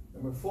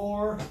 number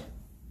 4,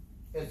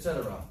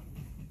 etc.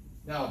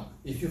 Now,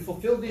 if you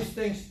fulfill these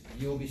things,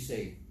 you'll be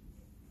saved.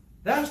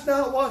 That's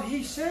not what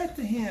he said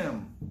to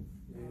him.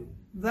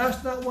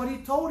 That's not what he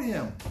told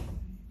him.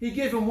 He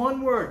gave him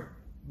one word,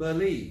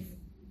 believe.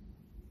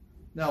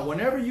 Now,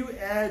 whenever you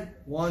add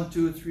 1,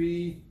 2,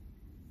 3,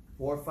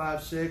 4,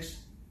 5, 6,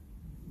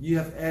 you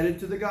have added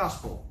to the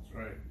gospel. That's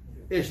right.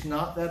 It's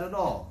not that at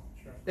all.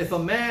 If a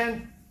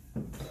man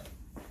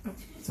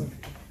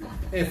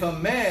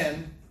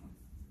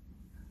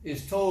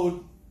is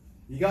told,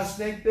 you got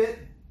snake bit,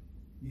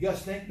 you got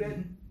snake bit,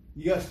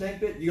 you got snake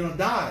bit, you're going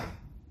to die.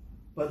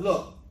 But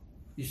look,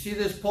 you see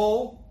this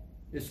pole?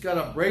 It's got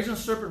a brazen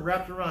serpent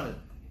wrapped around it.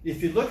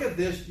 If you look at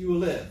this, you will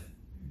live.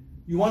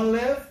 You want to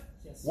live?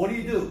 Yes. What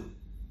do?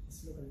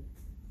 Let's look at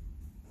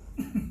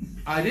it.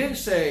 I didn't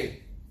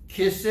say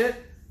kiss it,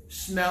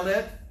 smell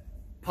it,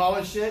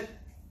 polish it.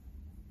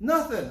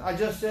 Nothing. I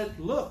just said,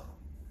 look.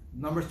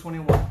 Numbers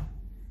 21.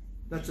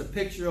 That's a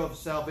picture of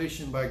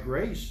salvation by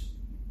grace.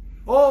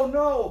 Oh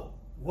no.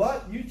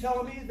 What? You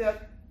telling me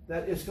that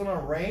it's going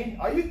to rain?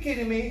 Are you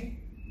kidding me?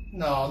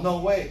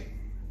 No way.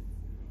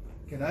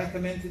 Can I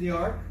come into the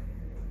ark?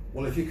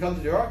 Well, if you come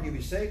to the ark, you'll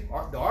be saved.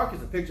 The ark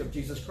is a picture of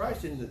Jesus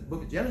Christ in the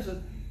book of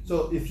Genesis.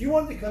 So if you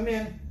wanted to come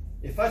in,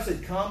 if I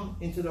said come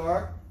into the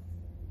ark,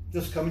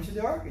 just come into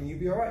the ark and you'll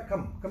be all right.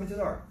 Come into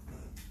the ark.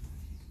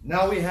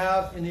 Now we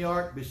have in the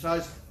ark,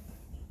 besides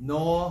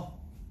Noah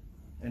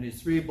and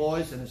his 3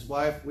 boys and his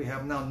wife, we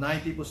have now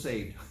 9 people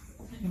saved.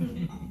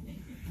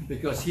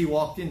 Because he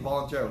walked in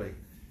voluntarily.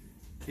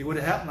 It would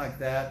have happened like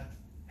that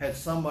had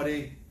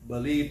somebody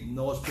believed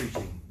Noah's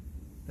preaching.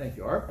 Thank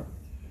you, Art.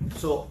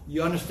 So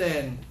you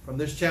understand from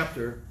this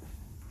chapter,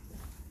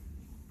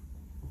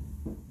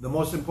 the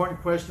most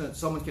important question that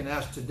someone can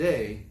ask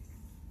today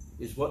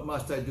is, what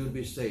must I do to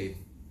be saved?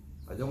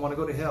 I don't want to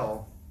go to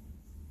hell.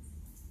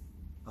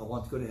 I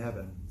want to go to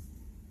heaven.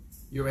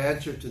 Your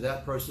answer to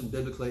that person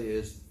biblically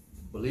is,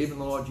 believe in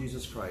the Lord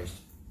Jesus Christ,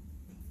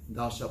 and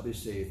thou shalt be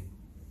saved.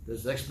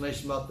 There's an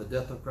explanation about the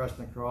death of Christ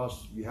on the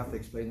cross. You have to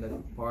explain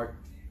that part.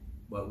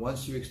 But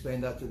once you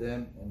explain that to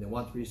them and they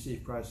want to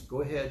receive Christ,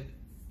 go ahead,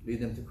 lead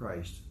them to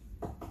Christ.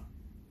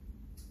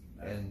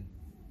 And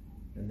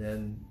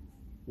then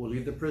we'll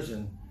leave the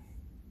prison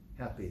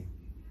happy.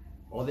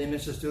 All the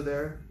inmates are still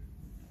there.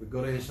 We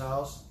go to his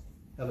house,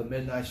 have a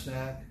midnight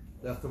snack,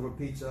 leftover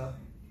pizza.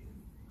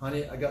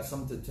 Honey, I got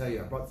something to tell you.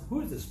 Who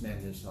is this man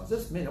in this house?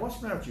 This man, what's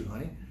the matter with you,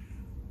 honey?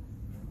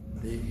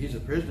 He's a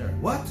prisoner.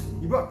 What?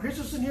 You brought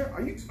prisoners in here?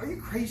 Are you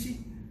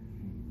crazy?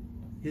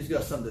 He's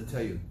got something to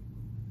tell you.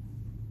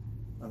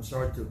 I'm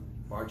sorry to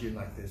barge in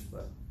like this,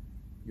 but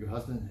your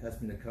husband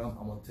asked me to come.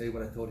 I'm going to tell you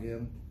what I told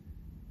him.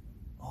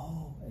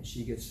 Oh, and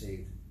she gets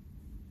saved.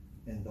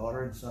 And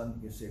daughter and son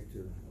get saved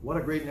too. What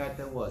a great night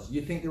that was.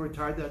 You think they were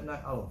tired that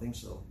night? I don't think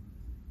so.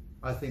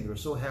 I think they were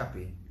so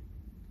happy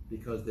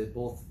because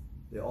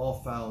they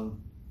all found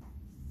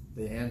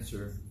the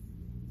answer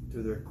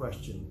to their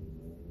question.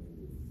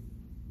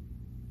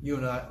 You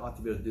and I ought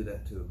to be able to do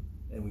that too,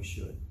 and we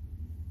should.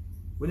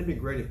 Wouldn't it be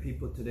great if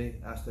people today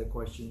ask that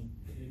question?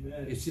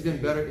 Amen. It's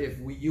even better if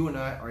you and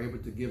I are able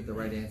to give the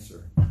right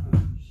answer.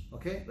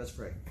 Okay, let's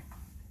pray.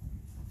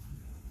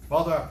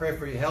 Father, I pray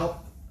for your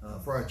help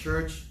for our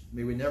church.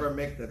 May we never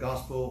make the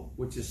gospel,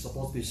 which is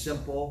supposed to be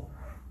simple,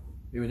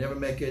 may we never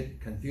make it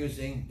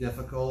confusing,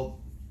 difficult,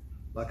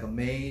 like a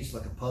maze,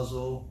 like a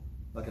puzzle,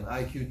 like an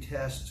IQ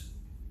test,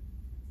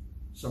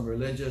 some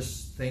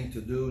religious thing to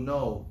do.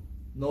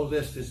 No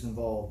list is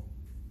involved.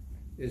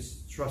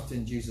 It's trust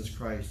in Jesus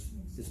Christ.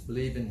 It's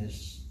believe in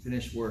his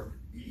finished work.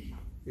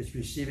 It's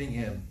receiving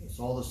him. It's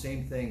all the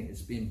same thing.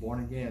 It's being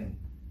born again.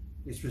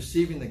 It's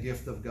receiving the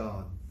gift of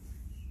God.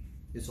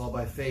 It's all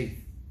by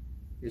faith.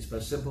 It's by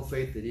simple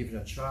faith that even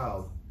a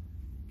child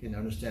can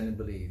understand and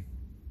believe.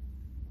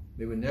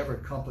 May we never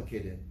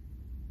complicate it,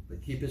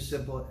 but keep it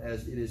simple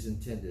as it is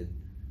intended.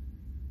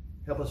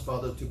 Help us,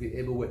 Father, to be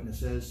able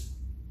witnesses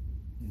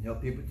and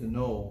help people to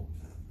know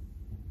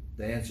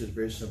the answer is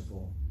very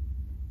simple.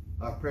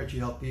 I pray that you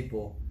help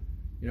people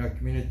in our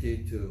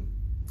community to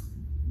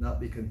not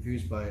be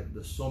confused by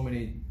the so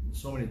many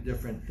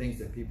different things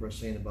that people are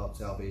saying about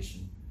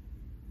salvation.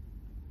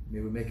 May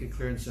we make it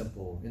clear and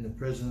simple in the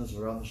prisons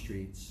or on the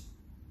streets.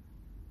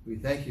 We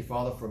thank you,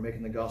 Father, for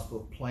making the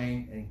gospel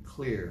plain and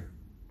clear,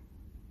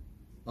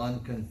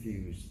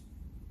 unconfused,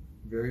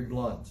 very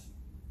blunt,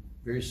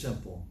 very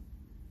simple,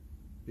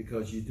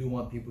 because you do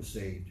want people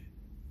saved.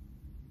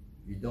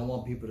 You don't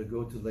want people to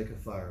go to the lake of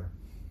fire.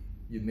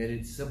 You made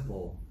it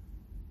simple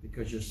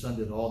because your Son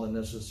did all the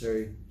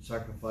necessary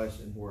sacrifice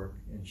and work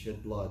and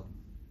shed blood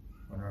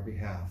on our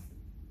behalf.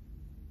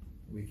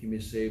 We can be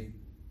saved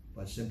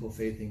by simple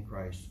faith in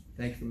Christ.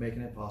 Thank you for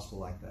making it possible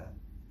like that.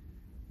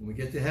 When we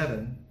get to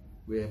heaven,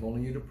 we have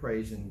only you to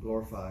praise and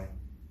glorify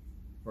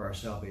for our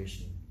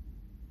salvation.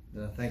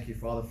 And I thank you,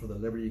 Father, for the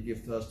liberty you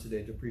give to us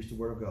today to preach the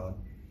Word of God.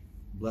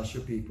 Bless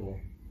your people.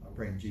 I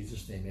pray in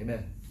Jesus' name.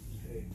 Amen.